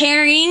not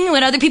caring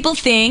what other people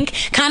think.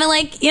 Kind of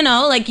like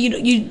like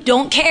you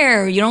don't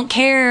care. You don't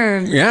care.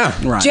 Yeah.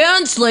 Right.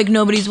 Dance like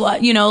nobody's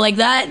what like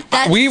that.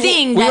 That We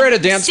thing. were that at a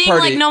dance sing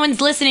party. like no one's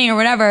listening or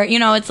whatever.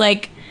 It's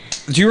like.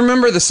 Do you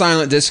remember the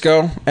silent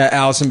disco at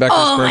Alison Becker's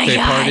Oh my birthday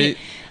god. party?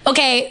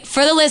 Okay,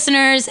 for the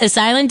listeners, a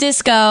silent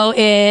disco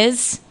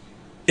is.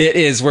 It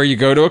is where you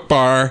go to a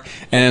bar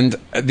and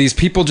these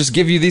people just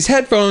give you these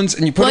headphones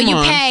and you put Well, them you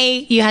on.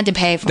 pay. You had to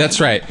pay for. That's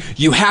it. right.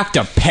 You have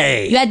to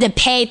pay. You had to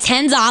pay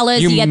 $10.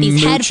 You get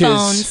these mooches.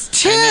 headphones.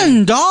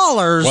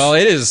 $10. Well,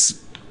 it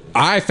is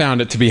I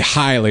found it to be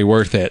highly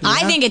worth it.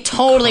 I think it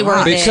totally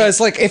worth it. Because,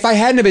 like, if I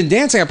hadn't have been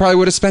dancing, I probably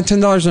would have spent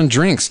 $10 on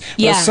drinks. But I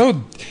Yeah. was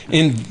so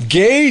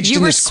engaged You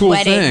in were this cool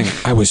sweating. thing.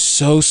 I was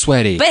so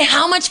sweaty. But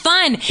how much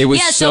fun! It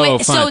was so so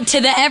fun. So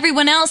to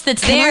everyone else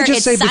that's Can there, I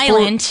just it's say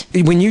silent.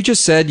 when you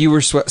just said you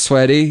were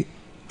sweaty,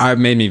 it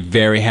made me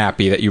very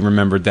happy that you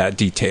remembered that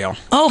detail.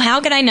 Oh,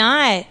 how could I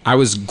not? I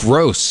was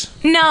gross.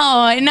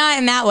 No, not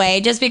in that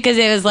way. Just because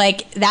it was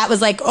like, that was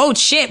like, oh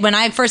shit. When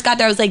I first got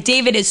there, I was like,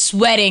 David is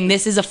sweating.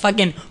 This is a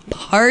fucking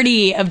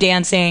party of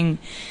dancing.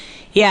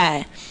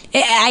 Yeah.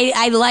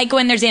 I like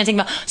when there's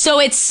dancing. So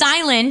it's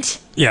silent,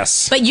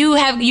 Yes. but you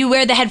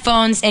wear the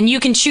headphones and you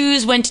can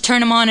choose when to turn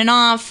them on and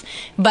off,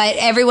 but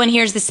everyone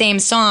hears the same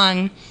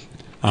song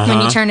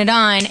when you turn it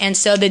on. And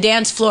so the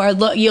dance floor,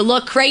 you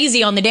look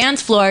crazy on the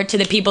dance floor to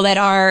the people that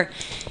are,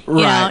 you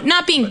know,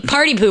 not being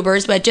party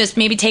poopers, but just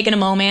maybe taking a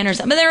moment or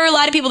something. But there are a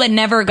lot of people that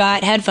never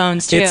got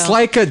headphones too. It's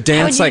like a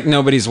dance like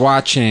nobody's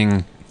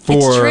watching for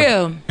It's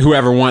true.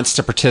 whoever wants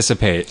to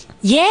participate.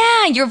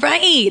 Yeah, you're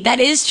right. That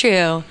is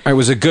true. It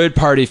was a good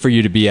party for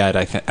you to be at,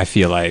 I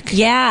feel like.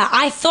 Yeah,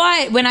 I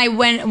thought when I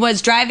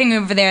was driving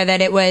over there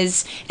that it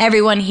was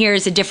everyone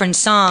hears a different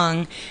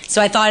song.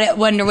 So I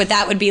wonder what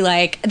that would be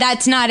like.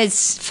 That's not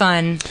as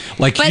fun.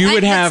 Like, But you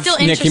would that's have still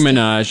Nicki interesting.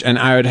 Minaj, and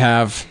I would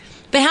have...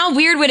 But how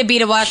weird would it be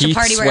to watch Keith a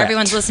party where Sweat.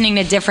 everyone's listening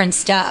to different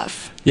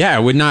stuff? Yeah,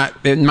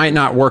 it might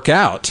not work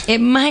out. It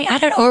might. I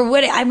don't. Or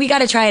would it? We got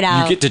to try it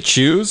out. You get to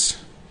choose?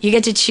 You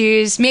get to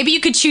choose. Maybe you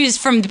could choose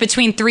from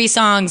between 3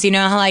 songs. You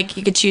know how like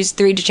you could choose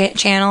 3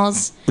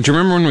 channels, Do you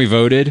remember when we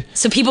voted?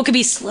 so people could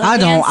be slow. I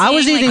don't. I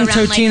was dancing, eating like,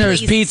 around, like, Totino's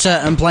crazy pizza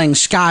stuff. and playing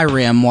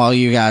Skyrim while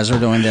you guys are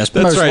doing this.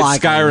 That's Most right,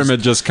 likely Skyrim was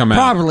had just come out.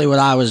 Probably what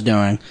I was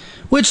doing.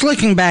 Which,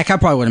 looking back, I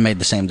probably would have made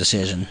the same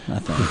decision. I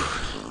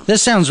think.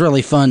 This sounds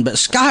really fun, but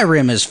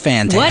Skyrim is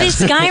fantastic. What is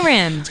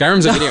Skyrim?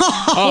 Skyrim's a video.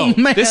 Oh,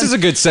 man. This is a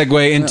good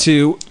segue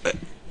into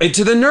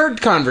the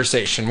nerd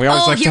conversation. We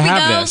always Oh, like to here we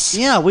have go. this.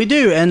 Yeah, we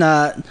do. And,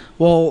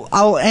 well,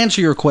 I'll answer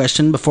your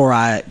question before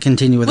I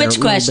continue with Which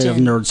our little bit of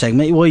question? nerd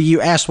segment. Well, you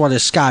asked what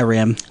is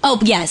Skyrim. Oh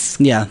yes.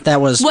 Yeah, that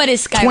was What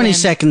is Skyrim? 20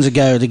 seconds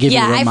ago to give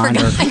Yeah, you a I reminder.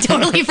 forgot. I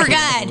totally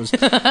forgot.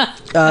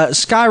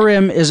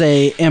 Skyrim is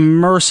a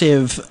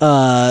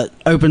immersive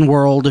open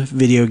world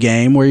video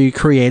game where you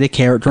create a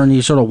character and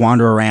you sort of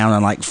wander around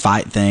and like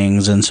fight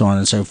things and so on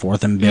and so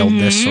forth and build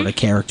this sort of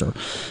character.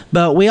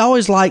 But we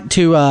always like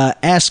to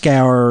ask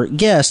our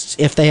guests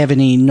if they have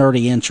any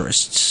nerdy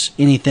interests,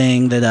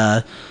 anything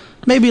that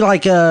maybe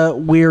like a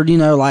weird, you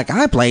know, like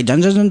I play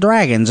Dungeons and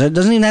Dragons. It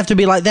doesn't even have to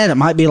be like that. It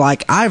might be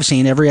like I've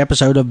seen every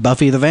episode of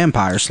Buffy the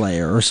Vampire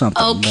Slayer or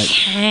something. But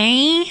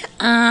Okay.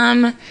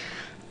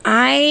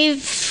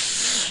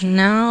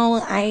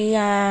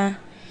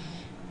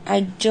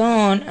 I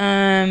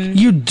don't.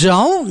 you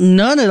don't?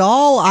 None at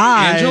all?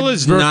 I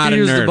Angela's refuse not a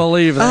nerd. to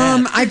believe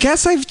that. I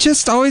guess I've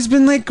just always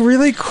been like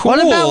really cool. What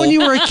about when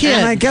you were a kid?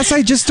 And I guess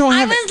I just don't I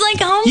have. was like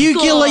homeschooled.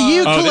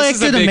 You Oh, this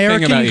is a collected big thing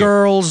American about you.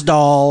 Girls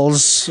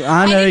dolls.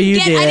 I know you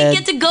I did. didn't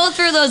get to go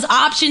through those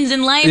options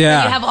in life Yeah.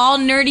 where you have all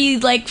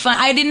nerdy like fun.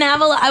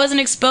 I wasn't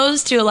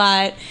exposed to a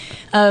lot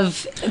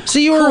of So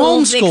you were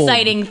cool, homeschooled.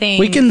 exciting things.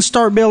 We can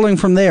start building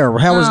from there.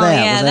 How was Oh, that?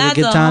 yeah, was that that's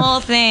a good a time? whole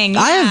thing.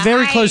 I have Yeah,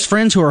 very close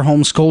friends who are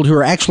homeschooled who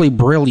are actually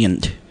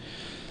brilliant.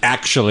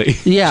 Actually.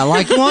 Yeah,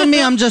 like well,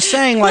 I'm just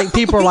saying, like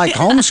people are like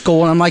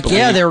homeschool, and I'm like,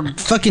 yeah, they're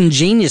fucking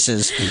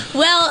geniuses.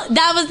 Well,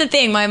 that was the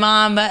thing. My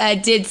mom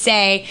did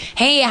say,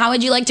 "Hey, how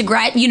would you like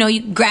to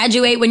you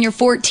graduate when you're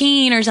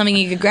 14 or something?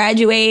 You could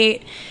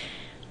graduate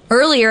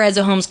earlier as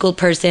a homeschooled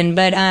person."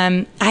 But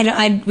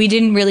we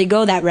didn't really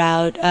go that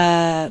route.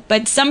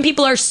 But some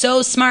people are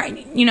so smart,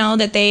 you know,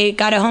 that they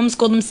got to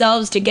homeschool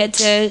themselves to get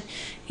to,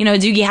 you know,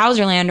 Doogie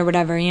Howser land or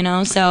whatever, you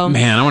know. So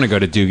Man, I want to go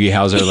to Doogie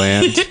Howser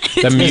Land.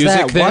 The Is music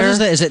that there. what is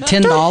that? Is it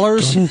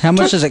 $10? How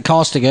much does it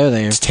cost to go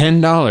there? It's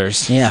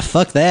 $10. Yeah,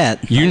 fuck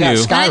that. You I got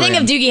knew. when I think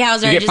of Doogie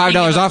Howser, You I get just think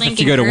 $5 of off if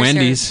Lincoln you go to Cursor.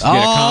 Wendy's. You get a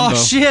Oh combo.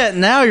 shit!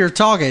 Now you're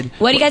talking.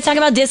 What do you guys talk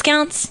about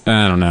discounts?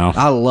 I don't know.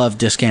 I love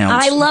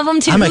discounts. I love 'em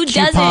too. I'm Who a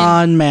doesn't?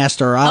 coupon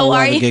master. I Oh, love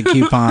are a you? good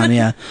coupon.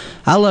 Yeah,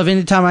 I love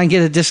anytime I can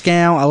get a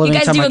discount. I love You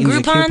guys anytime do I a can use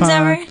a Groupons coupon.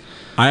 ever?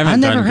 I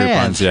haven't I done never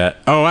Groupons have. yet.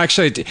 Oh,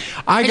 actually,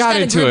 I I got just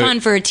got into a Groupon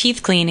it. for a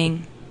teeth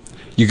cleaning.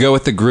 You go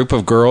with the group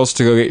of girls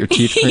to go get your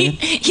teeth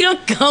cleaned? You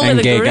don't go And with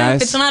a gay group.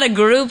 guys? It's not a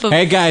group of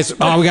Hey guys, we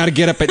got to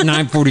get up at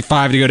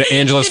 9:45 to go to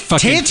Angela's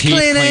fucking Teeth teeth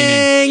cleaning.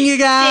 cleaning, you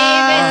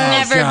guys.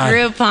 David's never God.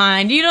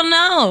 Groupon. You don't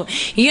know.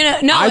 You know.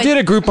 No, I did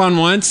a Groupon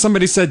once.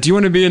 Somebody said, "Do you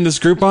want to be in this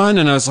Groupon?"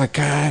 And I was like,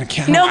 God, I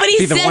can't Nobody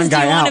be the says one do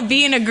you guy want to out.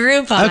 be in a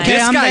Groupon. Okay,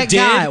 This I'm guy that did.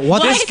 guy.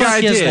 What This the guy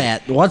fuck is did.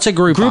 that? What's a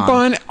Groupon?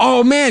 Groupon?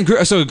 Oh man,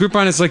 so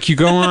Groupon is like you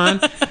go on.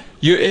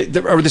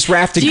 Or this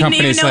rafting Do you company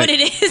even is know like, what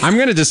it is? I'm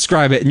going to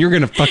describe it, and you're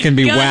going to fucking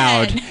be Go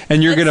wowed, ahead.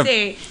 and you're Let's going to.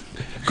 see.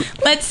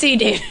 Let's see,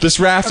 dude.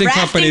 This rafting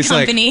company is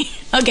like,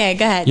 Okay,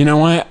 go ahead. you know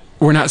what?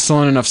 We're not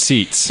selling enough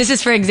seats This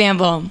is for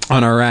example.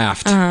 on our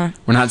raft.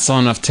 We're not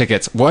selling enough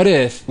tickets. What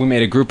if we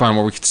made a Groupon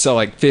where we could sell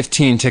like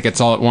 15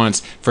 tickets all at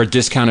once for a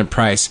discounted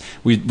price?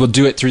 We'll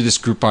do it through this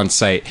Groupon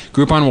site.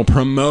 Groupon will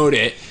promote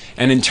it,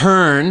 and in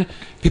turn,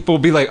 people will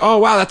be like, "Oh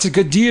wow, that's a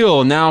good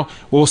deal." Now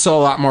we'll sell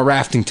a lot more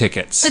rafting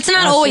tickets. It's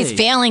not always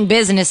failing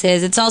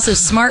businesses. It's also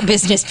smart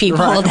business people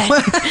that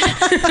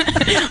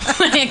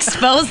want to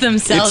expose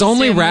themselves. It's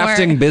only to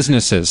rafting more.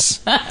 businesses.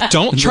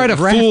 Don't try to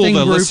fool Rafting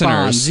the Groupons,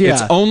 listeners. yeah.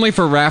 It's only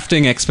for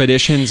rafting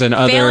expeditions and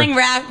other. Failing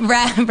raft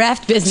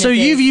businesses. So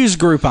you've used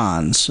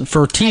Groupons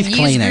for teeth I've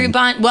cleaning. used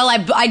Groupon. Well,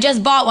 I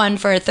just bought one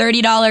for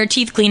 $30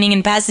 teeth cleaning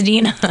in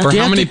Pasadena. For Do you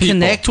how have many to people?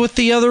 connect with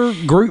the other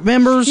group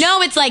members?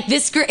 No, it's like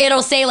this.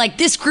 It'll say like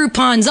this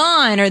Groupon's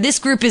on or this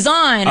group is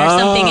on or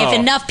something. If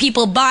enough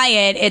people buy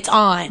it, it's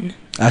on.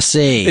 I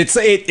see.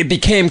 It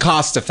became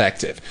cost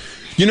effective.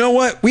 You know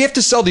what? We have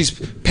to sell these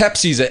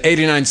Pepsis at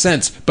 89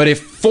 cents, but if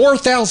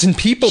 4,000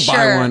 people buy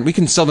Sure. one, we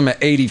can sell them at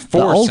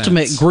 84 the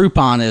ultimate cents.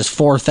 Groupon is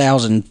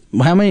 4,000.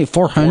 How many?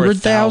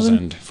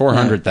 400,000?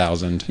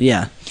 400,000.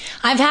 Yeah.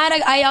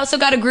 I also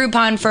got a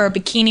Groupon for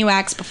bikini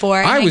wax before,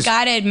 and I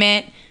gotta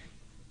admit,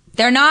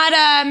 they're not.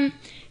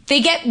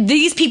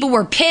 These people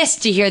were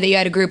pissed to hear that you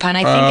had a Groupon.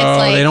 I think it's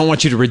like they don't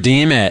want you to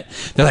redeem it.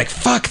 They're like,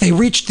 "Fuck, they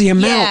reached the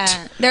amount."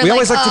 yeah, they're we like,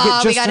 always like to get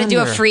just we got to do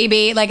a under.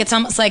 freebie. Like it's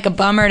almost like a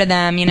bummer to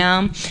them, you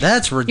know.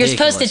 That's You're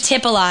ridiculous. supposed to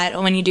tip a lot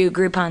when you do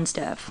Groupon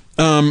stuff.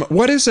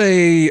 What is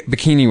a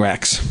bikini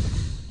wax?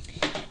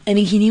 A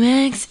bikini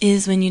wax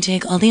is when you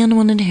take all the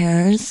unwanted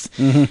hairs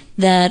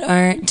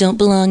that don't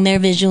belong there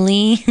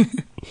visually.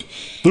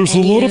 There's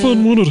a lot of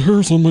unwanted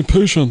hairs on my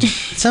patient. It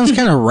sounds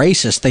kind of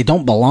racist. They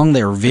don't belong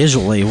there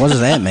visually. What does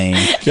that mean?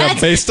 Yeah,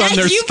 based on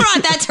their you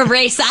brought that to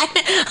race.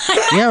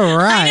 Yeah,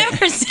 right. I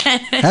never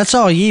said it. That's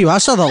all you. I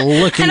saw the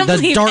look, I in don't the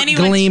believe dark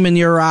anyone- gleam in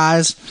your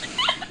eyes.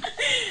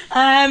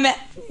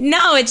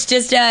 No, it's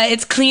just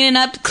it's cleaning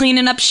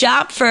up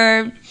shop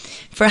for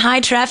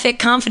high traffic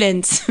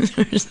confidence.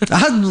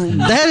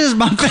 That is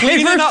my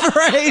favorite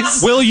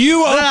phrase. Will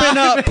you open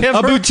up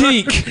a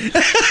boutique?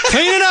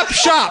 Cleaning up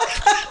shop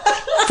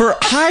for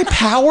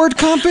high-powered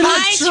companies?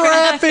 High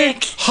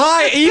traffic.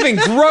 High, even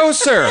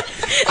grosser.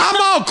 I'm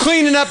all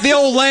cleaning up the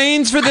old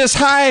lanes for this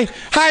high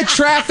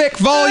traffic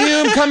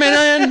volume coming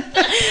in.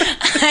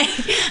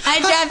 high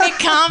traffic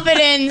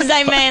confidence.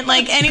 I meant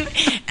like I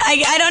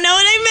don't know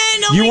what I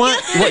meant. Oh You my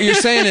want God. what you're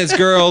saying is,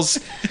 girls,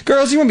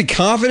 you want to be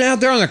confident out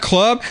there on the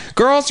club?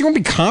 Girls, you want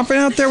to be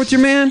confident out there with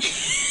your man?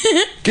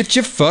 Get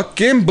your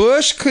fucking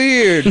bush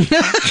cleared.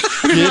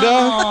 You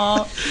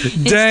know?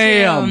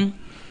 Damn.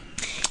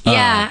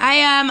 Yeah,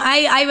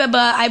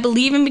 I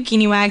believe in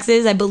bikini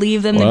waxes. I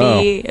believe them to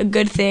be a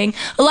good thing.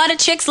 A lot of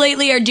chicks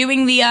lately are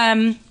doing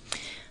the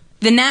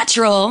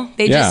natural.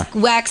 They just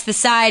wax the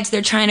sides.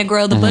 They're trying to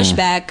grow the bush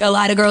back. A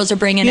lot of girls are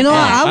bringing it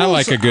back. I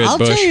like a good I'll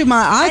bush. tell you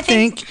I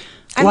think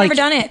I've never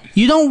done it.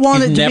 You don't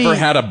want it to Never be.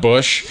 had a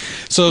bush.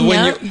 So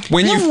Nope.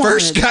 when You you don't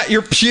first want it. got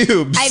your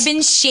pubes. I've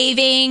been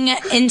shaving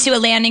into a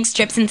landing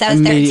strip since I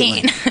was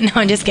 13. No,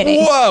 I'm just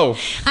kidding. Whoa.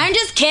 I'm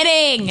just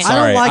kidding. I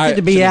Sorry, don't like I it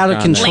to be shouldn't out have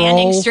of gone there. control.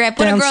 Landing strip.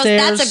 What a girl.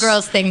 downstairs. That's a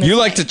girl's thing. You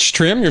like to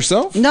trim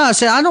yourself? No, I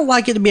said I don't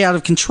like it to be out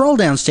of control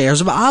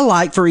downstairs, but I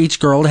like for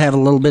each girl to have a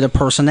little bit of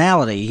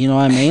personality. You know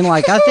what I mean?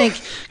 Like I think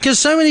because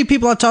so many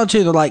people I talk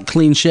to, they're like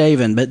clean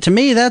shaven, but to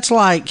me that's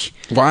like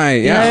Why?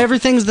 you know, Yeah.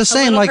 everything's the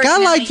same. little Like I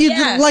like you,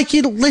 personality, yeah. like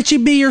you to let you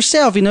be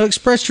yourself. You know,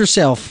 express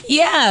yourself.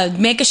 Yeah,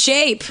 make a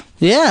shape.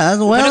 Yeah,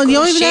 well, you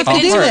don't even have to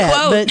shape do into a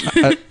that,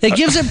 quote. but it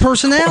gives it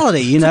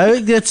personality. You know,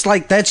 it's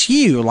like that's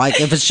you.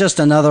 Like if it's just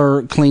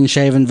another clean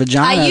shaven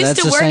vagina, I used that's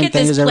to the work same at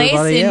thing this as place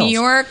everybody in else. New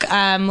York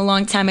a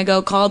long time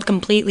ago called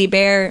Completely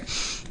Bare.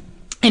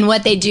 And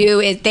what they do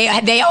is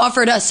they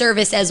offered a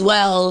service as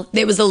well.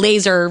 It was a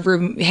laser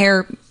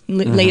hair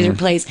laser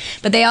place,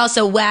 but they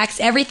also wax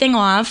everything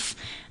off,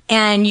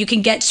 and you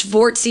can get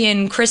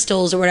Schwartzian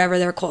crystals or whatever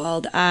they're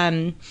called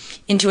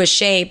into a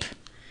shape.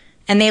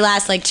 And they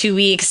last like 2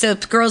 weeks. So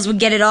if girls would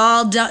get it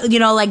all done, you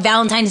know, like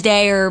Valentine's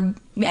Day or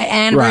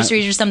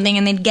anniversaries or something,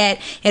 and they'd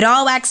get it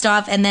all waxed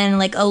off, and then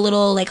like a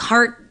little like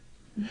heart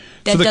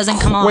that doesn't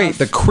come off. Wait,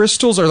 the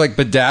crystals are like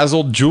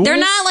bedazzled jewels? They're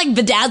not like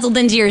bedazzled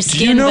into your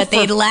skin, know but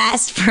they'd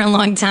last for a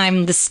long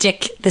time. The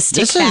stick This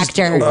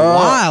factor. is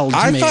wild. To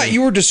I me. thought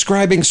you were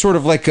describing sort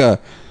of like a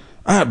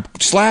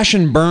slash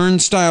and burn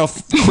style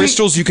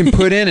crystals you can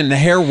put in, and the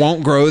hair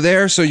won't grow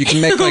there, so you can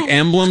make like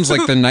emblems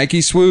like the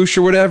Nike swoosh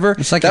or whatever.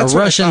 It's like That's a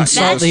what I Russian thought.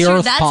 salt the true.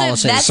 earth That's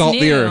policy. that's Salt the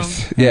new.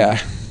 earth. Yeah.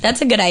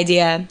 That's a good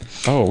idea.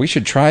 Oh, we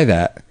should try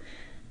that.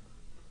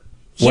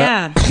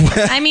 Yeah.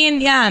 I mean,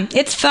 yeah,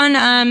 it's fun.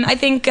 I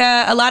think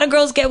a lot of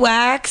girls get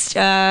waxed.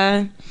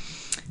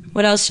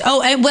 What else?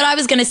 Oh, and what I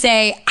was gonna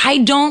say, I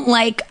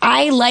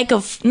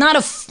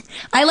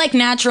like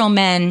natural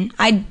men.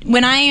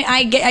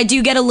 I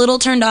do get a little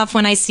turned off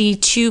when I see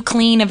too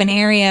clean of an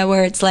area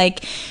where it's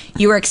like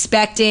you were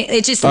expecting.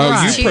 It just Oh,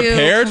 looks you too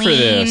prepared for clean.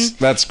 this.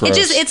 That's gross.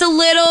 It's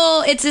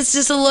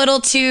just a little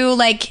too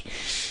like,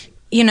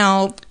 you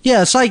know.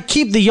 Yeah, it's like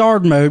keep the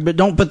yard mode, but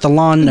don't put the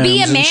lawn gnomes Be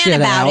a and man shit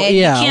about out. it.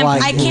 Yeah, I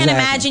can't exactly.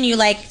 imagine you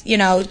like, you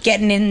know,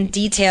 getting in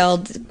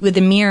detailed with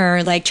a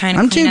mirror, like trying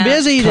to I'm clean too up.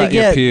 busy to Cut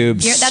your get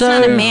pubes. That's so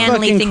not a manly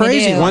fucking thing to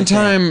crazy. do. like One that.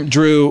 time,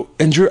 Drew,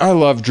 I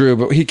love Drew,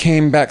 but he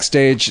came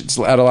backstage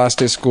at a last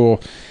day of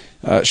school,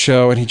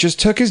 show, and he just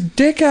took his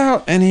dick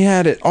out and he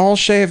had it all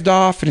shaved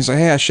off, and he's like,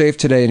 "Hey, I shaved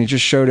today," and he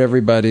just showed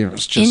everybody. And it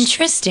was just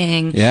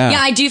interesting. Yeah.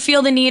 I do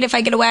feel the need if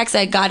I get a wax.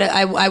 I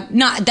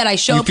not that I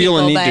show You feel people,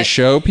 a need but to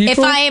show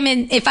people?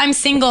 if I'm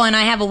single and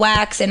I have a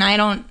wax and I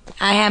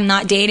am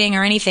not dating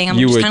or anything, I'm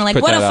You just would kind of like,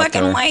 put what a that out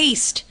fucking there.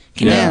 waste.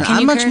 Man, Can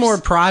I'm you much curse? more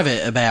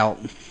private about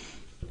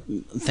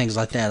things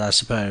like that, I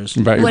suppose.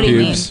 about your What do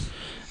you pubes.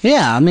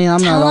 Yeah, I mean,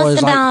 I'm Tell not us always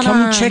about like,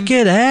 come 'em. check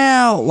it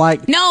out.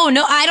 Like, No,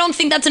 I don't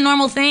think that's a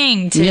normal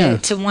thing Yeah.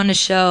 to want to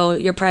show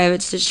your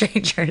privates to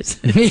strangers.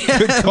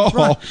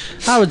 Oh,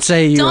 I would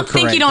say you Don't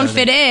think you don't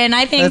fit in.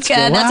 I think Good.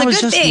 Well, that's I a was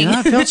good just, thing.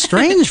 I felt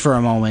strange for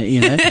a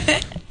moment,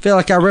 feel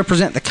like I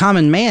represent the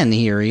common man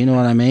here, you know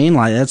what I mean?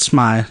 Like, that's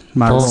my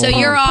role. So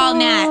you're all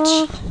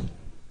natch.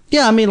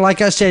 Yeah, I mean,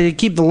 like I said, you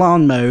keep the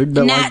lawn mowed,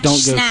 but like Natch, don't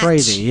go snatch.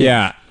 crazy.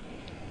 yeah.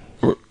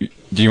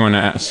 Do you want to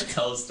ask?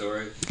 Tell a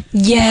story.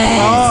 Yes.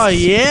 Oh,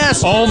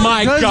 yes. Oh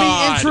my Gonna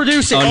God. be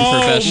introducing,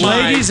 Unprofessional.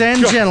 ladies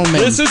and gentlemen,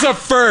 This is a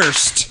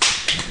first.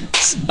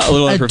 A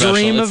little a unprofessional.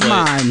 dream of It's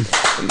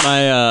like-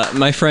 mine.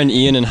 My friend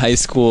Ian in high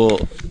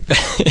school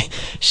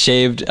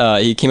shaved.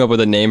 He came up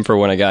with a name for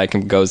when a guy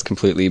goes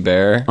completely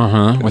bare.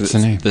 What's the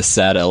name? The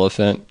sad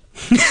elephant.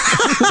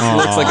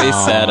 Looks like a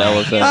sad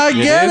elephant. I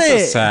get It is it.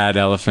 a sad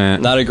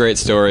elephant. Not a great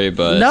story,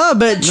 but No,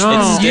 but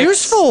No. it's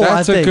useful,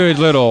 That's I a think. good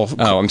little.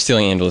 Oh, I'm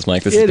stealing Angela's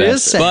mic. This It is bad.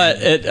 is sad.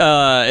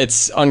 But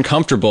it's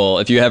uncomfortable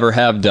if you ever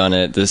have done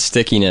it. The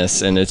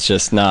stickiness, and it's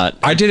just not.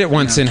 I did it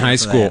once in high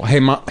school. that. Hey,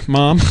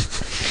 Mom.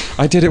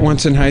 I did it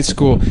once in high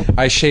school.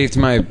 I shaved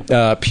my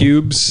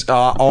pubes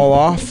all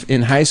off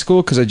in high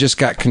school because I just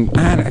got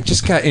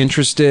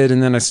interested,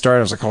 and then I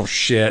was like, oh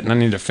shit, and I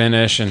need to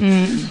finish,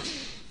 and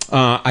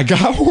I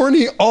got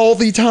horny all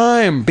the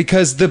time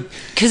because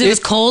Because it was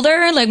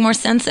colder, like more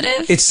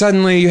sensitive. It's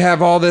suddenly you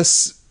have all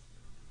this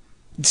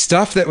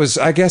stuff that was,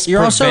 I guess,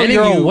 You're preventing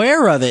you.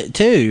 aware of it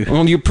too.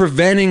 Well, you're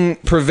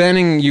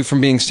preventing you from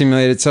being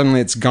stimulated.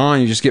 Suddenly, it's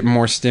gone. You just get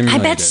more I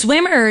stimulated. bet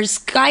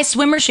guys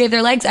swimmers shave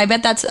their legs. I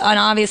bet that's an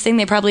obvious thing.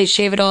 They probably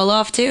shave it all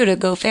off too to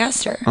go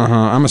faster.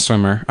 I'm a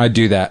swimmer. I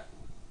do that.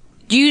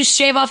 Do you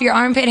shave off your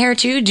armpit hair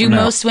too? Do No.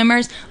 most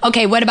swimmers?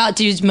 Okay, what about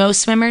do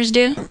most swimmers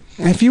do?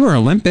 If you were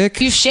Olympic,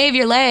 You shave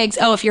your legs.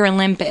 Oh, if you're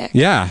Olympic.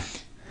 yeah.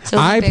 So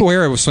I Olympic.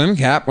 wear a swim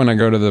cap when I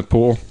go to the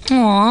pool.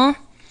 Aw.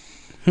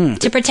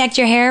 To protect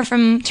your hair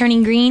from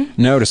turning green?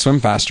 No, to swim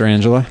faster,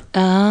 Angela.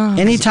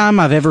 Anytime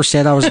I've ever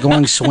said I was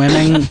going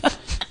swimming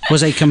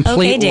was a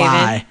complete Okay, David.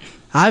 lie.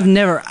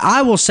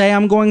 I will say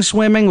I'm going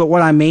swimming, but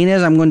what I mean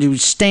is I'm going to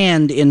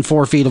stand in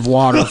 4 feet of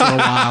water for a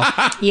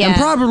while. Yeah. And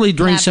probably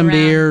drink Lap some around.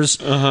 beers.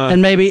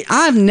 And maybe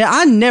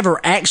I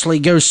never actually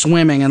go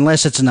swimming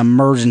unless it's an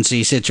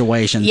emergency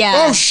situation.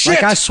 Yeah. Oh shit!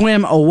 Like I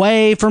swim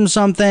away from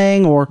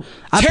something or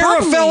I Tara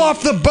probably- fell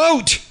off the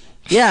boat.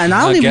 Yeah, and I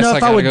I don't even guess know I if I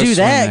gotta would go do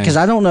that swimming. because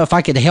I don't know if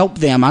I could help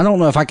them. I don't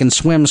know if I can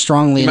swim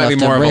strongly You might enough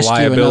be more to of a rescue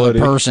liability.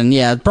 another person.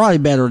 Yeah, it's probably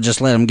better to just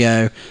let them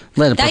go.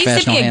 Let a That used to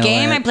professional be a handle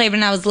game that. I played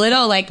when I was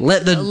little. Like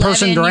Let the 11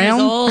 person years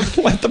drown? old.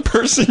 Let the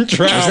person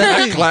drown.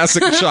 That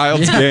classic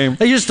child's game.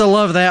 I used to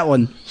love that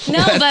one.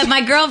 No, but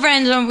my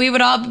girlfriends, we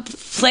would all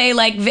play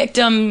like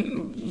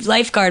victim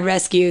lifeguard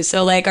rescue.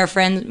 So like our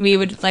friends, we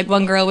would like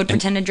one girl would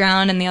pretend to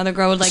drown and the other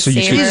girl would like So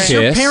you save could her. kiss?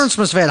 Your parents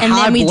must have had And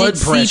high then we blood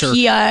did pressure.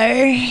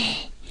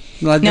 CPR.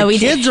 Like No, the we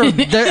kids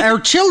our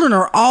children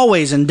are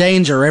always in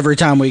danger every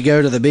time we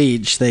go to the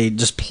beach. They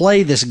just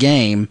play this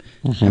game.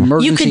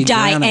 Emergency You could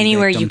die drowning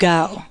anywhere victim. you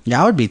go.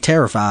 Yeah, I would be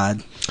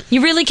terrified.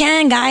 You really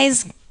can,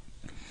 guys.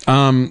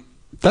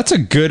 That's a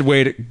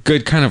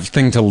good kind of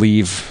thing to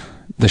leave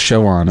the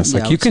show on. It's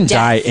like Yeah, you can it's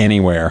die death.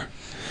 anywhere.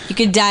 You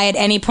could die at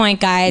any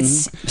point,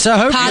 guys. So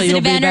hopefully Positive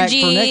you'll be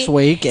energy. back for next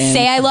week. And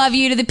Say I love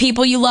you to the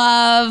people you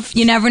love.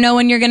 You never know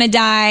when you're gonna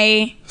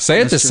die. Say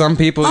it to some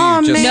people.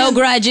 Oh, You just man. No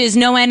grudges,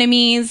 no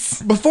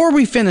enemies. before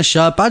we finish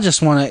up, I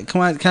just want to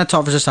can I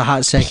talk for just a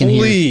hot second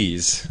here?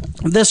 please.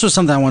 This was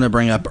something I wanted to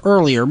bring up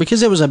earlier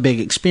because it was a big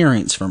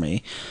experience for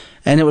me.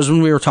 And it was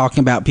when we were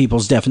talking about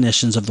people's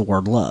definitions of the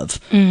word love.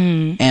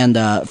 Mm-hmm.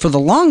 And for the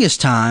longest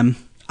time,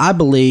 I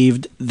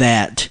believed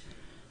that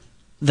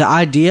the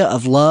idea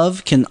of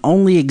love can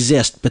only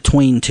exist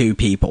between two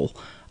people.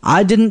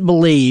 I didn't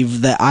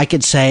believe that I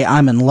could say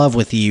I'm in love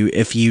with you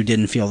if you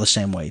didn't feel the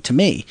same way to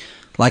me.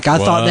 Like, I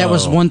thought that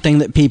was one thing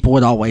that people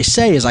would always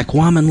say is like,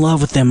 well, I'm in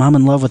love with them. I'm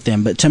in love with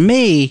them. But to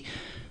me,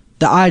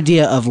 the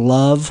idea of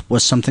love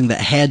was something that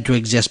had to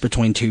exist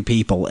between two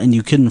people, and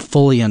you couldn't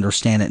fully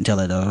understand it until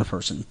that other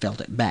person felt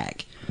it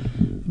back.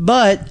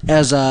 But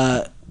as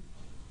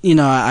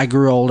I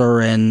grew older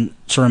and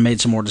sort of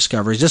made some more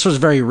discoveries. This was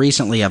very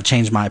recently I've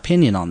changed my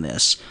opinion on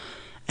this.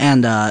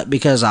 And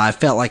because I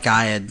felt like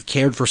I had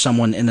cared for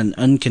someone in an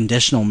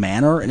unconditional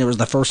manner, and it was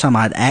the first time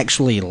I'd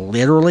actually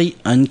literally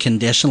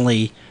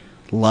unconditionally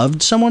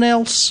loved someone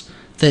else,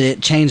 that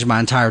it changed my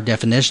entire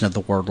definition of the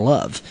word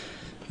love.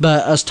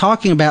 But us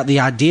talking about the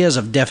ideas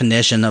of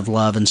definition of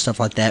love and stuff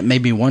like that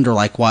made me wonder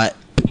like what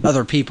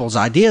other people's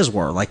ideas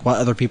were, like what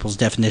other people's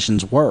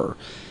definitions were.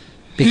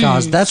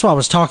 because that's what I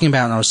was talking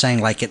about, and I was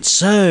saying, like, it's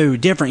so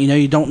different. You know,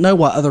 you don't know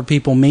what other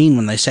people mean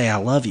when they say "I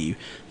love you,"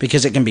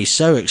 because it can be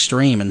so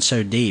extreme and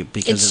so deep.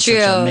 Because It's it's true.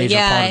 such a major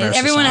part of our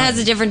Everyone has a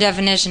society. different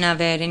definition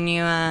of it, and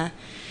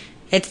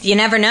you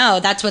never know.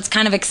 That's what's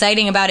kind of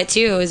exciting about it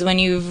too, is when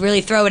you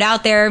really throw it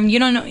out there. You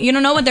don't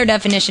know what their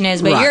definition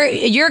is, but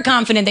Right. you're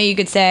confident that you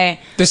could say,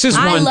 This is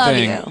I one love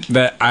thing you.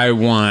 that I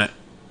want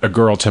a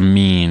girl to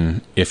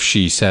mean if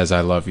she says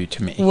 "I love you"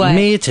 to me. What?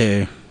 Me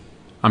too.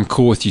 I'm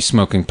cool with you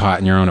smoking pot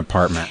in your own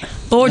apartment.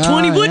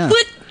 420, yeah.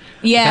 what?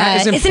 Yeah, That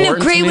is isn't it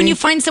important great to when me. you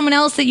find someone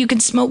else that you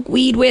can smoke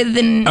weed with?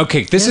 And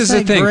Okay, this is the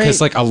that thing, because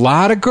great? like a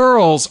lot of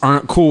girls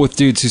aren't cool with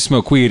dudes who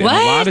smoke weed, and a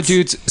lot What? of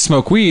dudes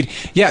smoke weed.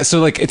 Yeah, so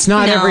like it's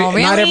not No, not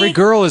really? every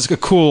girl is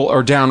cool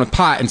or down with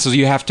pot, and so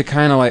you have to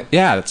kind of like,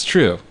 yeah, that's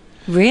true.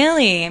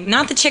 really,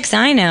 not the chicks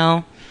I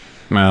know.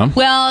 Well,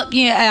 Well,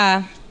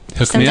 yeah. hook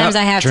me Sometimes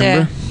up, I have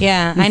Trimber. to.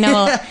 Yeah, I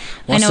know. I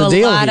What's know the a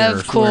deal lot here?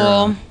 of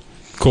cool.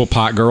 Cool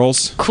pot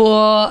girls. I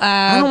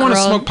I don't want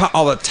to smoke pot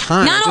all the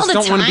time. Not I just all the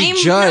don't time. want to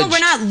be judged. No, we're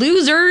not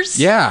losers.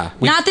 Yeah,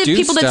 we Not that do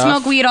people that stuff.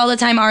 smoke weed all the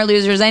time are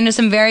losers. I know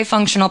some very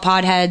functional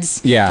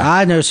potheads. Yeah,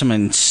 I know some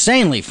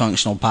insanely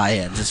functional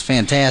pieheads. It's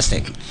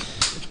fantastic.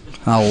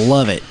 I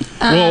love it.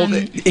 well,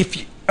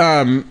 if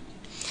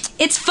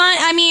It's fun.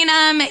 I mean,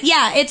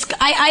 yeah.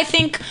 I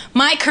think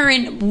my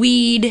current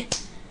weed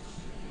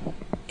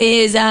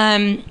is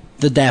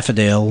The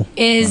daffodil.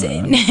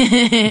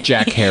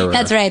 Jack Harrow.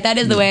 That's right. That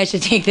is the way I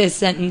should take this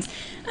sentence.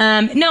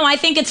 No, I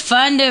think it's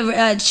fun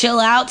to chill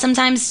out.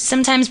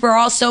 Sometimes we're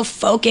all so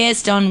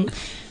focused on,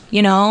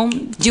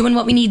 doing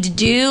what we need to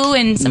do,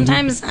 and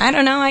sometimes I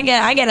don't know. I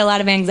get a lot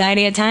of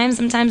anxiety at times.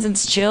 Sometimes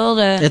it's chill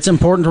to. It's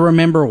important to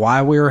remember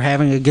why we were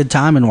having a good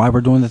time and why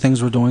we're doing the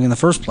things we're doing in the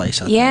first place.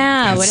 I think.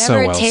 Yeah, That's whatever so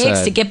it well takes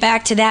said. to get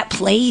back to that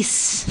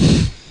place.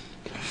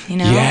 It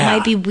Yeah.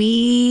 might be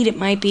weed. It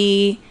might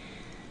be.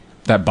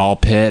 that ball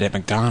pit at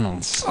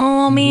McDonald's. Oh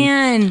Mm-hmm.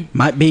 man.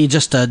 Might be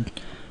just a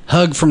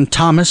hug from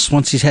Thomas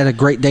once he's had a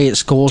great day at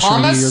school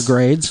showing you your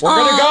grades. we're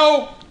gonna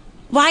go.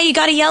 Why you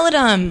gotta yell at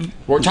him?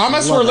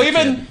 Thomas, we're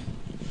leaving.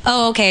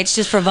 Oh, okay. It's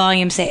just for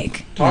volume's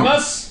sake.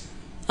 Thomas,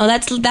 Oh,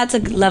 that's a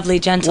lovely,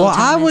 gentle. Well,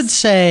 I Thomas. would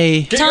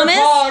say get Thomas?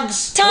 your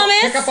pogs.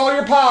 Thomas? Pick up all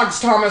your pogs,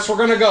 Thomas. We're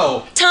gonna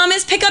go.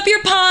 Thomas, pick up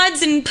your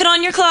pods and put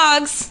on your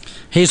clogs.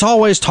 he's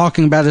always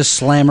talking about his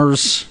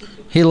slammers.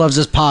 He loves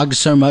his pogs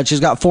so much. He's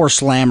got 4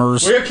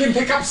 slammers. We can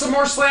pick up some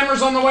more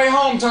slammers on the way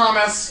home,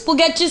 Thomas. We'll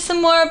get you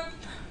some more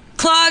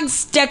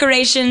clogs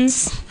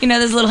decorations.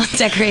 Those little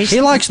decorations.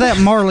 He likes that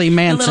Marley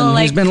Manson. little,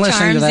 He's been like,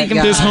 listening to charms that you can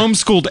guy. put His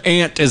homeschooled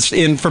aunt is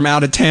in from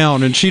out of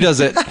town, and she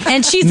doesn't.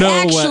 and she's know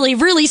what- actually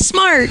really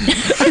smart.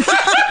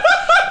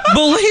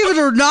 Believe it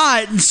or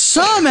not,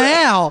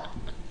 somehow.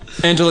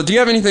 Angela, do you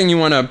have anything you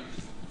want to?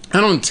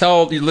 I don't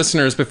tell your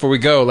listeners before we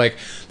go, like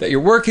that you're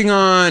working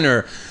on,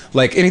 or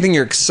like anything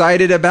you're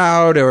excited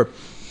about, or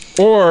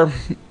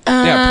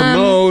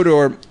promote,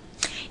 or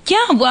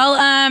Yeah,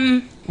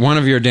 well, one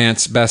of your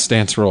best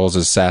dance roles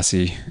is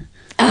Sassy,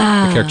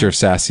 the character of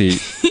Sassy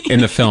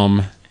in the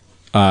film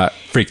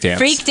Freak Dance.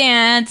 Freak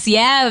Dance,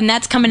 yeah, and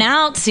that's coming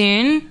out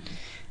soon.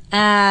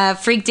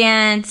 Freak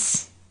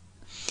Dance.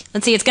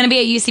 Let's see, it's going to be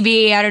at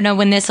UCB. I don't know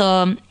when this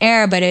will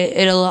air, but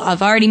it'll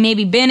have already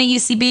maybe been at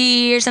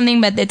UCB or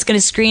something, but it's going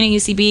to screen at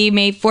UCB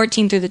May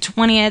 14th through the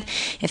 20th.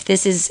 If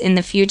this is in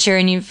the future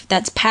and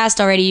that's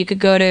passed already, you could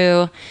go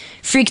to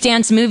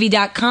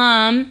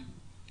freakdancemovie.com.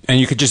 And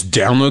you could just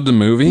download the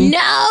movie?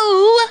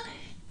 No!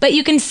 But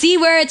you can see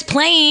where it's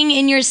playing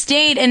in your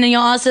state, and then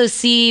you'll also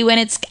see when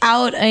it's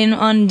out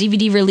on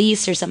DVD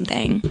release or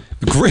something.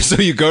 Great.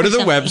 So you go to the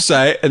something.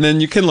 website, and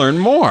then you can learn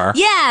more.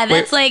 Yeah,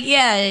 that's Wait,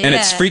 And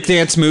it's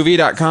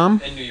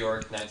freakdancemovie.com? In New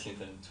York, 19th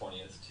and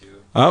 20th,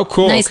 too. Oh,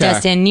 cool. Nice, okay.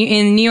 Dustin.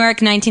 In New York,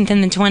 19th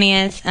and the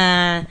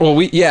 20th.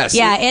 Well, Yeah,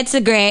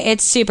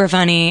 it's super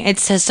funny.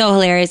 It's so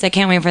hilarious. I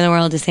can't wait for the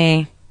world to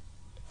see.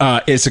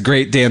 It's a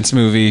great dance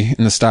movie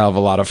in the style of a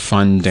lot of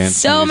fun dance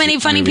So many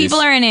funny people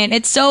are in it.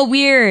 It's so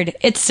weird.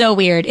 It's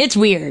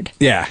weird.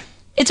 Yeah.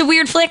 It's a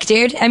weird flick,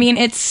 dude. I mean,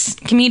 it's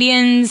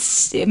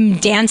comedians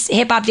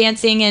hip hop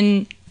dancing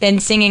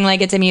and singing like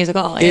it's a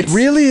musical. It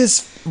really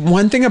is.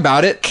 One thing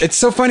about it, it's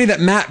so funny that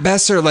Matt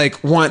Besser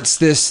wants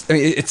this. I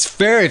mean, it's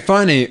very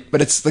funny,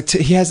 but it's like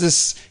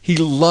he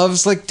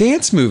loves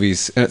dance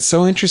movies, and it's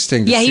so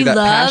interesting to see he that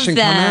loves passion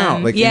them.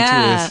 come out.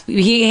 Yeah, into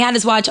his he had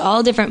us watch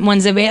all different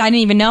ones of it. I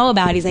didn't even know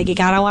about. He's like, you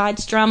gotta watch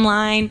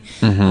Drumline.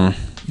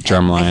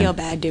 Drumline. I feel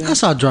bad doing I it.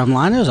 saw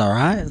Drumline. It was all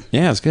right.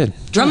 Yeah, it's good.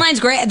 Drumline's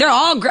great. They're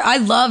all great. I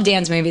love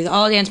dance movies.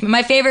 All dance.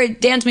 My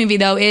favorite dance movie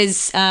though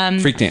is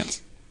Freak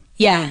Dance.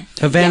 yeah,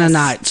 Havana Yes.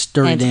 Nights,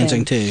 Dirty That's Dancing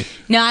good. too.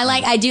 No,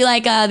 I do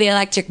like the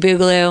Electric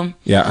Boogaloo,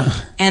 Yeah.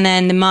 and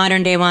then the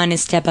modern day one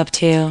is Step Up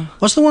 2.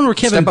 What's the one where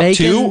Kevin Step Up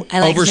Bacon? 2? I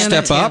like Over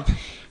Step Step Up Up?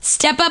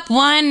 Step Up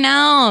 1,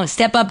 no.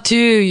 Step Up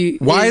 2.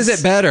 Why is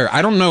it better?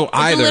 I don't know It's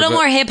either. a little but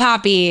more hip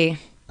hoppy.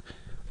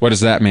 what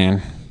does that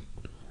mean?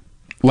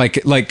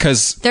 Like,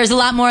 because There's a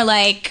lot more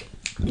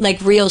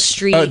like real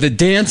street. Oh, the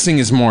dancing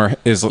is more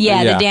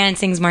the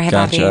dancing's more hip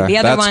hoppy. Gotcha. The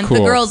other That's one, cool.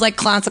 the girls like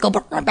classical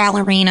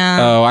ballerina.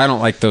 Oh, I don't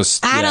like those.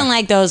 I don't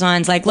like those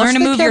ones. Like learn What's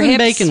to the move your Kevin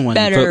hips Bacon one?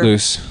 better.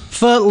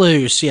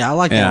 Footloose. Yeah, I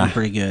like that Yeah. one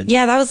pretty good.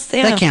 Yeah, that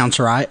That counts,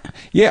 right?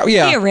 Yeah. Be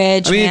a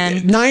ridge,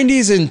 man.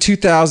 90s and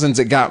 2000s,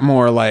 it got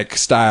more like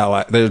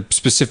style. The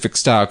specific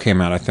style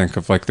came out, I think,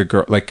 of like the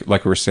girl, like we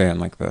were saying,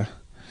 like the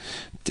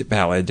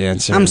ballet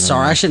dancer. I'm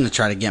sorry, I shouldn't have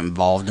tried to get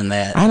involved in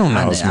that. I don't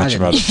know as much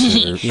about it.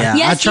 Too. Yeah,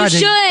 Yes, I tried you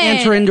to should.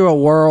 enter into a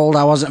world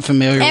I wasn't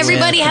familiar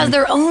Everybody with. has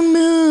their own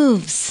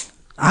moves.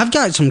 I've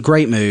got some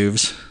great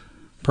moves,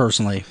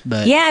 personally,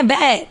 but Yeah, I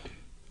bet.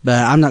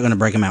 I'm not going to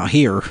break them out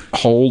here.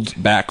 Hold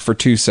back for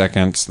 2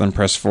 seconds, then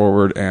press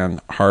forward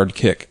and hard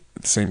kick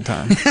at the same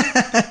time.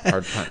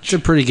 Hard punch. It's a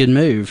pretty good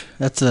move.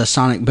 That's a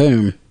Sonic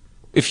Boom.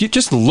 If you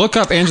just look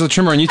up Angela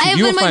Trimmer on YouTube, I have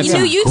you will my find new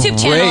some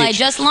YouTube channel great- I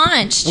just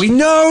launched. We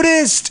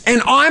noticed,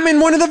 and I'm in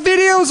one of the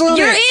videos on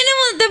You're it.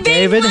 in the big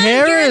David one. You're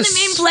in the Harris.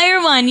 main player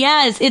one.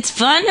 Yes, it's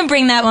fun to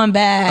bring that one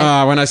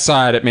back. When I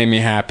saw it, it made me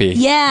happy.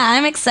 Yeah,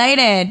 I'm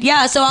excited.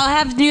 Yeah, so I'll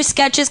have new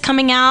sketches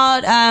coming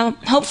out,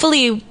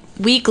 hopefully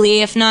weekly,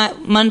 if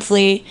not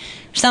monthly.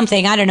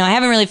 Something, I don't know. I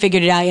haven't really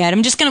figured it out yet.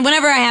 I'm just gonna,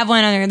 whenever I have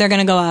one, they're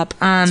gonna go up.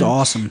 It's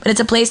awesome. But it's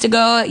a place to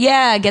go.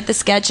 Yeah, get the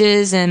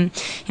sketches, and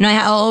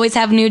I'll always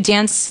have new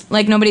dance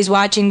like nobody's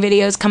watching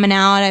videos coming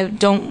out. I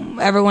don't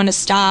ever want to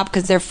stop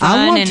because they're fun.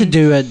 I want and to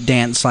do a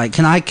dance. Like,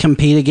 can I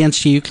compete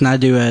against you? Can I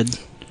do a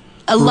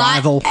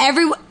rival? lot.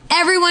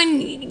 Everyone,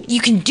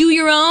 you can do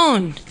your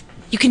own.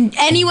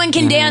 Anyone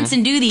can dance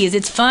and do these.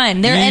 It's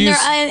fun.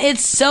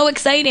 It's so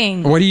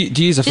exciting. What do you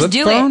use a Just flip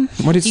do phone?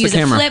 it. What is the use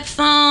camera? a flip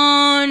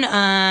phone.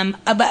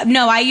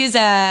 No, I use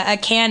a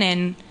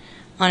Canon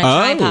on a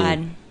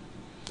tripod.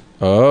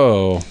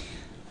 Oh.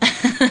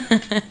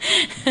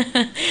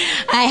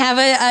 I have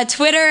a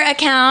Twitter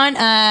account.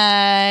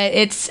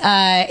 It's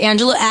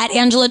Angela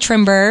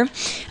Trimber.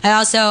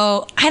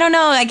 I don't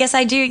know. I guess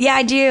I do. Yeah,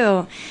 I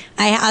do.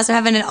 I also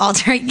have an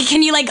alter.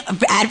 Can you like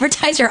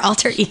advertise your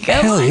alter ego?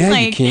 Hell yeah,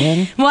 like, you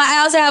can. Well,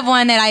 I also have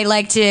one that I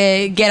like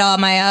to get all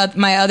my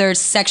other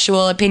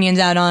sexual opinions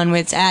out on.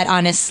 It's at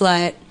Honest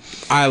Slut.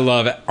 I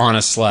love it.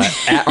 Honest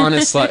Slut. At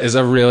Honest Slut is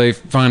a really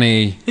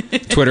funny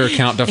Twitter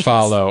account to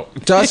follow.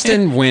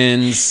 Dustin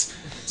wins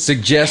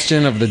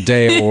Suggestion of the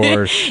Day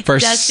award.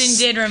 Dustin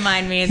did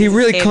remind me. He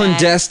really to say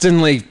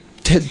clandestinely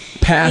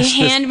passed.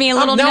 He handed me a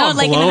little note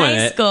like in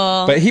high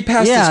school. But he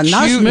passed Yeah, this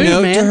nice cute move,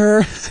 note man. to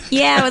her.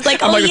 Yeah, I was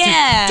like, I'm oh like,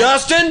 yeah.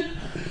 Dustin,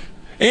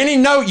 any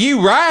note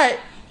you write,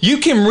 you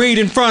can read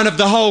in front of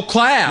the whole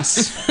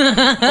class.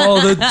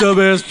 Oh, the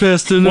dumbass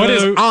passed a What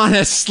is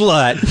Honest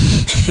Slut?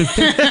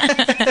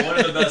 One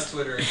of the best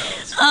Twitter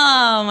accounts.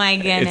 Oh my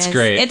goodness. It's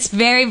great. It's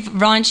very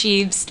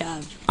raunchy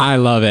stuff. I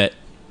love it.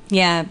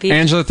 Yeah.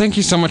 Angela, thank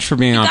you so much for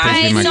being on. Guys,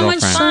 Thank you, my so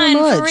much girlfriend. fun.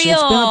 so much. For It's been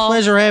a real.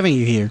 pleasure having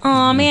you here.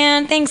 Oh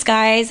man, thanks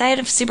guys. I had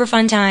a super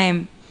fun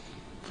time.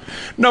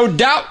 No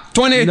doubt.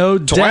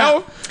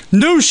 2012.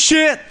 No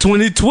shit.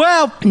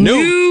 2012.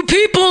 New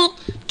people.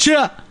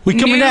 We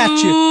coming at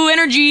you. New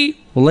energy.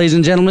 Well, ladies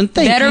and gentlemen,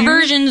 thank Better you.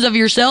 versions of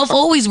yourself.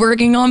 Always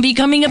working on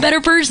becoming a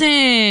better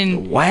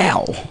person.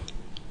 Wow.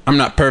 I'm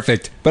not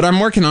perfect, but I'm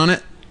working on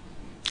it.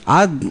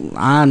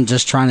 I'm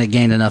just trying to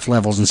gain enough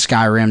levels in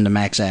Skyrim to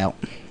max out.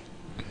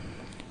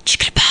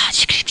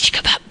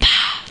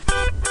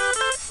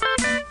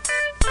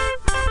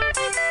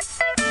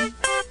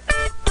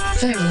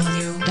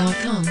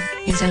 FairAudio.com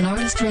is an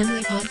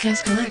artist-friendly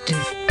podcast collective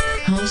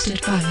hosted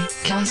by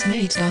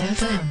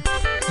Castmates.fm.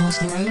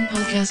 Host their own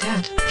podcast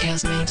at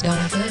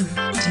Castmates.fm.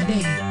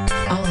 Today,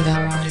 all of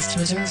our artists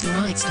reserve the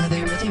rights to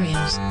their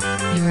materials.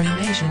 Your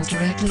donations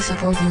directly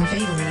support your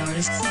favorite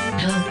artists,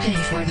 help pay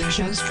for their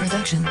show's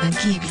production, and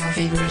keep your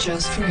favorite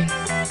shows free.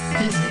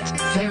 Visit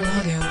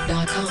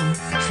FairAudio.com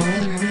for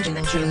other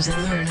original shows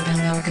and learn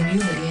about our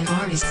community and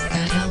artists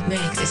that help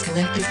make this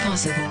collective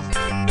possible.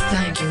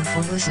 Thank you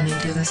for listening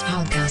to this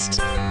podcast.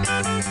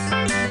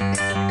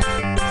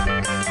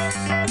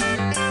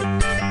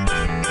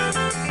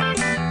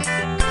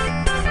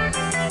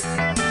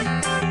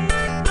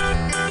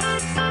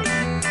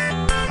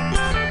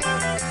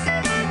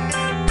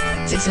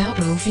 This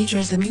outro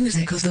features the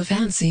music of The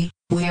Fancy.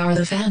 We are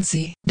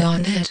thefancy.net. I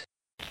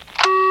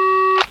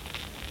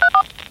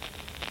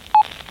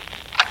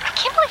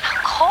can't believe how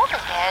cold it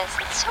is.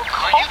 It's so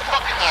cold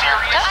in here.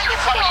 Don't you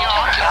think you should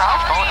take your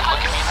off? I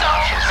think it's so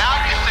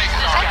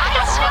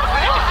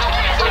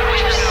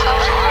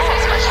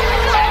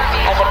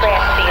As a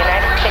branch of the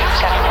United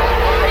States government,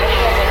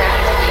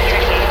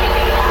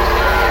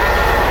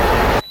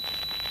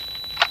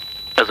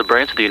 As a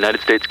branch of the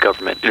United States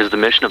government, it is the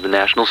mission of the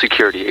National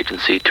Security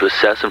Agency to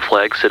assess and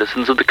flag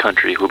citizens of the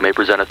country who may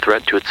present a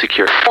threat to its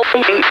security.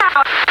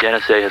 The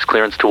NSA has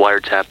clearance to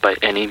wiretap by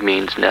any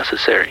means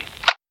necessary.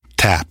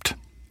 Tapped.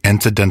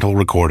 Incidental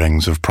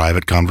recordings of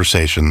private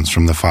conversations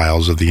from the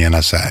files of the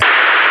NSA.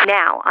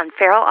 now on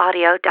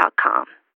feralaudio.com.